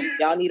just, you know,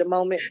 y'all need a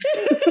moment.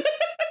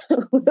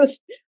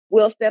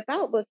 We'll step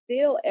out, but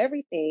feel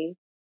everything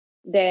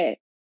that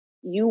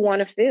you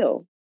want to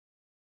feel,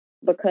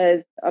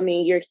 because I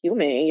mean, you're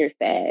human and you're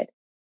sad,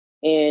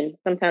 and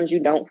sometimes you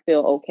don't feel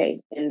okay,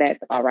 and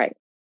that's all right.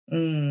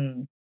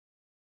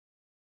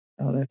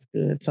 Oh, that's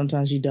good.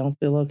 Sometimes you don't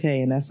feel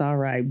okay, and that's all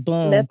right.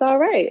 Boom. That's all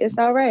right. It's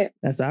all right.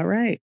 That's all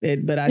right.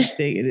 But I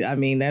think, I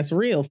mean, that's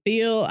real.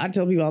 I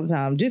tell people all the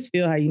time, just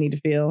feel how you need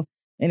to feel,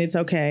 and it's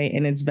okay,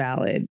 and it's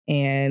valid,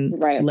 and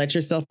let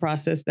yourself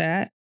process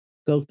that.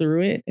 Go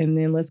through it, and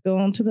then let's go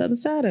on to the other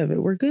side of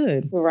it. We're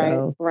good.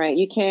 Right.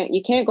 You can't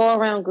go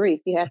around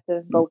grief. You have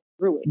to go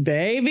through it.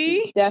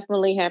 Baby. You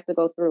definitely have to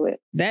go through it.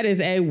 That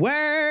is a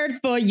word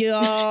for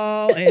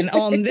y'all. And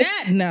on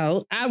that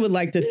note, I would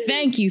like to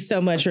thank you so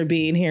much for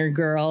being here,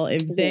 girl.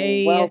 If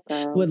they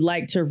would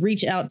like to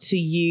reach out to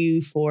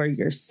you for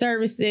your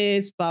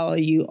services, follow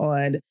you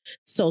on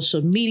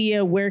social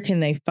media, where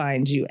can they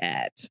find you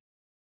at?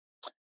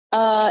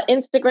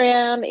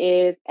 Instagram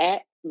is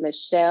at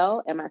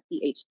Michelle,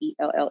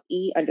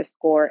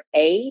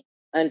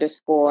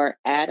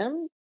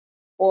 MICHELLE_A_Adams,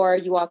 or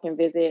you all can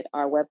visit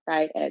our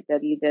website at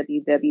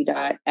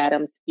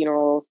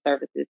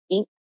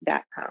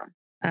www.adamsfuneralservicesinc.com.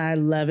 I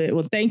love it.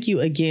 Well, thank you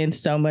again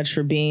so much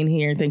for being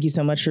here. Thank you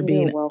so much for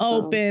being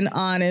open,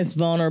 honest,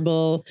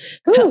 vulnerable.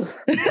 All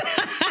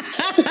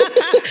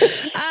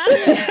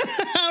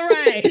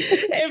right.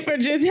 And for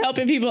just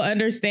helping people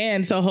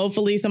understand. So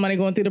hopefully somebody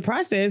going through the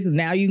process,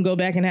 now you can go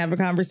back and have a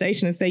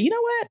conversation and say, you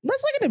know what,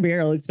 let's look at the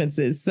burial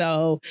expenses.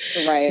 So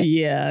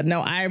yeah,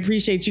 no, I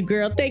appreciate you,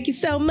 girl. Thank you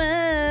so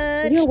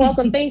much. You're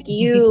welcome. Thank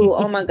you.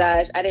 Oh my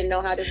gosh. I didn't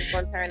know how this was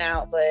going to turn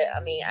out, but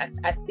I mean,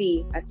 I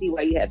see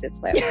why you have this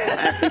platform.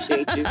 I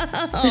appreciate you.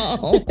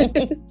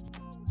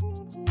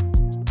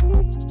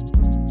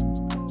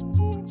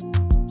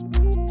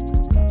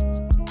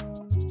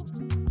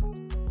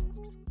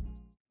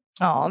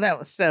 Oh, that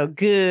was so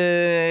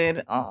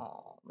good.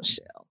 Oh,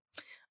 Michelle.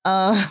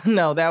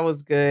 No, that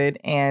was good.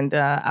 And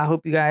I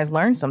hope you guys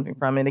learned something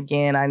from it.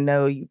 Again, I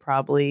know you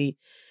probably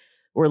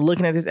were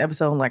looking at this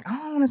episode like, I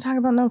don't want to talk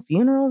about no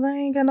funerals. I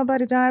ain't got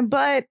nobody die.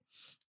 But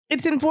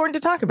it's important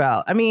to talk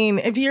about. I mean,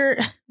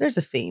 there's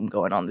a theme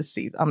going on this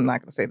season. I'm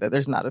not going to say that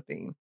there's not a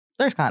theme.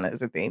 There's kind of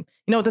is a theme.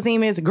 You know what the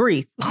theme is?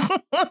 Grief.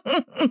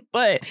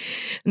 But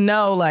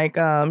no, like,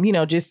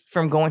 just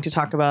from going to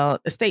talk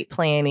about estate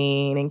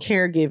planning and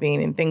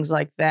caregiving and things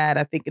like that,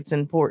 I think it's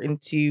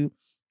important to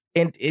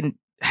and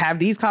have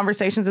these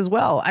conversations as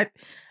well.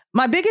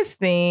 My biggest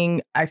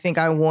thing I think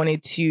I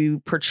wanted to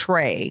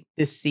portray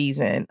this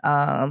season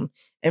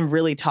and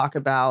really talk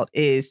about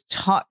is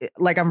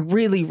I'm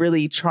really,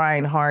 really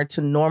trying hard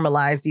to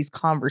normalize these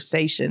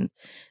conversations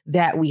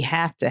that we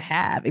have to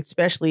have,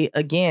 especially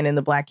again in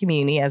the Black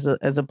community as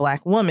a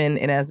Black woman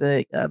and as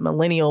a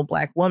millennial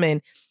Black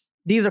woman.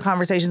 These are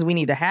conversations we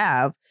need to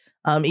have.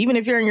 Even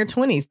if you're in your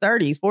 20s,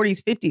 30s,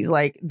 40s, 50s,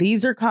 like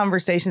these are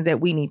conversations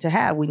that we need to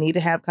have. We need to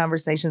have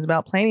conversations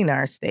about planning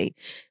our estate.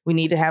 We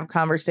need to have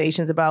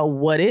conversations about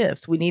what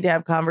ifs. We need to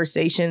have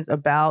conversations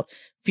about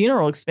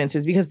funeral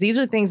expenses, because these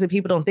are things that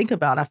people don't think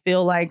about. I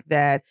feel like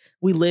that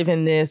we live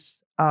in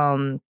this,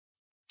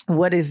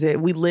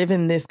 we live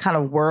in this kind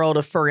of world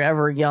of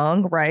forever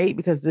young, right?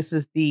 Because this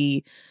is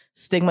the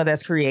stigma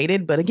that's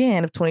created. But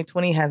again, if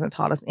 2020 hasn't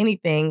taught us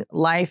anything,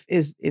 life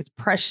is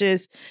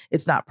precious.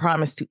 It's not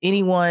promised to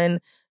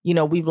anyone. You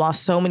know, we've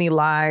lost so many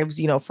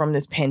lives, from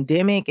this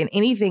pandemic, and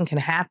anything can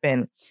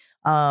happen.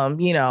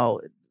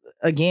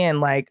 Again,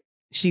 like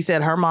she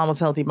said, her mom was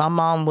healthy. My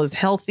mom was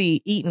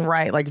healthy, eating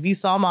right. Like if you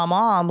saw my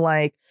mom,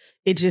 like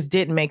it just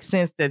didn't make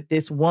sense that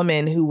this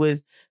woman who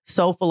was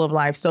so full of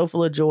life, so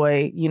full of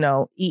joy,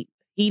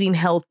 eating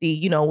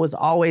healthy, was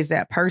always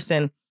that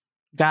person,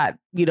 got,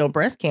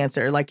 breast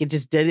cancer. Like it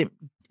just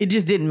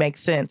didn't make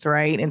sense.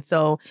 Right. And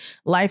so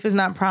life is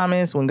not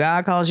promised. When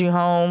God calls you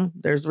home,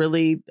 there's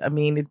really,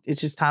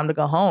 it's just time to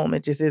go home.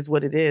 It just is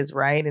what it is.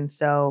 Right. And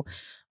so,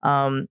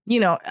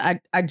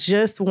 I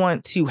just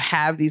want to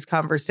have these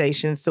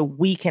conversations so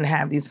we can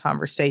have these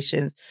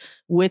conversations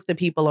with the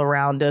people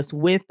around us,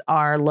 with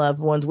our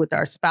loved ones, with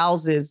our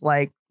spouses,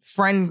 like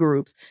friend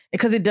groups,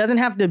 because it doesn't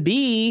have to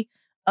be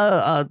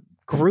a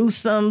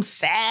gruesome,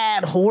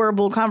 sad,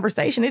 horrible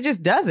conversation. It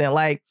just doesn't.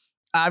 Like,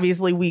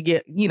 obviously we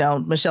get,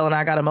 Michelle and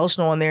I got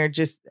emotional on there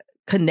just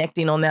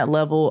connecting on that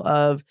level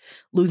of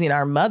losing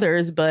our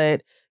mothers.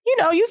 But,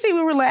 you see,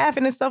 we were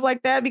laughing and stuff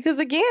like that because,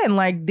 again,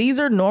 like these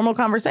are normal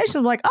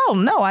conversations. Like, oh,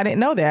 no, I didn't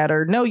know that.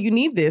 Or no, you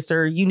need this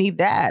or you need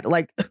that.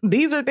 Like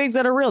these are things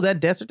that are real. That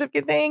death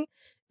certificate thing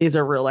is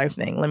a real life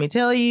thing. Let me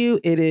tell you,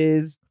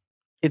 it's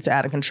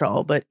out of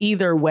control. But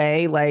either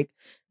way, like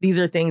these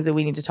are things that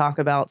we need to talk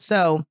about.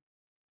 So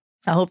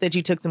I hope that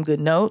you took some good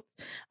notes.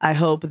 I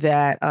hope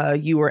that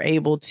you were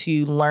able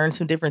to learn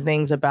some different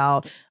things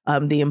about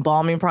the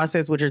embalming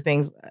process, which are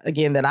things,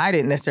 again, that I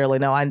didn't necessarily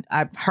know.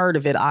 I've heard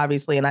of it,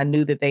 obviously, and I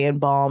knew that they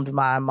embalmed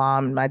my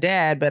mom and my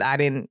dad, but I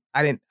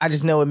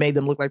just know it made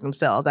them look like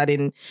themselves. I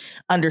didn't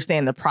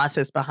understand the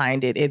process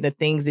behind it and the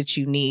things that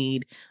you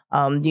need,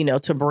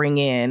 to bring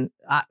in.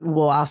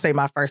 I'll say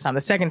my first time.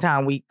 The second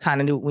time, we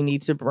kind of knew what we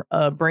need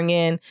to bring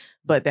in,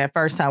 but that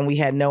first time we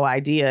had no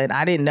idea. And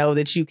I didn't know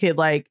that you could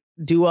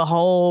do a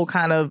whole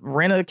kind of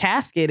rent a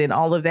casket and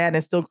all of that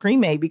and still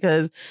cremate,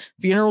 because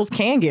funerals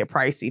can get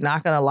pricey,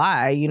 not gonna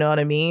lie, you know what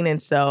I mean?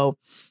 And so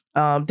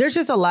there's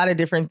just a lot of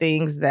different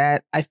things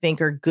that I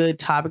think are good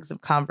topics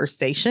of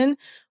conversation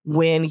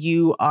when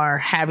you are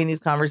having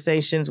these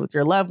conversations with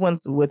your loved ones,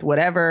 with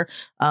whatever,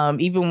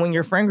 even when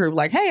your friend group,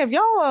 like, hey, have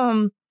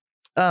y'all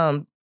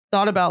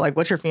thought about like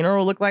what your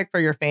funeral looked like for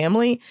your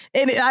family?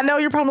 And I know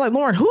you're probably like,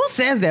 Lauren, who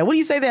says that? What do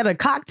you say that at a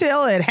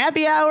cocktail at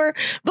happy hour?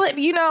 But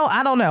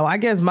I don't know. I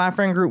guess my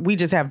friend group, we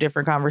just have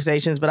different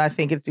conversations, but I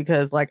think it's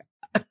because like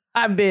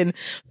I've been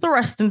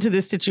thrust into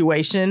this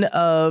situation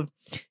of,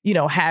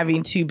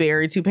 having to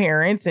bury two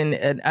parents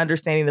and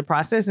understanding the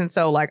process. And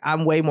so like,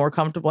 I'm way more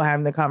comfortable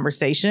having the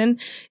conversation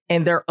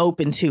and they're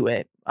open to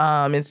it.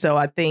 And so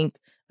I think,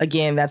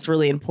 again, that's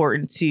really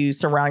important to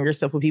surround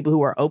yourself with people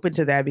who are open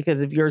to that, because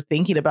if you're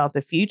thinking about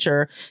the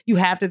future, you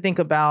have to think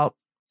about,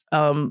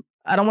 I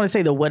don't want to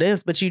say the what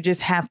ifs, but you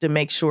just have to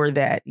make sure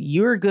that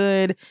you're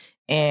good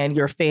and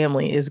your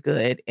family is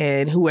good,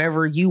 and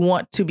whoever you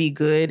want to be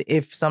good.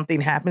 If something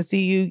happens to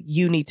you,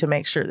 you need to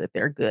make sure that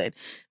they're good,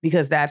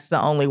 because that's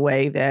the only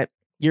way that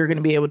you're going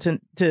to be able to,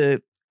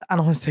 I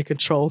don't want to say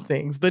control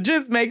things, but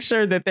just make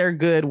sure that they're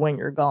good when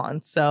you're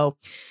gone. So,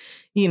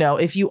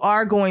 if you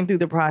are going through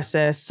the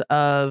process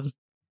of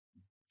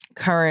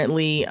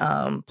currently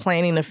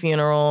planning a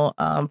funeral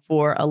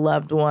for a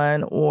loved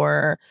one,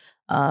 or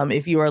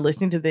if you are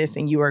listening to this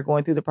and you are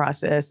going through the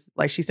process,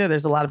 like she said,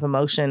 there's a lot of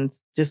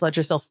emotions. Just let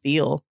yourself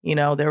feel.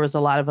 There was a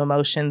lot of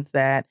emotions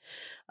that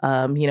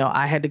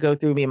I had to go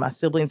through, me and my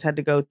siblings had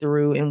to go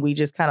through, and we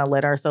just kind of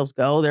let ourselves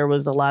go. There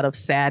was a lot of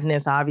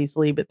sadness,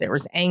 obviously, but there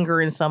was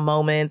anger in some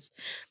moments.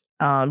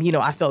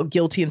 I felt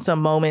guilty in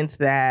some moments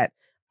that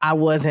I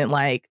wasn't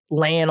like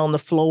laying on the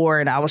floor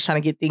and I was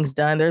trying to get things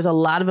done. There's a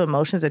lot of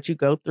emotions that you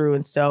go through.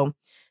 And so,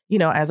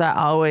 as I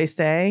always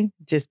say,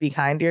 just be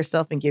kind to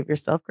yourself and give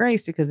yourself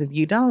grace, because if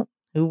you don't,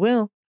 who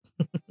will?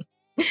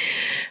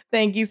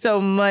 Thank you so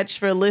much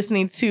for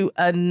listening to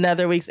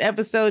another week's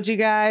episode, you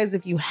guys.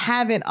 If you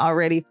haven't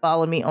already,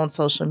 follow me on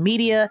social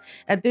media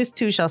at This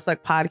Too Shall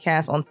Suck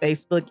Podcast on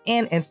Facebook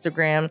and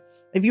Instagram.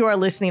 If you are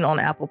listening on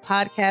Apple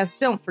Podcasts,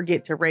 don't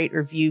forget to rate,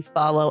 review,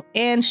 follow,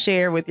 and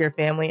share with your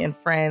family and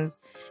friends.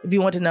 If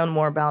you want to know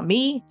more about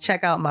me,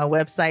 check out my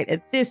website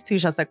at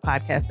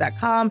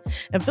thistooshallsuckpodcast.com,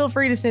 and feel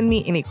free to send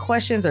me any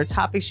questions or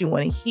topics you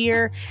want to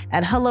hear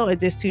at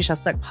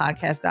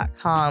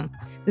hello@thistooshallsuckpodcast.com.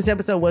 This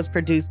episode was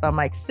produced by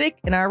Mike Sick,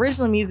 and our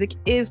original music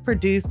is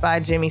produced by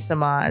Jimmy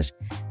Samaj.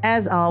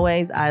 As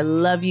always, I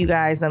love you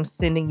guys. I'm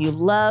sending you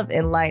love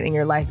and light in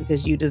your life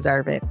because you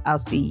deserve it. I'll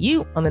see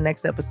you on the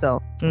next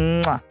episode.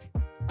 Mwah.